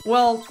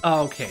 Well,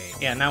 okay,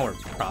 yeah, now we're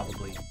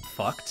probably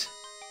fucked.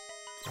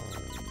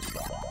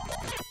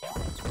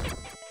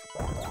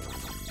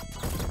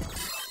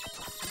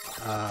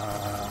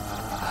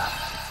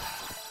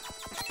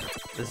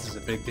 This is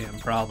a big damn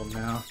problem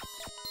now.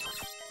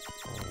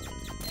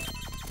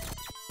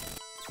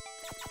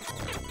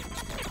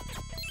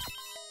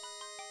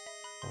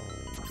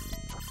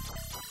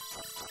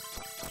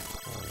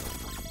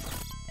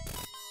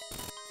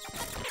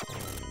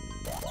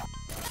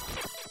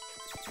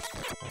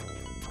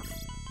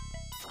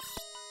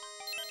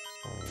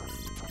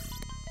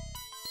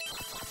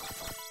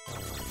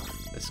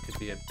 This could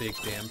be a big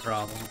damn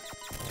problem.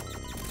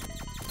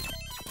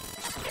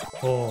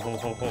 Oh, ho,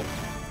 ho, ho.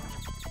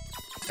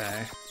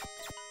 Okay.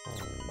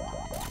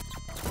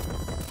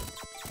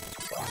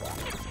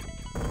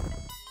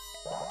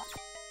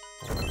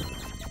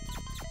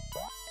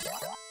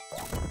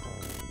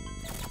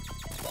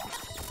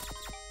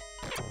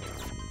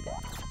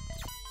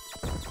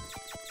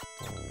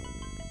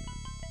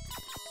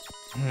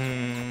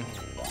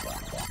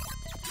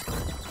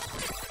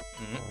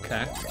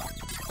 Okay.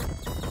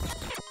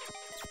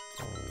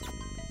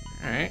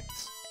 Alright.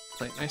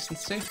 Play it nice and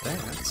safe there,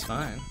 that's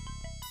fine.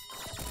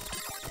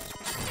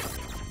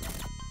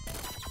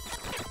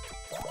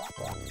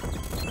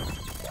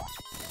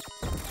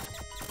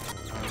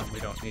 We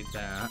don't need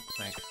that,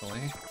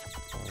 thankfully.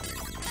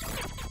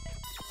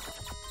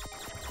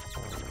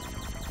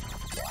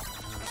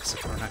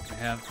 Except we're not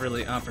gonna have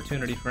really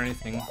opportunity for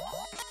anything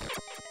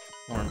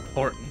more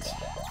important.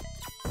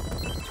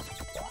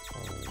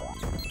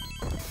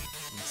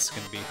 It's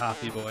gonna be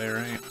Hoppy Boy,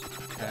 right?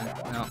 Okay,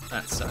 well,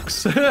 that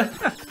sucks. At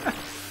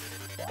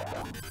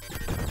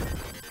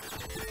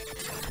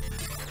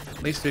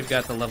least we've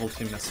got the level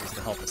 2 missiles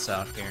to help us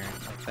out here.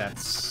 Like,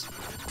 that's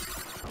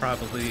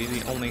probably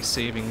the only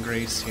saving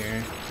grace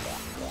here.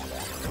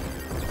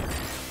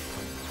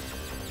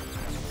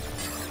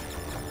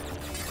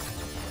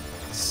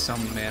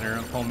 Some manner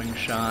of homing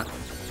shot.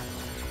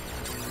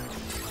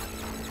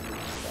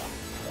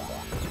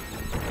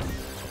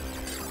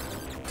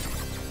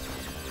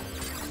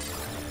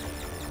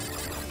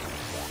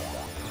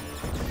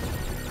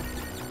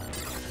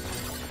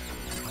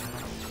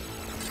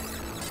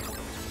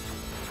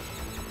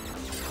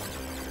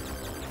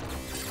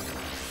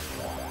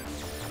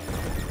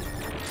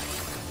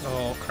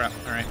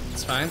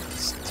 That's fine.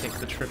 Let's take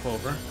the trip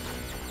over.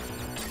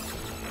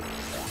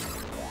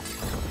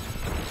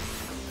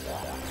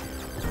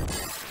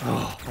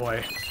 Oh,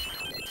 boy.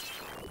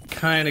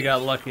 Kinda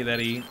got lucky that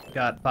he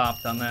got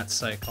bopped on that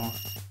cycle.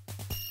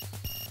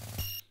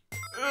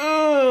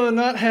 Oh,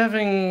 not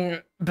having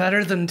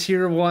better than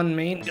tier 1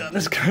 main gun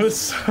is gonna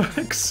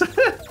sucks.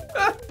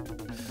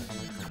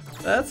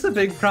 That's a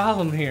big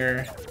problem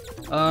here.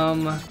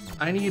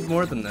 I need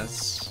more than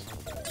this.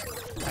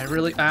 I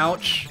really,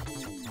 ouch.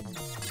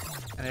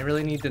 And I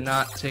really need to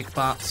not take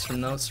bops from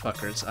those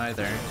fuckers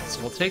either. So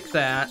we'll take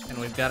that, and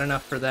we've got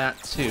enough for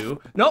that too.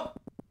 Nope!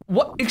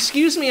 What?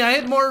 Excuse me, I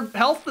had more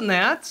health than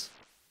that?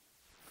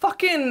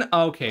 Fucking,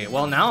 okay,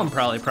 well now I'm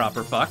probably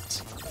proper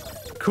fucked.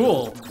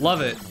 Cool,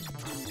 love it.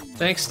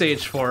 Thanks,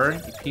 stage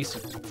 4, you piece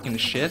of fucking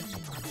shit. You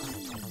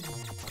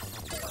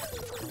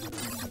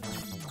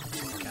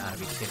gotta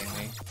be kidding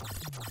me.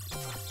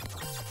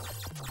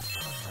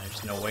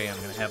 There's no way I'm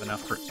gonna have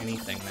enough for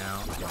anything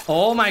now.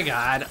 Oh my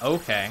god,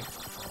 okay.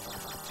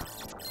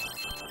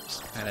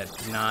 Just kinda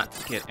not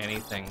get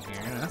anything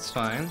here, that's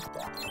fine.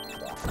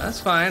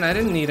 That's fine, I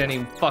didn't need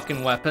any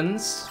fucking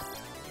weapons.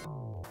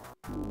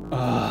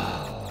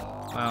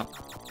 Well,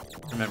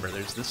 remember,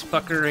 there's this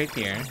fucker right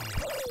here.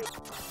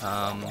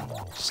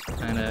 Just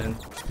kinda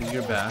do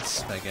your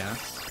best, I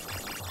guess.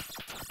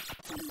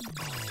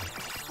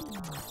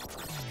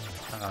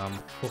 Oh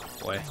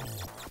boy.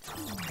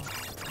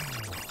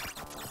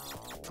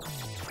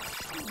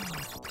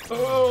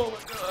 Oh my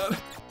god.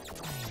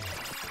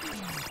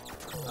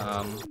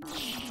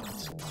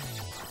 Shit.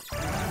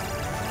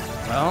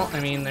 Well, I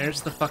mean,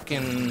 there's the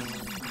fucking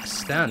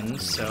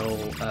extend, so,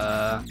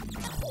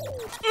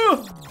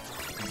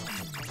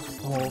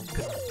 Oh,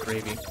 good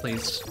gravy,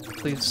 please.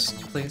 Please,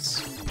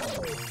 please.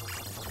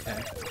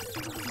 Okay.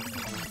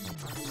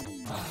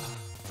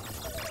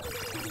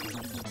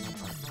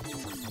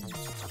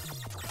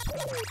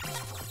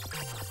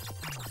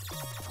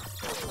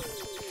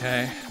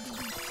 Okay.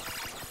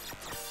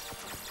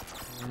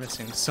 We're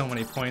missing so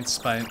many points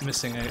by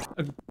missing a...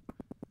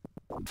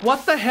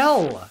 What the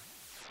hell?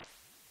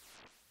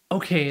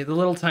 Okay, the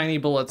little tiny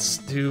bullets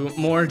do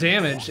more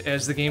damage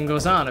as the game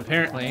goes on,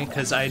 apparently,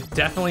 because I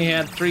definitely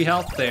had 3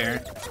 health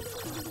there.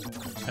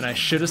 And I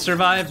should have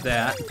survived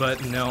that,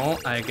 but no,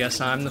 I guess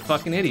I'm the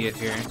fucking idiot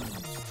here.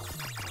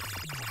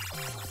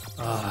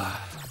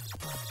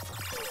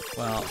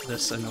 Well,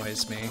 this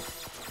annoys me.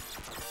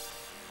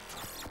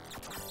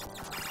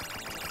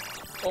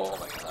 Oh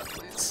my god,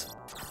 please.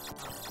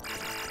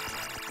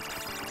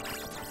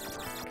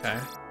 Okay.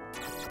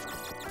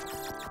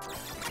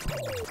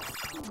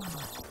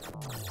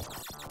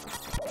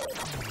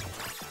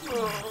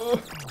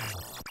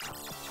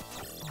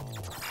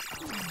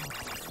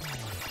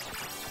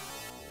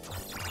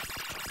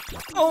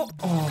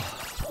 Oh,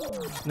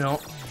 no.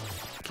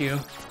 Q.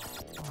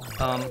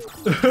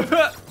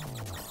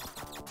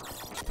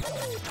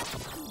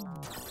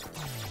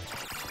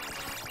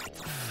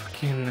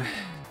 Fucking...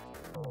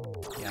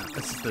 Yeah,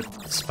 this is the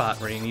spot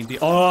where you need the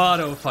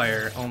auto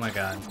fire. Oh my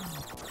god.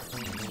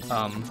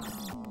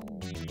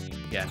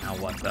 Yeah, now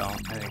what though?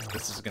 I think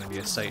this is gonna be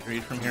a sight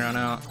read from here on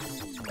out.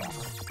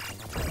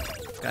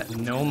 Got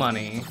no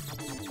money.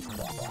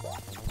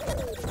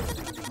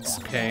 It's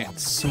okay,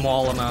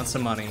 small amounts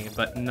of money,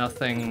 but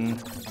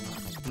nothing,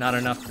 not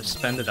enough to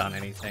spend it on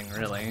anything,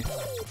 really.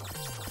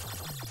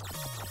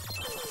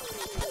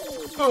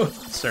 Oh,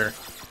 sir.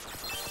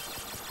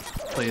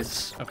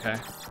 Please, okay.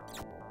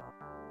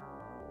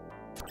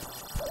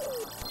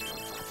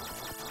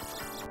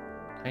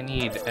 I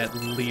need at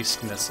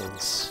least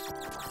missiles.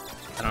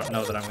 I don't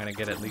know that I'm gonna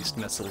get at least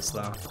missiles,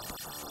 though.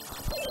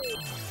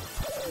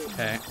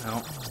 Okay, no,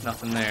 there's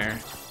nothing there.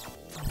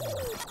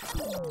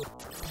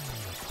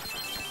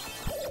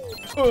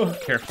 Oh,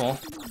 careful.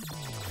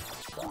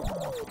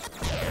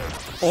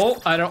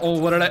 Oh, I don't, oh,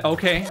 what did I,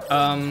 okay.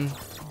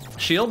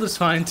 Shield is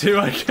fine too,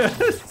 I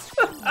guess.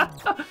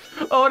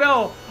 Oh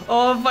no,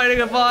 oh, I'm fighting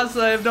a boss,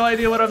 I have no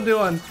idea what I'm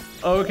doing.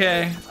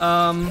 Okay,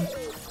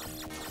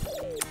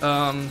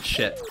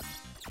 shit.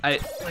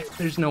 Like,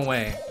 there's no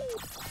way.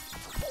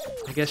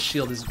 I guess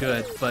shield is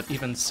good, but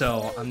even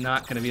so, I'm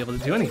not gonna be able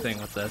to do anything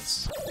with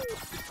this.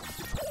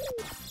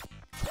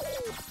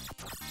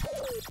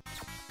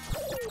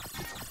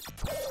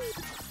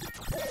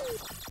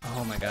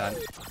 Oh my god.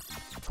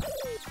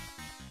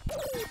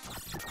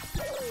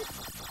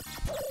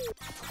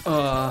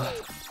 So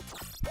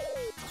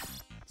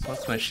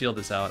once my shield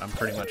is out, I'm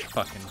pretty much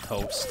fucking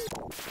toast.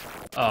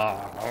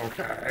 Oh,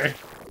 okay.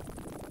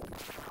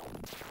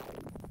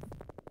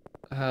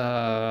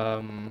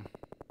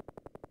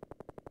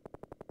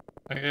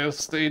 I guess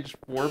stage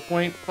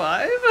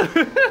 4.5?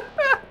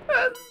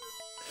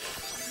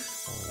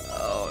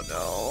 Oh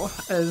no.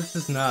 This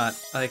is not,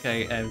 like,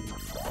 I've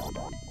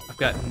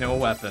got no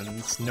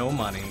weapons, no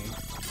money,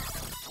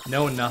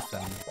 no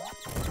nothing.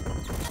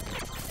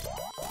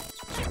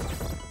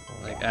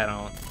 Like, I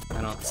don't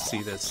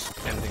see this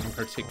ending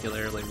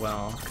particularly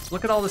well. 'Cause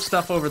look at all the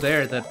stuff over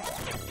there that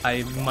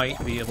I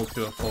might be able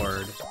to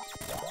afford.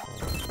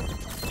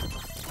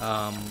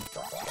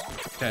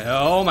 Okay,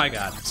 oh my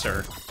god,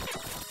 sir.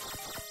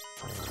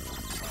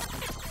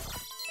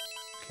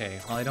 Okay,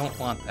 well I don't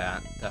want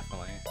that,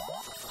 definitely.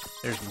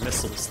 There's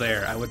missiles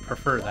there. I would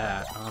prefer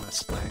that,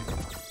 honestly.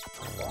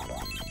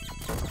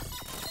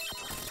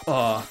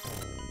 Oh.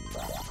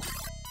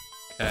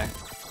 Okay.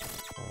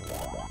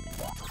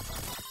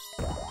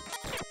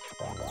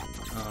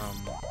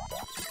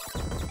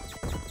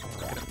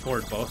 I could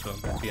afford both of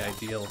them, that'd be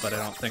ideal, but I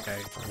don't think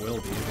I will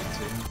be able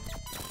to.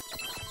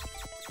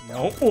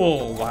 No.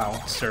 Oh,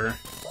 wow, sir.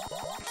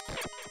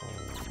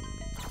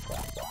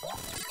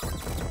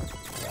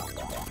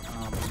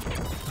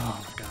 Oh,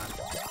 God.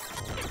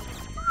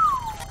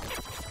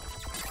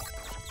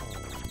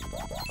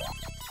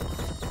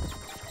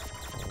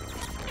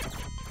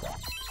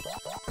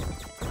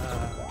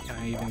 Can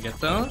I even get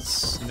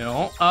those?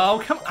 No.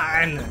 Oh, come on!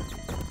 I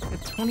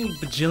had 20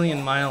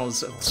 bajillion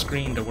miles of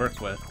screen to work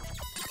with.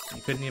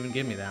 You couldn't even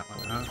give me that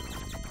one, huh?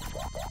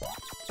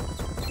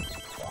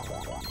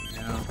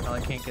 No, well, I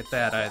can't get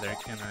that either,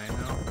 can I?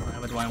 No. Why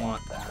would I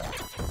want that?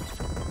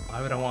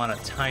 Why would I want a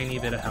tiny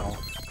bit of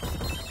health?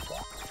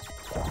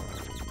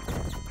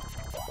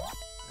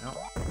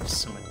 Well, there's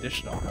some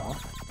additional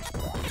health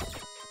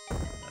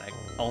that I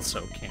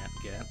also can't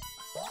get.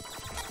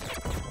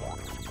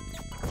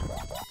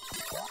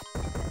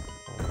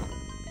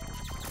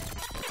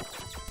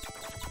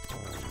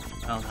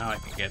 Well, now I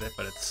can get it,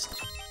 but it's...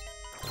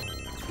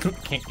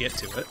 can't get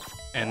to it.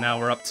 And now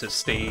we're up to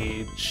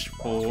stage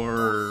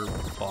 4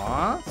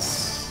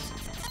 boss?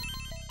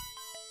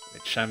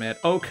 Which I'm at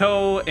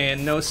Oko,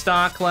 and no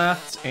stock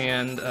left,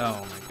 and...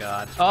 oh my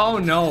god. Oh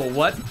no,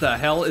 what the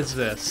hell is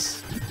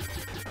this?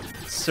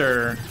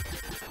 Sir.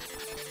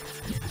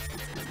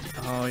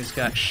 Oh, he's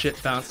got shit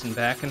bouncing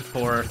back and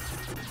forth.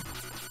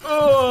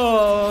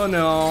 Oh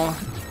no.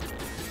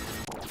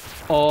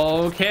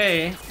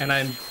 Okay, and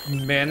I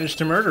managed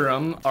to murder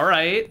him.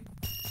 Alright.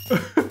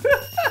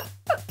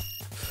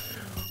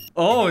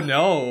 Oh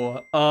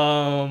no.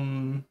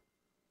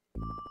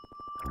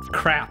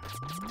 Crap.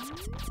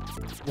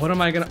 What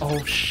am I gonna...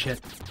 oh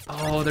shit.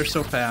 Oh, they're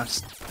so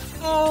fast.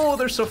 Oh,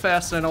 they're so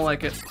fast, I don't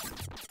like it.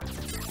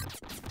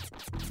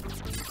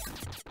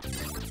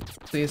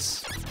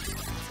 Please.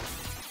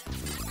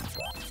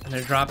 And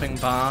they're dropping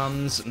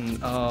bombs and...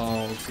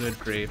 oh, good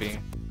gravy.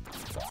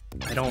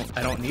 I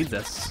don't need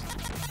this.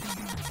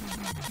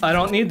 I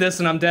don't need this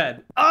and I'm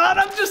dead. Oh, and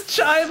I'm just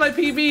shy of my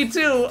PB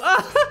too.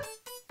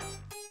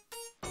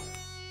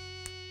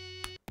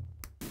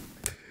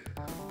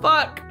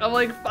 Fuck, I'm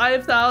like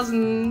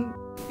 5,000.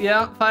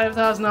 Yeah,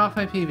 5,000 off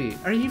my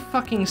PB. Are you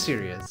fucking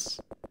serious?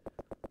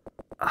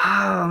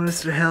 Oh,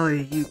 Mr.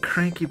 Heli, you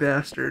cranky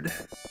bastard.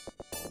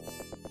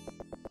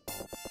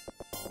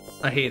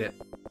 I hate it.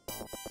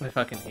 I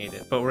fucking hate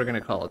it. But we're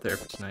gonna call it there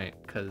for tonight,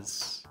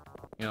 because,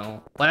 you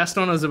know, last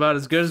one was about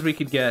as good as we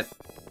could get.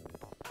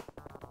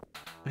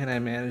 And I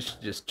managed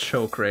to just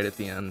choke right at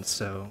the end,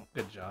 so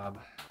good job.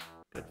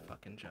 Good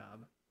fucking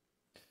job.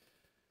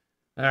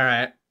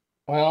 Alright,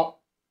 well,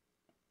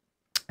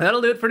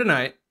 that'll do it for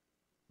tonight.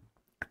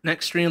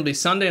 Next stream will be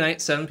Sunday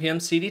night, 7 p.m.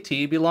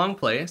 CDT, be long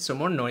play, so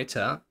more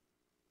Noita.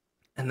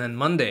 And then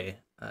Monday,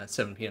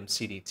 7 p.m.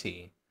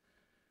 CDT.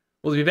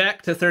 We'll be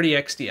back to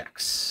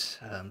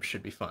 30XDX.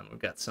 Should be fun. We've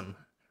got some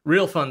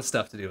real fun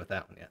stuff to do with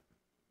that one yet.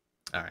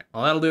 Alright,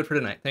 well that'll do it for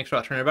tonight. Thanks for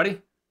watching,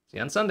 everybody. See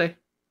you on Sunday.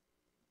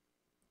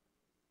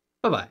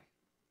 Bye-bye.